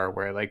office hour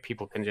where like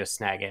people can just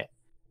snag it.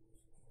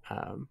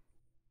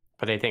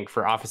 But I think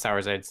for office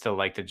hours, I'd still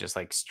like to just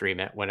like stream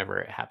it whenever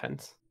it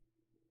happens.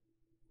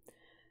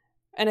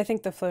 And I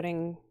think the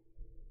floating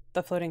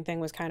thing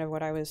was kind of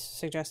what I was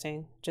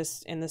suggesting,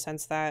 just in the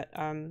sense that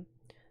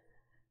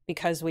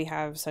because we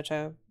have such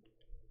a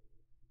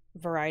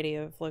variety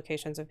of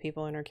locations of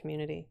people in our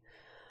community,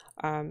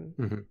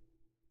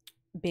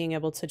 being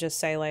able to just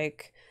say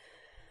like,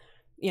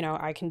 you know,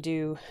 I can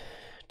do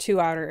 2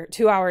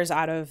 hours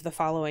out of the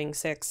following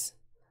 6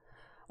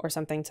 or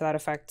something to that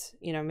effect,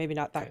 you know, maybe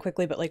not that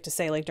quickly, but like to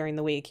say like during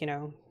the week, you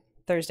know,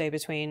 Thursday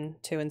between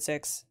 2 and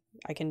 6,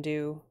 I can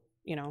do,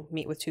 you know,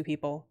 meet with 2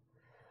 people.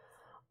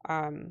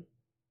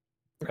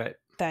 Right.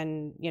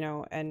 Then, you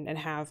know, and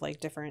have like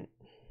different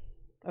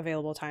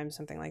available times,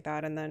 something like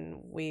that. And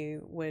then we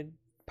would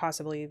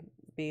possibly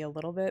be a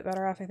little bit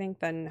better off, I think,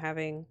 than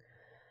having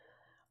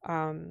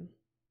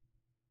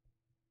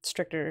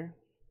stricter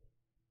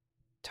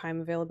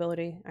time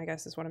availability, I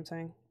guess is what I'm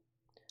saying.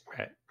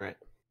 Right.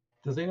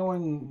 Does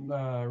anyone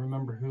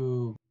remember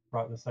who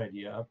brought this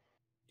idea up?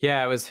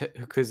 Yeah, it was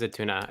Hukuza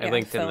Tuna. I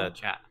linked in the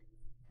chat.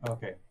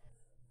 Okay.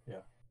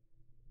 Yeah.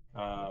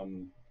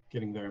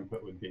 Getting their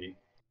input would be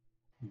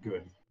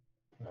good.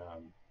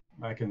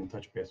 I can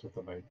touch base with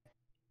them by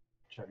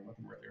chatting with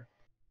them earlier.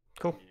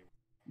 Cool.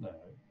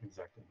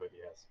 Exactly what he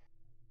has.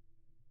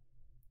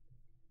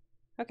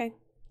 Okay.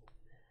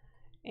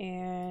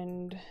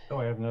 And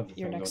I have another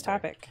your thing, next don't I?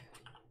 topic.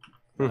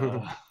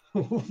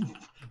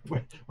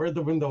 Where'd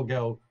the window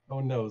go? Oh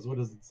no, what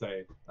does it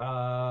say?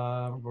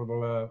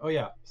 Oh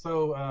yeah,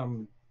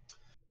 so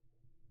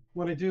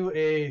when I do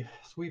a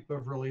sweep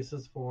of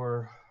releases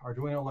for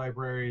Arduino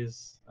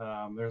libraries,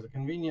 there's a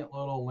convenient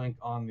little link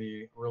on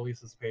the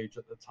releases page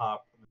at the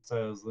top that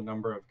says the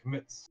number of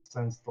commits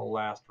since the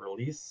last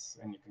release,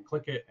 and you can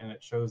click it and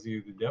it shows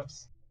you the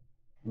diffs.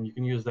 And you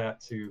can use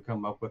that to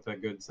come up with a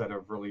good set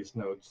of release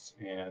notes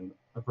and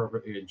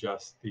appropriately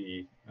adjust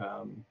the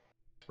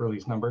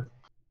release number.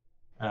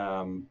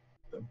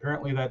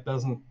 Apparently that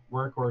doesn't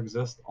work or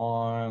exist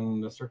on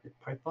the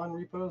CircuitPython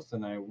repos,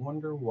 and I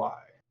wonder why.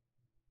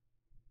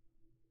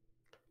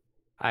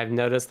 I've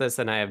noticed this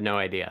and I have no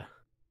idea.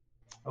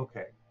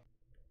 Okay.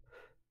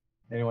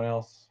 Anyone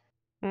else?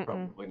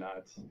 Probably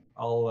not.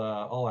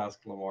 I'll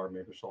ask Lamore.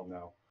 Maybe she'll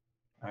know.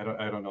 I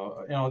don't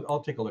know. You know, I'll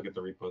take a look at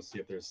the repos, see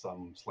if there's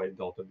some slight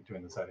delta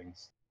between the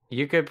settings.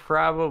 You could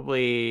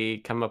probably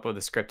come up with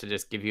a script to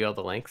just give you all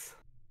the links.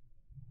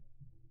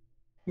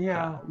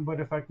 Yeah, but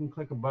if I can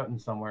click a button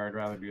somewhere, I'd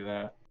rather do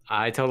that.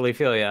 I totally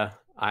feel ya.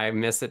 I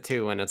miss it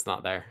too when it's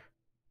not there.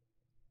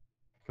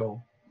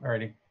 Cool.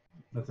 Alrighty.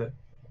 That's it.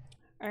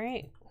 All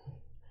right.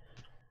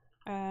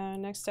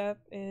 Next up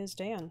is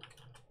Dan.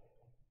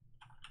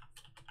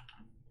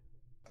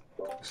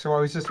 So I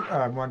was just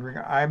wondering,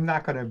 I'm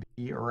not going to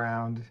be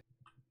around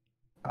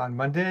on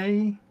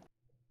Monday,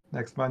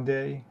 next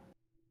Monday.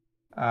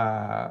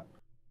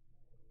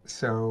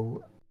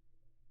 So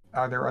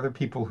are there other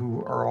people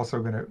who are also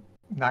going to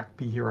not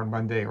be here on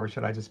Monday, or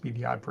should I just be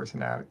the odd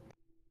person out?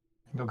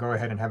 They'll go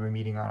ahead and have a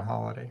meeting on a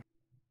holiday.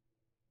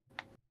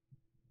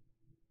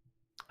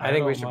 I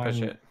think we should push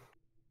it.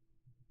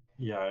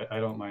 Yeah, I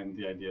don't mind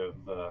the idea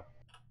of,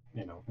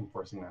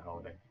 enforcing that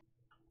holiday.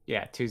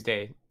 Yeah,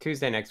 Tuesday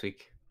next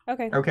week.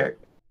 Okay. Okay.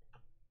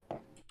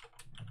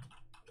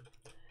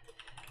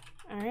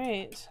 All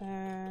right.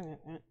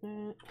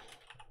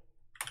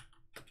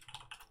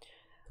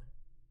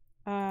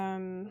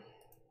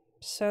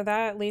 So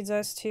that leads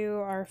us to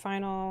our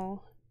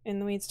final in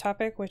the weeds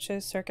topic, which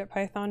is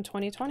CircuitPython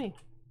 2020.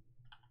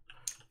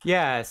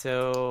 Yeah,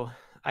 so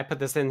I put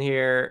this in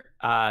here.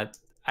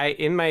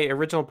 In my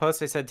original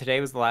post, I said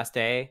today was the last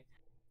day.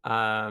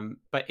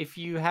 But if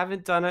you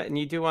haven't done it and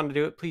you do want to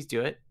do it, please do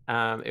it.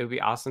 It would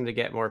be awesome to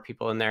get more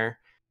people in there.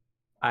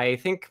 I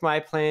think my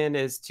plan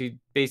is to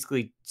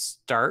basically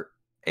start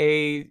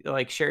a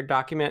shared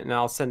document and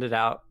I'll send it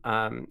out.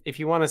 If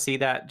you want to see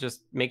that,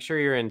 just make sure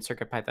you're in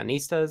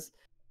CircuitPythonistas,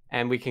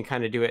 and we can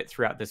kind of do it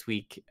throughout this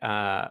week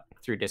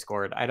through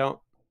Discord. I don't,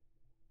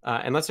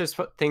 unless there's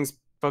things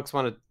folks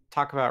want to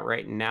talk about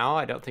right now,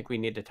 I don't think we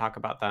need to talk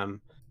about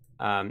them.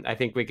 I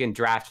think we can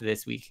draft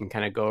this week and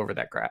kind of go over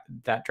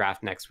that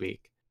draft next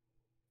week,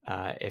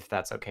 if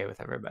that's okay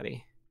with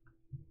everybody.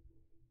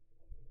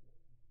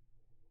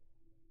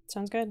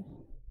 Sounds good.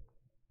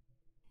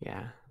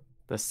 Yeah,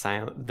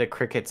 the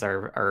crickets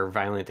are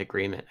violent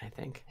agreement, I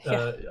think.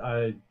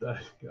 I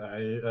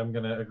am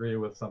gonna agree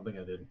with something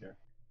I didn't hear.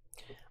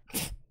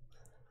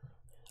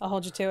 I'll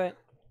hold you to it.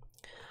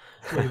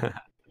 Please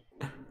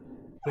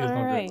All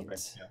don't right. do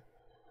it.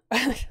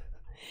 Yeah.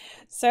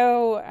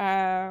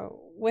 So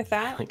with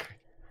that,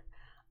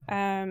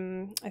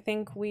 I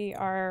think we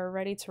are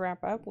ready to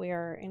wrap up. We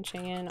are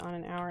inching in on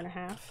an hour and a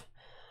half.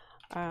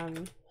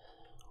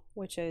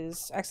 which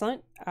is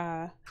excellent,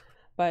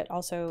 but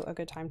also a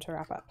good time to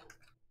wrap up.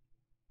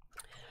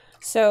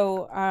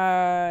 So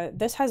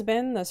this has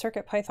been the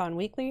CircuitPython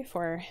Weekly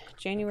for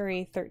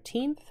January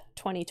 13th,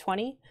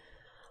 2020.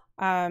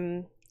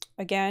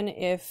 Again,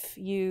 if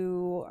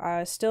you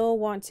still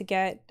want to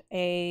get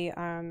a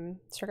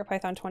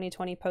CircuitPython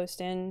 2020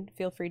 post in,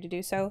 feel free to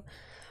do so.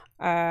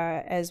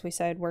 As we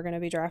said, we're going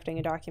to be drafting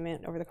a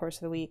document over the course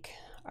of the week,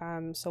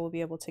 so we'll be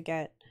able to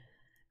get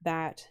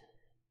that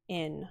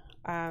in.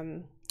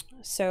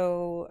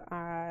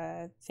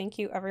 Thank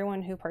you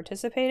everyone who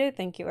participated.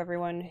 Thank you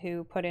everyone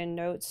who put in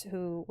notes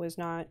who was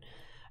not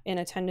in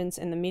attendance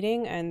in the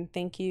meeting, and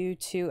thank you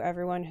to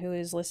everyone who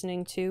is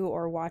listening to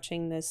or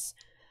watching this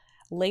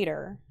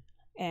later.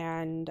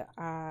 And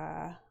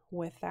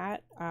with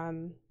that,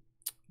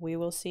 we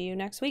will see you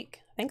next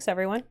week. Thanks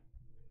everyone.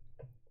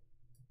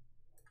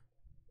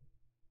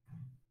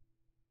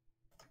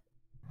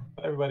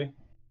 Bye everybody.